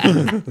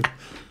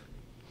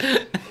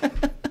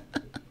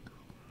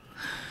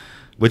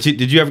 But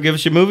did you ever give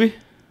us your movie?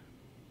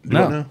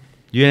 No. No.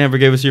 You never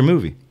gave us your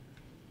movie.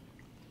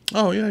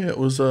 Oh yeah, it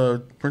was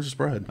Princess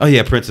Bride. Oh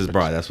yeah, Princess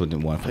Bride. That's what the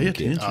one for Pay the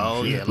kids. attention.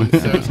 Oh yeah, let me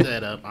search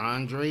that up.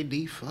 Andre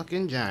D.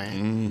 fucking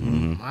Giant,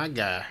 Mm-hmm. my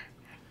guy.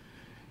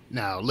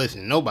 Now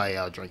listen, nobody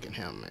out drinking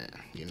him, man.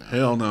 You know,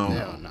 Hell no.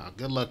 hell no.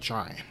 Good luck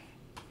trying.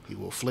 He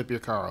will flip your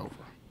car over.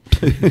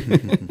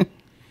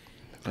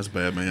 That's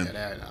bad, man.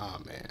 Oh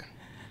man.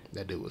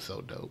 That dude was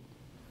so dope.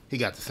 He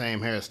got the same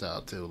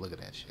hairstyle too. Look at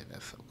that shit.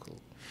 That's so cool.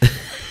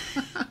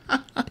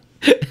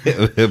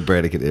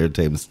 Brandon could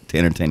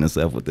entertain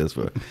himself with this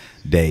for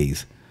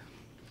days.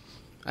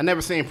 I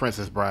never seen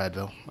Princess Bride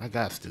though. I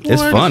got to.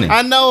 It's funny.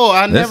 I know.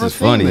 I This never is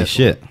seen funny this as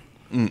shit.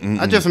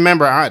 I just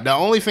remember the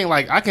only thing,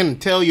 like, I can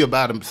tell you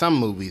about some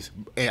movies,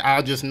 and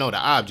I'll just know the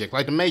object,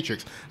 like The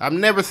Matrix. I've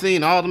never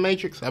seen all The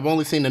Matrix. I've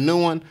only seen the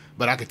new one,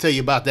 but I can tell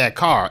you about that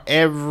car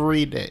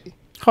every day.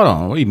 Hold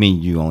on. What do you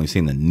mean you only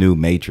seen the new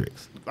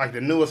Matrix? Like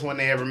the newest one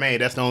they ever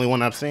made. That's the only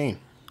one I've seen.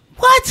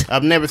 What?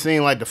 I've never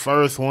seen like the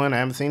first one. I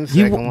haven't seen the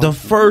second one. The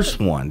first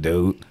one,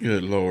 dude.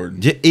 Good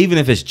Lord. Even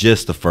if it's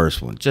just the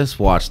first one, just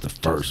watch the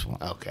first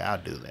one. Okay, I'll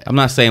do that. I'm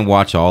not saying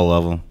watch all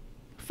of them.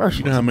 First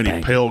You know how many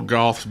bang. pale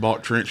goths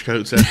bought trench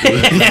coats after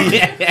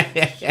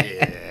that?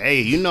 Yeah,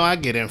 hey, you know I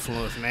get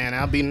influenced, man.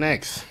 I'll be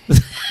next.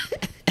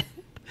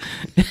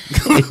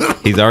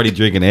 He's already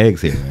drinking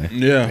eggs here, man.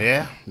 Yeah.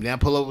 Yeah, then I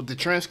pull up with the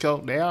trench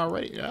coat. They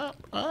already.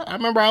 I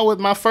remember I was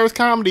my first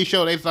comedy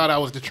show. They thought I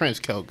was the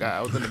trench coat guy.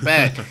 I was in the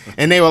back,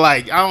 and they were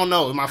like, I don't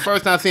know. My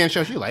first time seeing the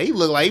show, she was like, he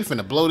looked like he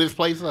finna blow this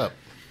place up.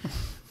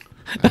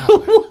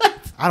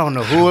 I don't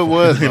know who it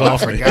was. Though. I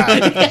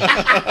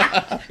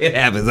forgot. It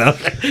happens.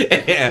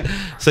 Yeah.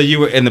 So you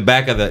were in the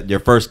back of your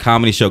first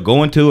comedy show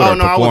going to it? Oh or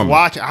no, I was performing?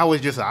 watching. I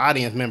was just an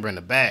audience member in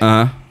the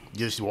back.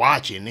 Just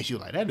watching, and she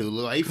was like, "That dude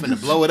look like he finna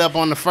blow it up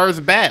on the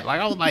first bat."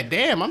 Like I was like,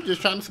 "Damn, I'm just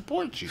trying to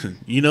support you."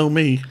 You know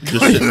me,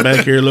 just sitting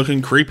back here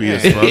looking creepy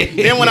as fuck.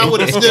 Then when I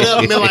would have stood up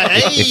and been like,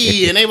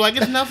 "Hey," and they were like,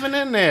 "There's nothing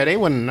in there," they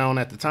wouldn't have known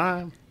at the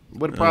time.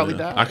 Would have probably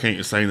died. I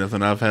can't say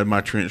nothing. I've had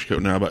my trench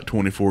coat now about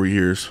 24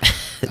 years.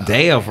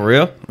 Damn, for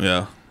real?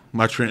 Yeah,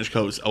 my trench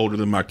coat's older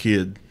than my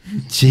kid.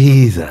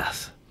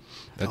 Jesus.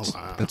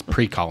 That's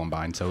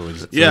pre-Columbine, so it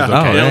was. Yeah,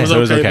 It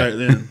was okay. back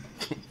then.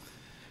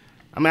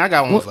 I mean, I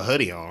got one with a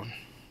hoodie on.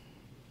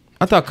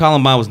 I thought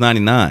Columbine was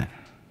 99.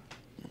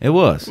 It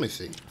was. Let me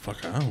see.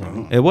 Fuck, I don't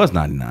know. It was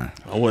 99.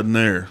 I wasn't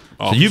there.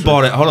 So you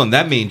bought it. Hold on.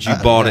 That means you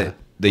bought it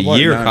the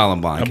year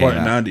Columbine I came bought it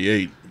in out.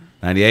 98.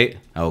 98?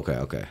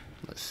 Okay.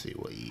 Let's see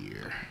what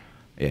year.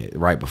 Yeah,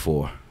 right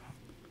before.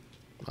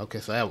 Okay,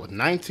 so that was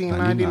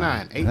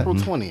 1999, April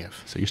 20th.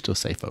 So you're still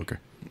safe,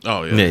 Ogre.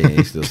 Oh, yeah. Yeah,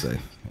 he's still safe.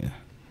 Yeah.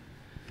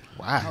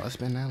 Wow, it's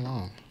been that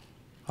long.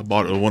 I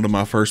bought it with one of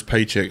my first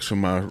paychecks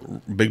from my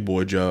big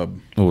boy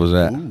job. What was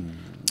that?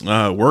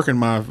 Working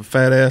my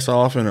fat ass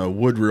off in a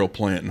wood drill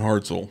plant in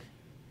Hartselle.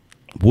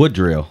 Wood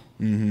drill.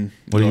 Mm-hmm.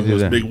 What do you do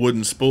those there? big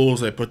wooden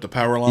spools they put the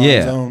power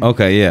lines on? Yeah.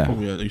 Okay. Yeah. Oh,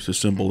 yeah, they used to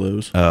assemble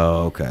those.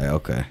 Oh.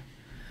 Okay.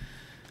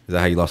 Is that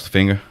how you lost a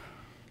finger?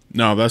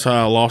 No, that's how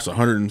I lost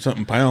 100 and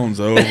something pounds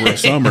though, over a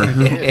summer. In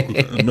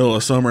the middle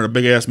of summer in a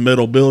big ass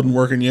metal building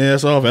working your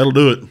ass off. That'll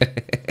do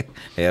it.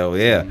 Hell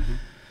yeah.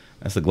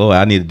 That's the glow.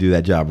 I need to do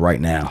that job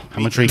right now.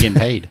 How much are you getting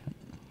paid?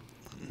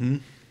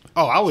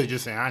 Oh, I was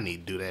just saying I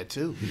need to do that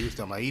too. He was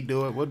talking about he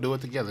do it. We'll do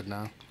it together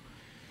now.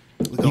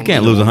 You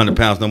can't lose 100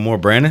 pounds no more,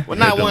 Brandon. Well,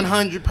 not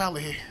 100,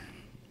 probably.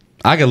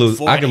 I could lose.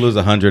 40. I could lose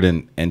 100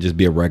 and just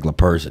be a regular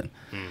person.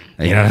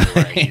 You know.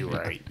 You're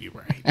right.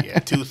 Yeah,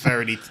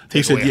 230.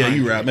 He said, "Yeah,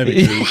 you're right.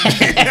 Maybe 2."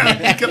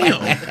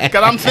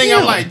 Because I'm thinking,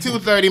 I'm like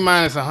 230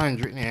 minus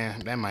 100. Yeah,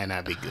 that might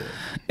not be good.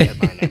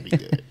 That might not be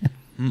good.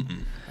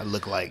 I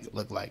look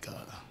like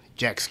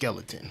Jack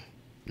Skeleton,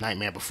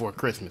 Nightmare Before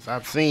Christmas.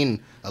 I've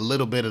seen a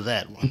little bit of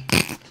that one.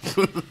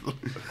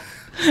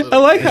 I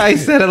like how he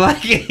said it like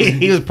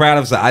he was proud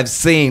of himself. I've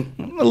seen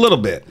a little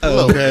bit.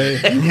 Okay.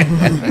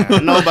 I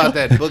know about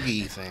that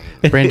boogie thing.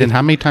 Brandon,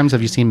 how many times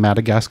have you seen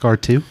Madagascar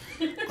 2?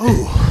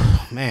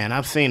 Oh, man,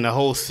 I've seen the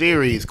whole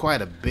series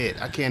quite a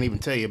bit. I can't even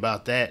tell you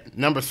about that.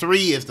 Number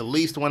 3 is the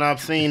least one I've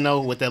seen,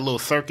 though, with that little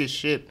circus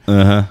shit.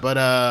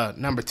 But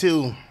number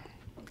 2,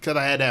 because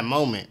I had that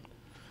moment.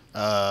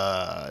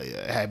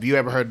 Have you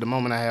ever heard the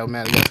moment I had with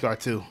Madagascar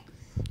 2?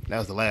 That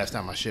was the last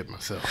time I shit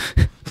myself.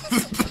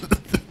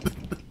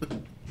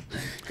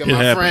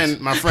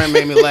 My friend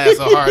made me laugh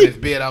so hard in his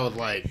bed. I was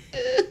like,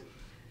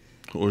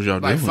 what was y'all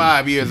like doing?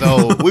 5 years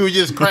old. We were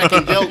just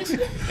cracking jokes,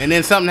 and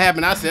then something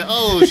happened. I said,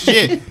 "Oh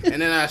shit!"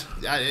 And then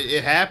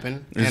it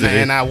happened,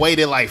 and I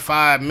waited like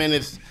 5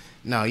 minutes.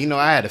 No,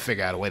 I had to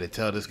figure out a way to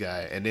tell this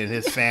guy, and then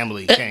his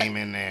family came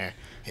in there.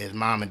 His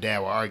mom and dad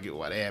were arguing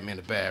while they had me in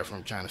the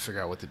bathroom trying to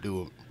figure out what to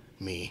do with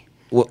me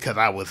because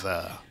I was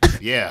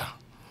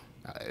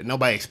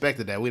nobody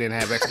expected that. We didn't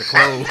have extra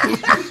clothes.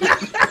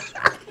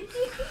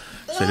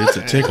 Said it's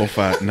a tickle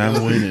fight and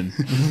I'm winning.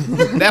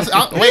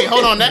 Wait,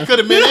 hold on. That could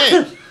have been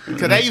it.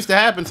 Because that used to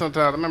happen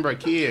sometimes. I remember a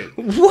kid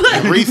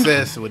at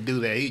recess would do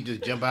that. He'd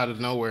just jump out of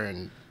nowhere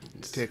and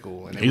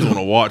tickle. And he's on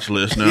a watch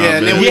list now. Yeah,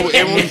 and then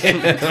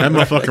that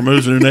motherfucker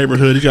moves in the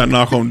neighborhood. He got to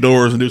knock on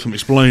doors and do some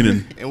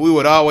explaining. And we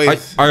would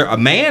always... Are a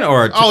man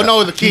or a... Oh,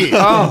 no, it was a kid.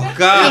 Oh,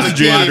 God. It was a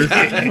janitor.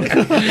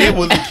 It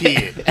was a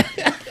kid.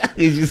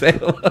 Did you say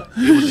what?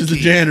 It was just a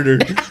janitor.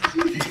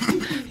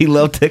 He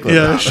loved tickling.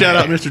 Yeah, shout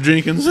out Mr.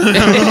 Jenkins.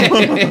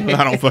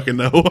 I don't fucking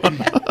know.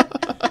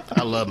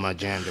 I love my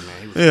janitor,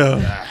 man. He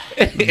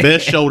was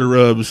Best shoulder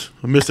rubs.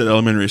 I missed it at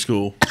elementary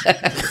school.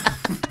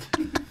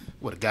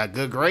 What a got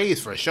good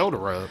grades for a shoulder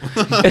rub.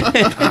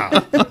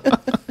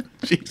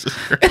 Jesus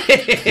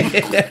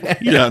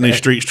Christ. You out in these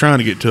streets trying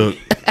to get took.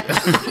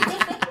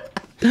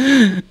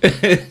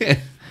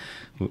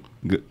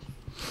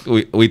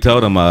 We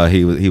told him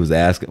he was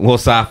asking. Well,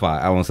 sci-fi.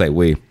 I won't say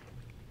we,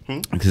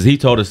 because he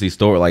told us these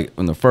stories like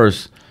in the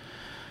first,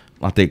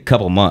 I think,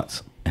 couple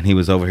months, and he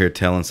was over here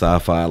telling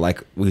sci-fi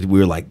like we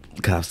were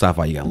like, God,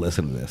 sci-fi, you gotta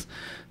listen to this,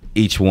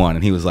 each one,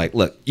 and he was like,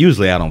 look,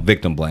 usually I don't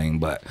victim blame,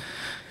 but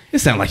it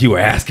sounded like you were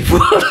asking for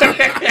it.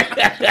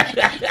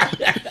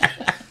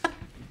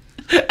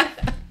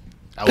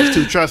 I was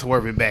too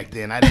trustworthy back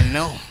then. I didn't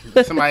know.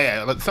 Somebody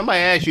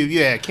asked you if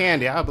you had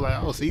candy. I'd be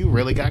like, oh, so you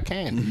really got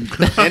candy.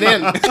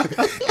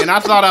 And I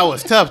thought I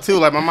was tough, too.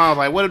 Like, my mom was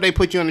like, what if they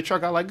put you in the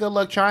truck? I was like, good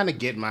luck trying to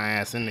get my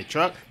ass in the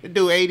truck. The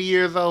dude 80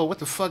 years old. What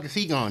the fuck is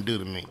he going to do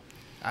to me?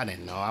 I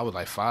didn't know. I was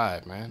like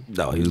 5, man.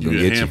 No, he was going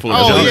to get you.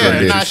 Oh,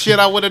 yeah. Not shit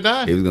I would have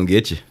done. He was going to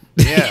get you.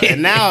 Yeah,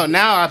 and now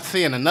I'm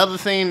seeing another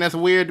thing that's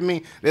weird to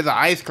me. There's an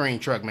ice cream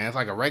truck, man. It's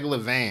like a regular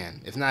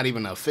van. It's not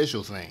even an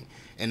official thing.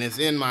 And it's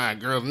in my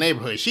girl's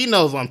neighborhood. She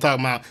knows what I'm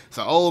talking about. It's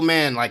an old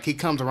man, like he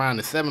comes around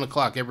at 7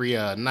 o'clock every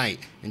night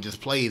and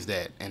just plays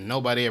that. And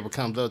nobody ever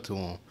comes up to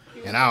him.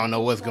 And I don't know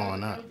what's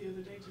going on.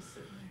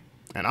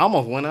 And I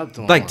almost went up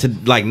to him.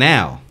 Like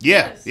now?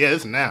 Yeah,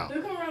 it's now.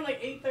 They come around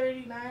like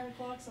 8:30, 9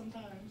 o'clock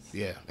sometimes.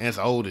 Yeah, and it's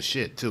old as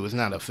shit, too. It's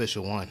not an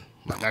official one.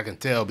 Like I can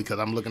tell because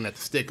I'm looking at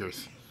the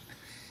stickers.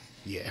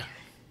 Yeah.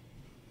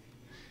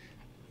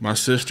 My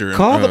sister,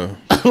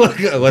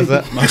 what's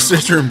that? My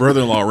sister and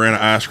brother-in-law ran an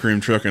ice cream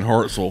truck in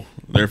Hartsville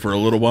there for a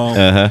little while,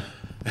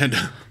 and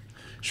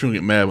she won't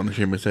get mad when she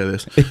hear me say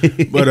this,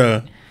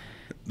 but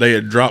they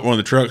had dropped one of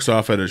the trucks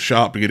off at a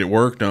shop to get it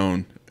worked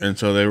on, and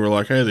so they were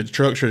like, "Hey, the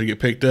truck's ready to get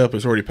picked up.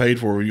 It's already paid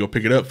for. Will you go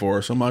pick it up for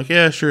us?" So I'm like,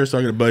 "Yeah, sure." So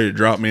I got a buddy to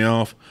drop me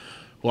off.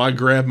 Well, I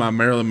grabbed my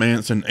Marilyn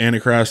Manson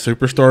Antichrist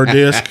Superstar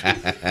disc,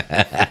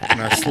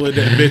 and I slid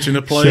that bitch in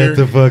the player. Shut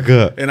the fuck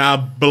up. And I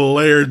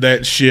blared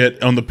that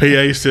shit on the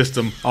PA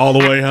system all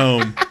the way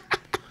home.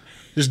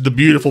 Just the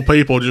beautiful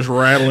people just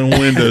rattling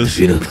windows.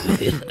 Yeah.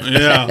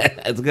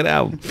 That's a good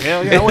album.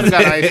 Hell yeah, I would have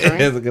got ice cream.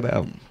 That's a good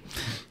album.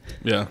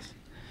 Yeah.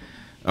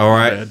 All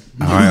right.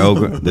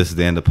 Ogre. This is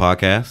the end of the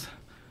podcast.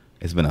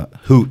 It's been a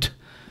hoot.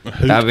 A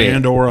hoot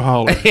and or a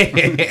holler.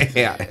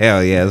 Yeah,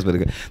 hell yeah, it's been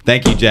good.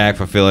 Thank you, Jack,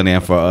 for filling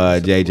in for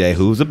JJ,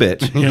 who's a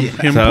bitch.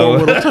 Him poor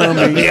little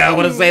tummy. Yeah, I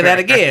want to say that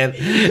again.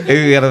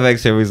 We got to make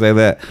sure we say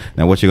that.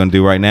 Now, what you're going to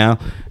do right now,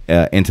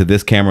 into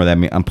this camera, that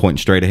means I'm pointing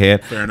straight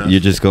ahead. Fair enough. You're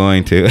just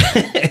going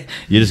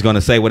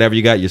to say whatever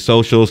you got, your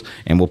socials,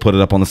 and we'll put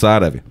it up on the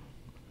side of you.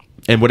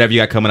 And whatever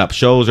you got coming up,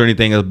 shows or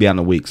anything, it'll be out in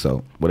a week.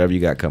 So whatever you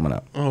got coming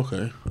up.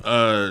 Okay.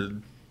 Was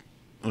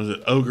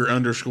it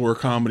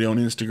Ogre_comedy on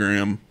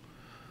Instagram?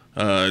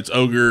 It's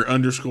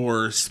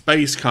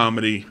Ogre_space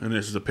comedy, and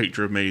this is a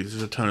picture of me.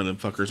 There's a ton of them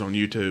fuckers on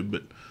YouTube,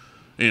 but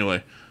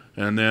anyway.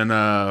 And then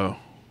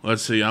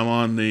let's see, I'm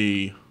on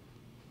the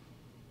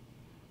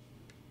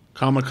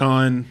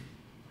Comic-Con.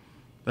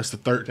 That's the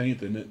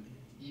 13th, isn't it?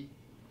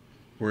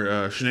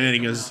 Where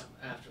Shenanigans.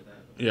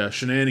 Yeah,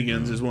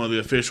 Shenanigans is one of the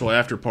official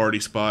after party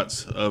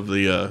spots of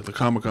the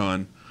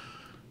Comic-Con.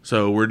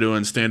 So we're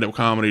doing stand-up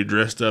comedy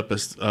dressed up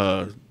as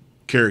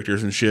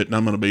characters and shit, and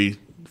I'm gonna be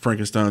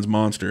Frankenstein's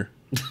monster.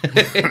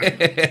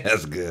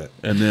 That's good.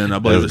 And then I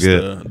believe it's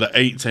the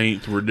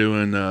 18th. We're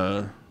doing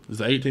is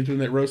the 18th in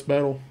that roast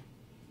battle?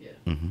 Yeah.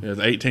 Mm-hmm. Yeah,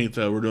 the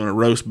 18th we're doing a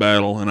roast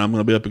battle, and I'm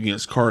going to be up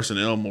against Carson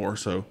Elmore.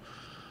 So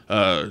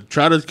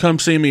try to come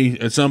see me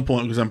at some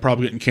point because I'm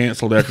probably getting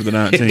canceled after the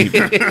 19th.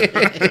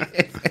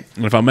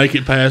 And if I make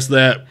it past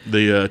that,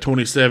 the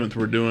 27th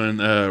we're doing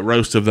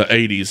roast of the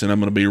 80s, and I'm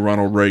going to be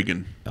Ronald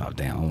Reagan. Oh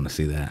damn, I want to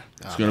see that.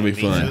 It's going to be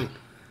fun. Too.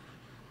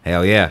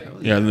 Hell yeah.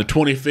 Yeah, and the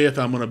 25th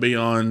I'm going to be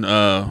on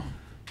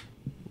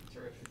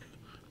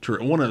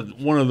one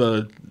of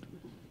the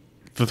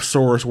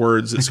thesaurus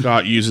words that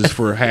Scott uses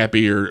for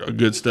happy or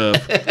good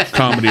stuff,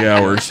 comedy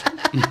hours.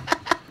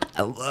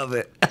 I love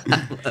it.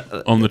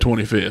 On the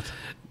 25th.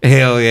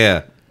 Hell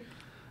yeah.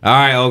 All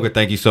right, Ogre,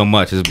 thank you so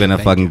much. It's been a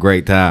fucking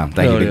great time.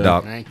 Thank you, big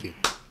dog. Thank you.